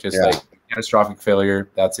 like catastrophic failure.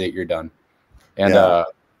 That's it. You're done. And I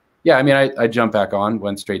mean, I jumped back on,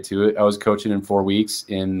 went straight to it. I was coaching in 4 weeks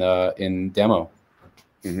in demo.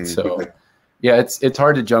 Mm-hmm. So yeah, it's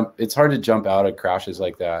hard to jump. It's hard to jump out of crashes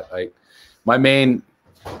like that. My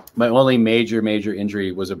only major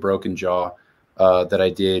injury was a broken jaw that I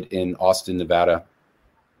did in Austin, Nevada.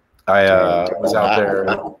 I was out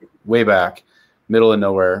there way back, middle of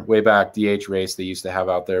nowhere, way back DH race they used to have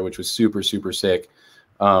out there, which was super, super sick.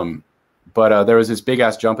 But there was this big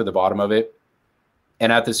ass jump at the bottom of it.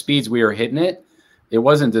 And at the speeds we were hitting it, it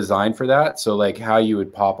wasn't designed for that. So like how you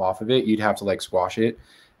would pop off of it, you'd have to like squash it.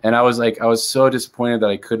 And I was so disappointed that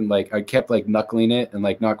I couldn't, I kept like knuckling it and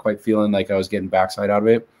like not quite feeling like I was getting backside out of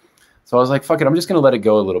it. So I was like, fuck it, I'm just going to let it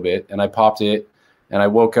go a little bit. And I popped it and I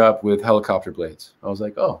woke up with helicopter blades. I was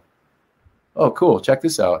like, oh, cool. Check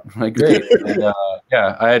this out. I'm like, great. And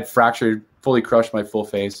I had fully crushed my full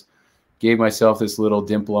face, gave myself this little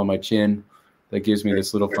dimple on my chin that gives me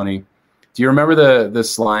this little funny. Do you remember the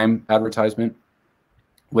slime advertisement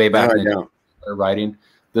way back in riding?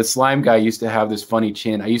 The slime guy used to have this funny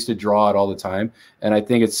chin. I used to draw it all the time. And I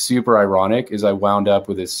think it's super ironic is I wound up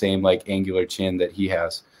with this same like angular chin that he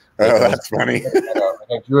has. Like, that's funny.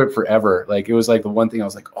 I drew it forever. Like it was like the one thing I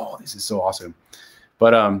was like, oh, this is so awesome.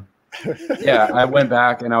 But I went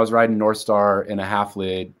back and I was riding North Star in a half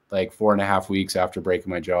lid like 4.5 weeks after breaking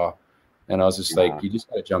my jaw. And I was just like, you just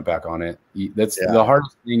got to jump back on it. That's the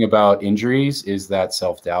hardest thing about injuries is that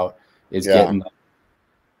self-doubt is getting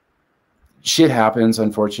shit happens,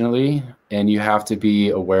 unfortunately. And you have to be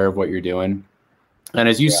aware of what you're doing. And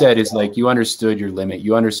as you said, it's like you understood your limit.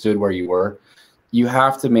 You understood where you were. You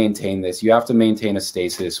have to maintain this. You have to maintain a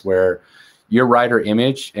stasis where your rider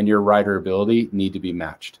image and your rider ability need to be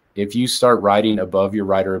matched. If you start riding above your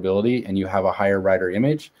rider ability and you have a higher rider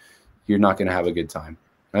image, you're not going to have a good time.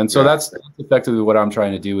 And so that's effectively what I'm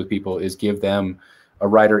trying to do with people, is give them a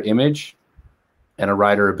rider image and a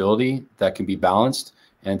rider ability that can be balanced,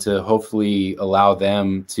 and to hopefully allow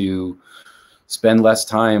them to spend less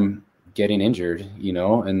time getting injured,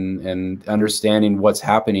 and understanding what's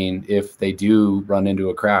happening if they do run into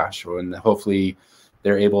a crash, and hopefully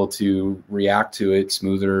they're able to react to it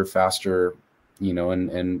smoother, faster,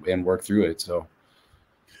 and work through it. So,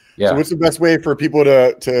 yeah. So what's the best way for people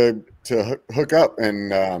to hook up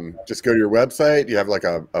and just go to your website? Do you have like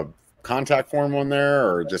a contact form on there,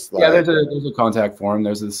 or just like... Yeah, there's a contact form.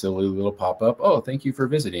 There's a silly little pop-up. Oh, thank you for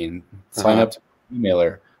visiting. Sign up to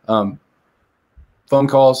emailer. Phone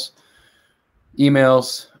calls,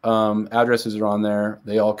 emails, addresses are on there.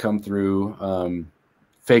 They all come through.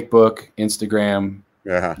 Facebook, Instagram,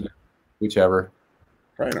 whichever.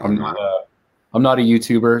 Right on. I'm not a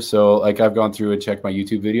YouTuber, so like I've gone through and checked my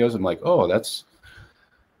YouTube videos. I'm like, oh,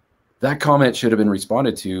 that comment should have been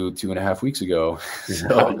responded to 2.5 weeks ago.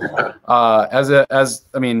 So,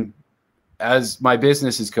 as my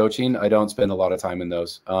business is coaching, I don't spend a lot of time in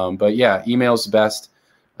those. But yeah, email's the best.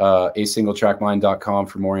 asingletrackmind.com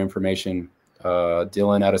for more information.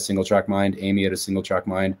 Dylan at A Single Track Mind, Amy at A Single Track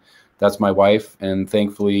Mind. That's my wife, and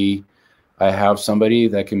thankfully I have somebody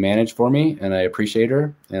that can manage for me, and I appreciate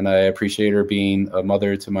her, and I appreciate her being a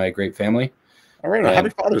mother to my great family. All right, happy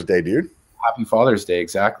Father's Day, dude. Happy Father's Day,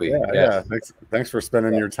 exactly. Yeah. Thanks for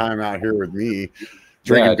spending your time out here with me,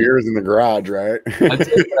 drinking beers in the garage, right?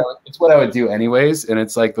 It's what I would do anyways, and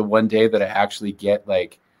it's like the one day that I actually get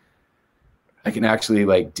like, I can actually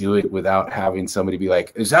like do it without having somebody be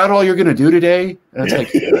like, "Is that all you're gonna do today?" And it's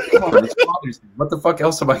like, come on, it's Father's Day. What the fuck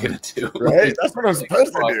else am I gonna do? Right? That's what I'm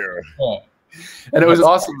supposed to do. Yeah. And it was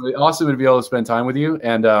awesome to be able to spend time with you.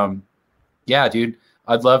 And yeah, dude,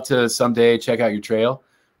 I'd love to someday check out your trail,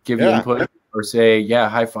 give you input, or say, yeah,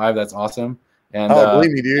 high five, that's awesome. And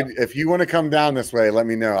believe me, dude, if you want to come down this way, let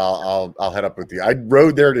me know. I'll head up with you. I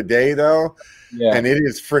rode there today though. Yeah. And it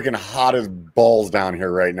is freaking hot as balls down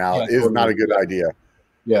here right now. Yeah, it is not a good idea.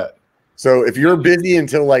 Yeah. So if you're busy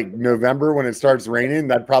until like November when it starts raining,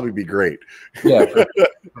 that'd probably be great. Yeah.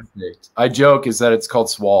 Perfect. I joke is that it's called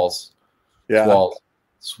swalls. Yeah. Swalls.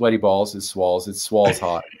 Sweaty balls is swalls. It's swalls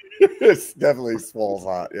hot. It's definitely swalls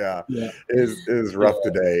hot. Yeah. It is rough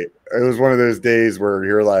today. It was one of those days where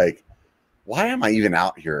you're like, why am I even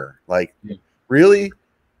out here? Like, really?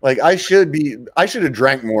 Like I should have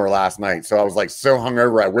drank more last night. So I was like so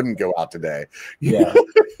hungover I wouldn't go out today. Yeah.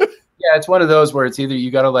 Yeah, it's one of those where it's either you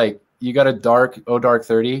gotta dark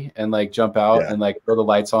 30 and like jump out and like throw the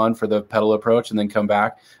lights on for the pedal approach and then come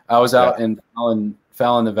back. I was out in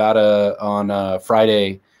Fallon, Nevada on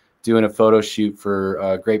Friday doing a photo shoot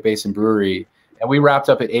for Great Basin Brewery, and we wrapped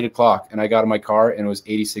up at 8:00, and I got in my car and it was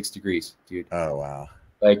 86 degrees, dude. Oh wow.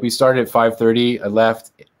 Like we started at 5:30. I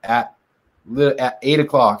left at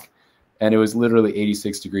 8:00, and it was literally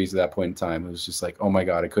 86 degrees at that point in time. It was just like, oh my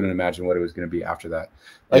God, I couldn't imagine what it was going to be after that.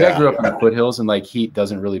 Like I grew up in the foothills, and like heat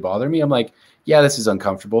doesn't really bother me. I'm like, yeah, this is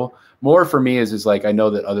uncomfortable. More for me is like, I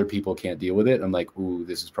know that other people can't deal with it. I'm like, ooh,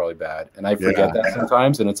 this is probably bad. And I forget that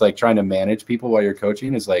sometimes. And it's like trying to manage people while you're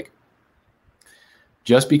coaching is like,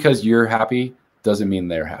 just because you're happy doesn't mean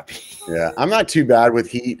they're happy. Yeah. I'm not too bad with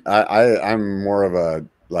heat. I'm more of a,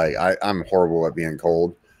 like, I'm horrible at being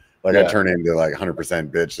cold. Like I turn into like 100%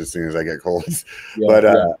 bitch as soon as I get cold.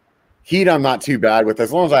 Heat, I'm not too bad with,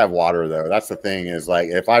 as long as I have water though. That's the thing is like,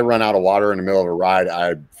 if I run out of water in the middle of a ride,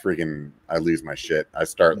 I lose my shit. I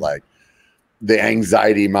start like, the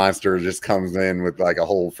anxiety monster just comes in with like a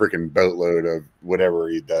whole freaking boatload of whatever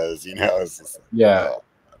he does, you know? It's just like,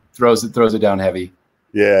 throws it down heavy.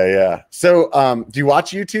 Yeah. So, do you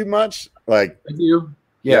watch YouTube much? Like I do.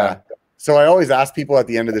 Yeah. So I always ask people at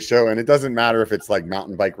the end of the show, and it doesn't matter if it's like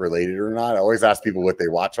mountain bike related or not. I always ask people what they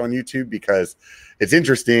watch on YouTube because it's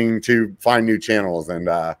interesting to find new channels. And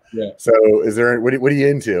so is there, what are you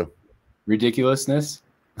into? Ridiculousness.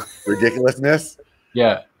 Ridiculousness?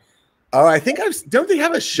 Yeah. Oh, I think don't they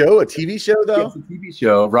have a TV show though? It's a TV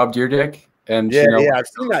show. Rob Deerdick and I've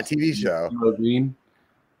seen that TV show. Green.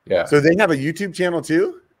 Yeah. So they have a YouTube channel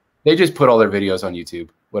too? They just put all their videos on YouTube.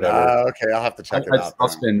 Whatever. Okay, I'll have to check it out.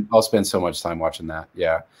 I'll spend so much time watching that.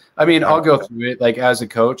 Yeah. I mean, I'll go through it. Like as a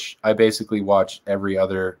coach, I basically watch every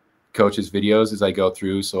other coach's videos as I go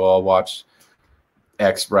through. So I'll watch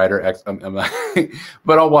X rider X,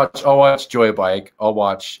 but I'll watch Joy Bike. I'll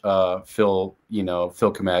watch Phil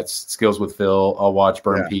Komet's Skills with Phil. I'll watch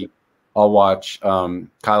Burn Pete. I'll watch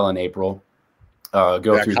Kyle and April.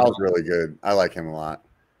 Through. Kyle's really good. I like him a lot.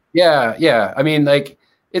 Yeah. I mean, like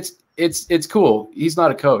it's cool. He's not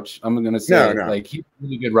a coach. I'm gonna say like he's a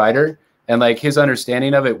really good rider, and like his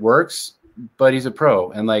understanding of it works, but he's a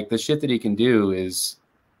pro, and like the shit that he can do is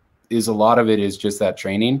a lot of it is just that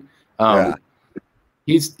training.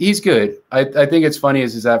 He's good. I think it's funny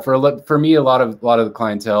is that for me, a lot of the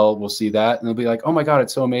clientele will see that and they'll be like, oh my God,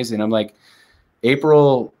 it's so amazing. I'm like,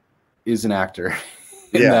 April is an actor.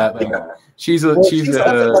 That, like, she's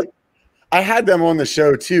like, I had them on the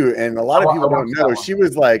show too, and a lot of people don't know she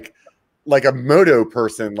was like a moto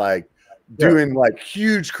person, like doing like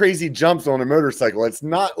huge crazy jumps on a motorcycle. It's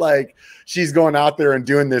not like she's going out there and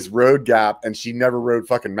doing this road gap and she never rode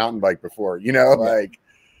fucking mountain bike before, you know, like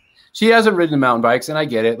she hasn't ridden mountain bikes, and I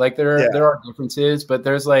get it. Like there are differences, but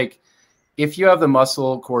there's like, if you have the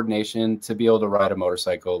muscle coordination to be able to ride a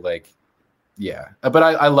motorcycle, like, yeah, but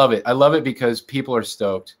I love it. I love it because people are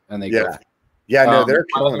stoked and they go. Yeah, no, they're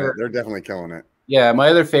killing it. They're definitely killing it. Yeah, my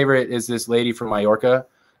other favorite is this lady from Mallorca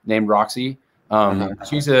named Roxy.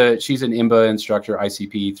 She's an IMBA instructor,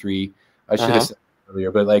 ICP 3. I should have said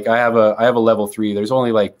earlier, but like I have a level 3. There's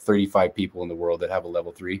only like 35 people in the world that have a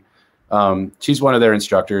level 3. She's one of their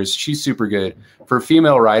instructors. She's super good for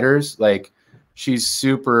female riders. Like she's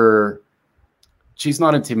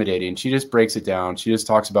not intimidating. She just breaks it down. She just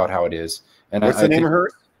talks about how it is. And what's the name of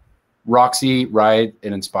her? Roxy Ride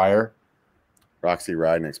and Inspire. Roxy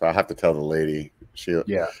Ride and Inspire. I have to tell the lady.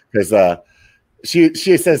 Because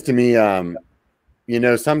she says to me, you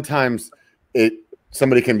know, sometimes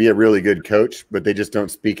somebody can be a really good coach, but they just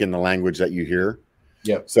don't speak in the language that you hear.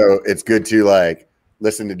 Yep. So it's good to like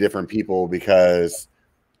listen to different people, because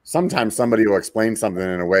sometimes somebody will explain something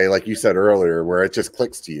in a way, like you said earlier, where it just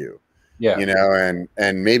clicks to you. Yeah. You know,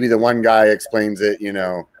 and maybe the one guy explains it, you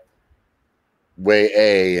know, way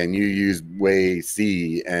A and you use way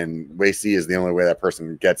C, and way C is the only way that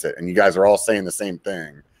person gets it. And you guys are all saying the same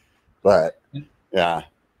thing. But yeah.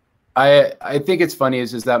 I think it's funny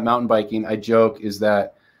is that mountain biking, I joke, is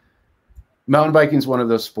that mountain biking is one of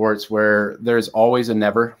those sports where there's always a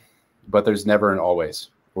never, but there's never an always.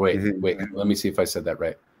 Wait, let me see if I said that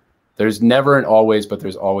right. There's never an always, but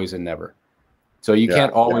there's always a never. So you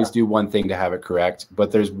can't always do one thing to have it correct,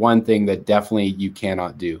 but there's one thing that definitely you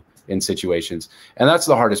cannot do in situations. And that's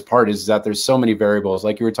the hardest part, is that there's so many variables.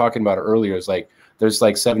 Like you were talking about earlier, it's like there's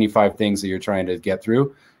like 75 things that you're trying to get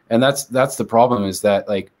through. And that's the problem, is that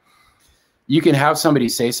like you can have somebody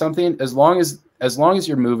say something, as long as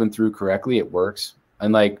you're moving through correctly, it works.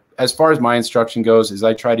 And like as far as my instruction goes, is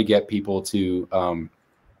I try to get people to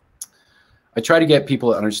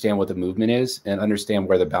understand what the movement is and understand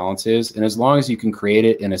where the balance is. And as long as you can create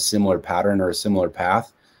it in a similar pattern or a similar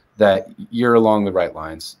path, that you're along the right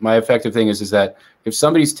lines. My effective thing is that if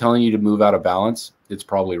somebody's telling you to move out of balance, it's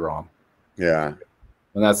probably wrong. Yeah.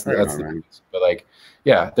 And that's the piece. But like,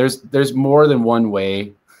 yeah, there's more than one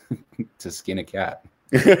way to skin a cat.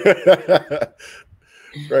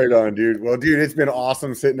 Right on, dude. Well, dude, it's been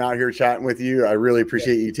awesome sitting out here chatting with you. I really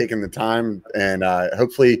appreciate you taking the time. And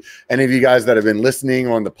hopefully any of you guys that have been listening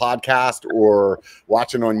on the podcast or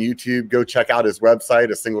watching on YouTube, go check out his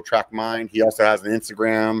website, A Single Track Mind. He also has an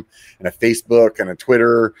Instagram and a Facebook and a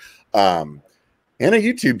Twitter and a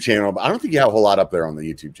YouTube channel. But I don't think you have a whole lot up there on the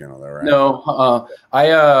YouTube channel, though, right? No.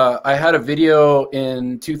 I had a video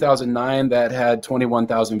in 2009 that had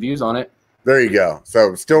 21,000 views on it. There you go.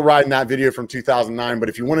 So still riding that video from 2009. But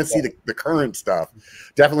if you want to see the current stuff,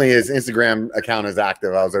 definitely his Instagram account is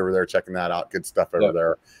active. I was over there checking that out. Good stuff over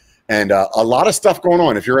there. And a lot of stuff going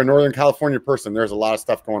on. If you're a Northern California person, there's a lot of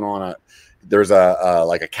stuff going on. There's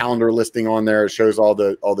like a calendar listing on there. It shows all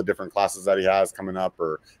the different classes that he has coming up,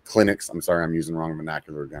 or clinics. I'm sorry, I'm using wrong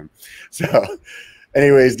vernacular again. So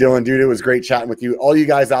anyways, Dylan, dude, it was great chatting with you. All you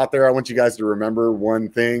guys out there, I want you guys to remember one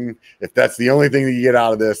thing. If that's the only thing that you get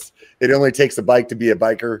out of this, it only takes a bike to be a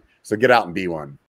biker. So get out and be one.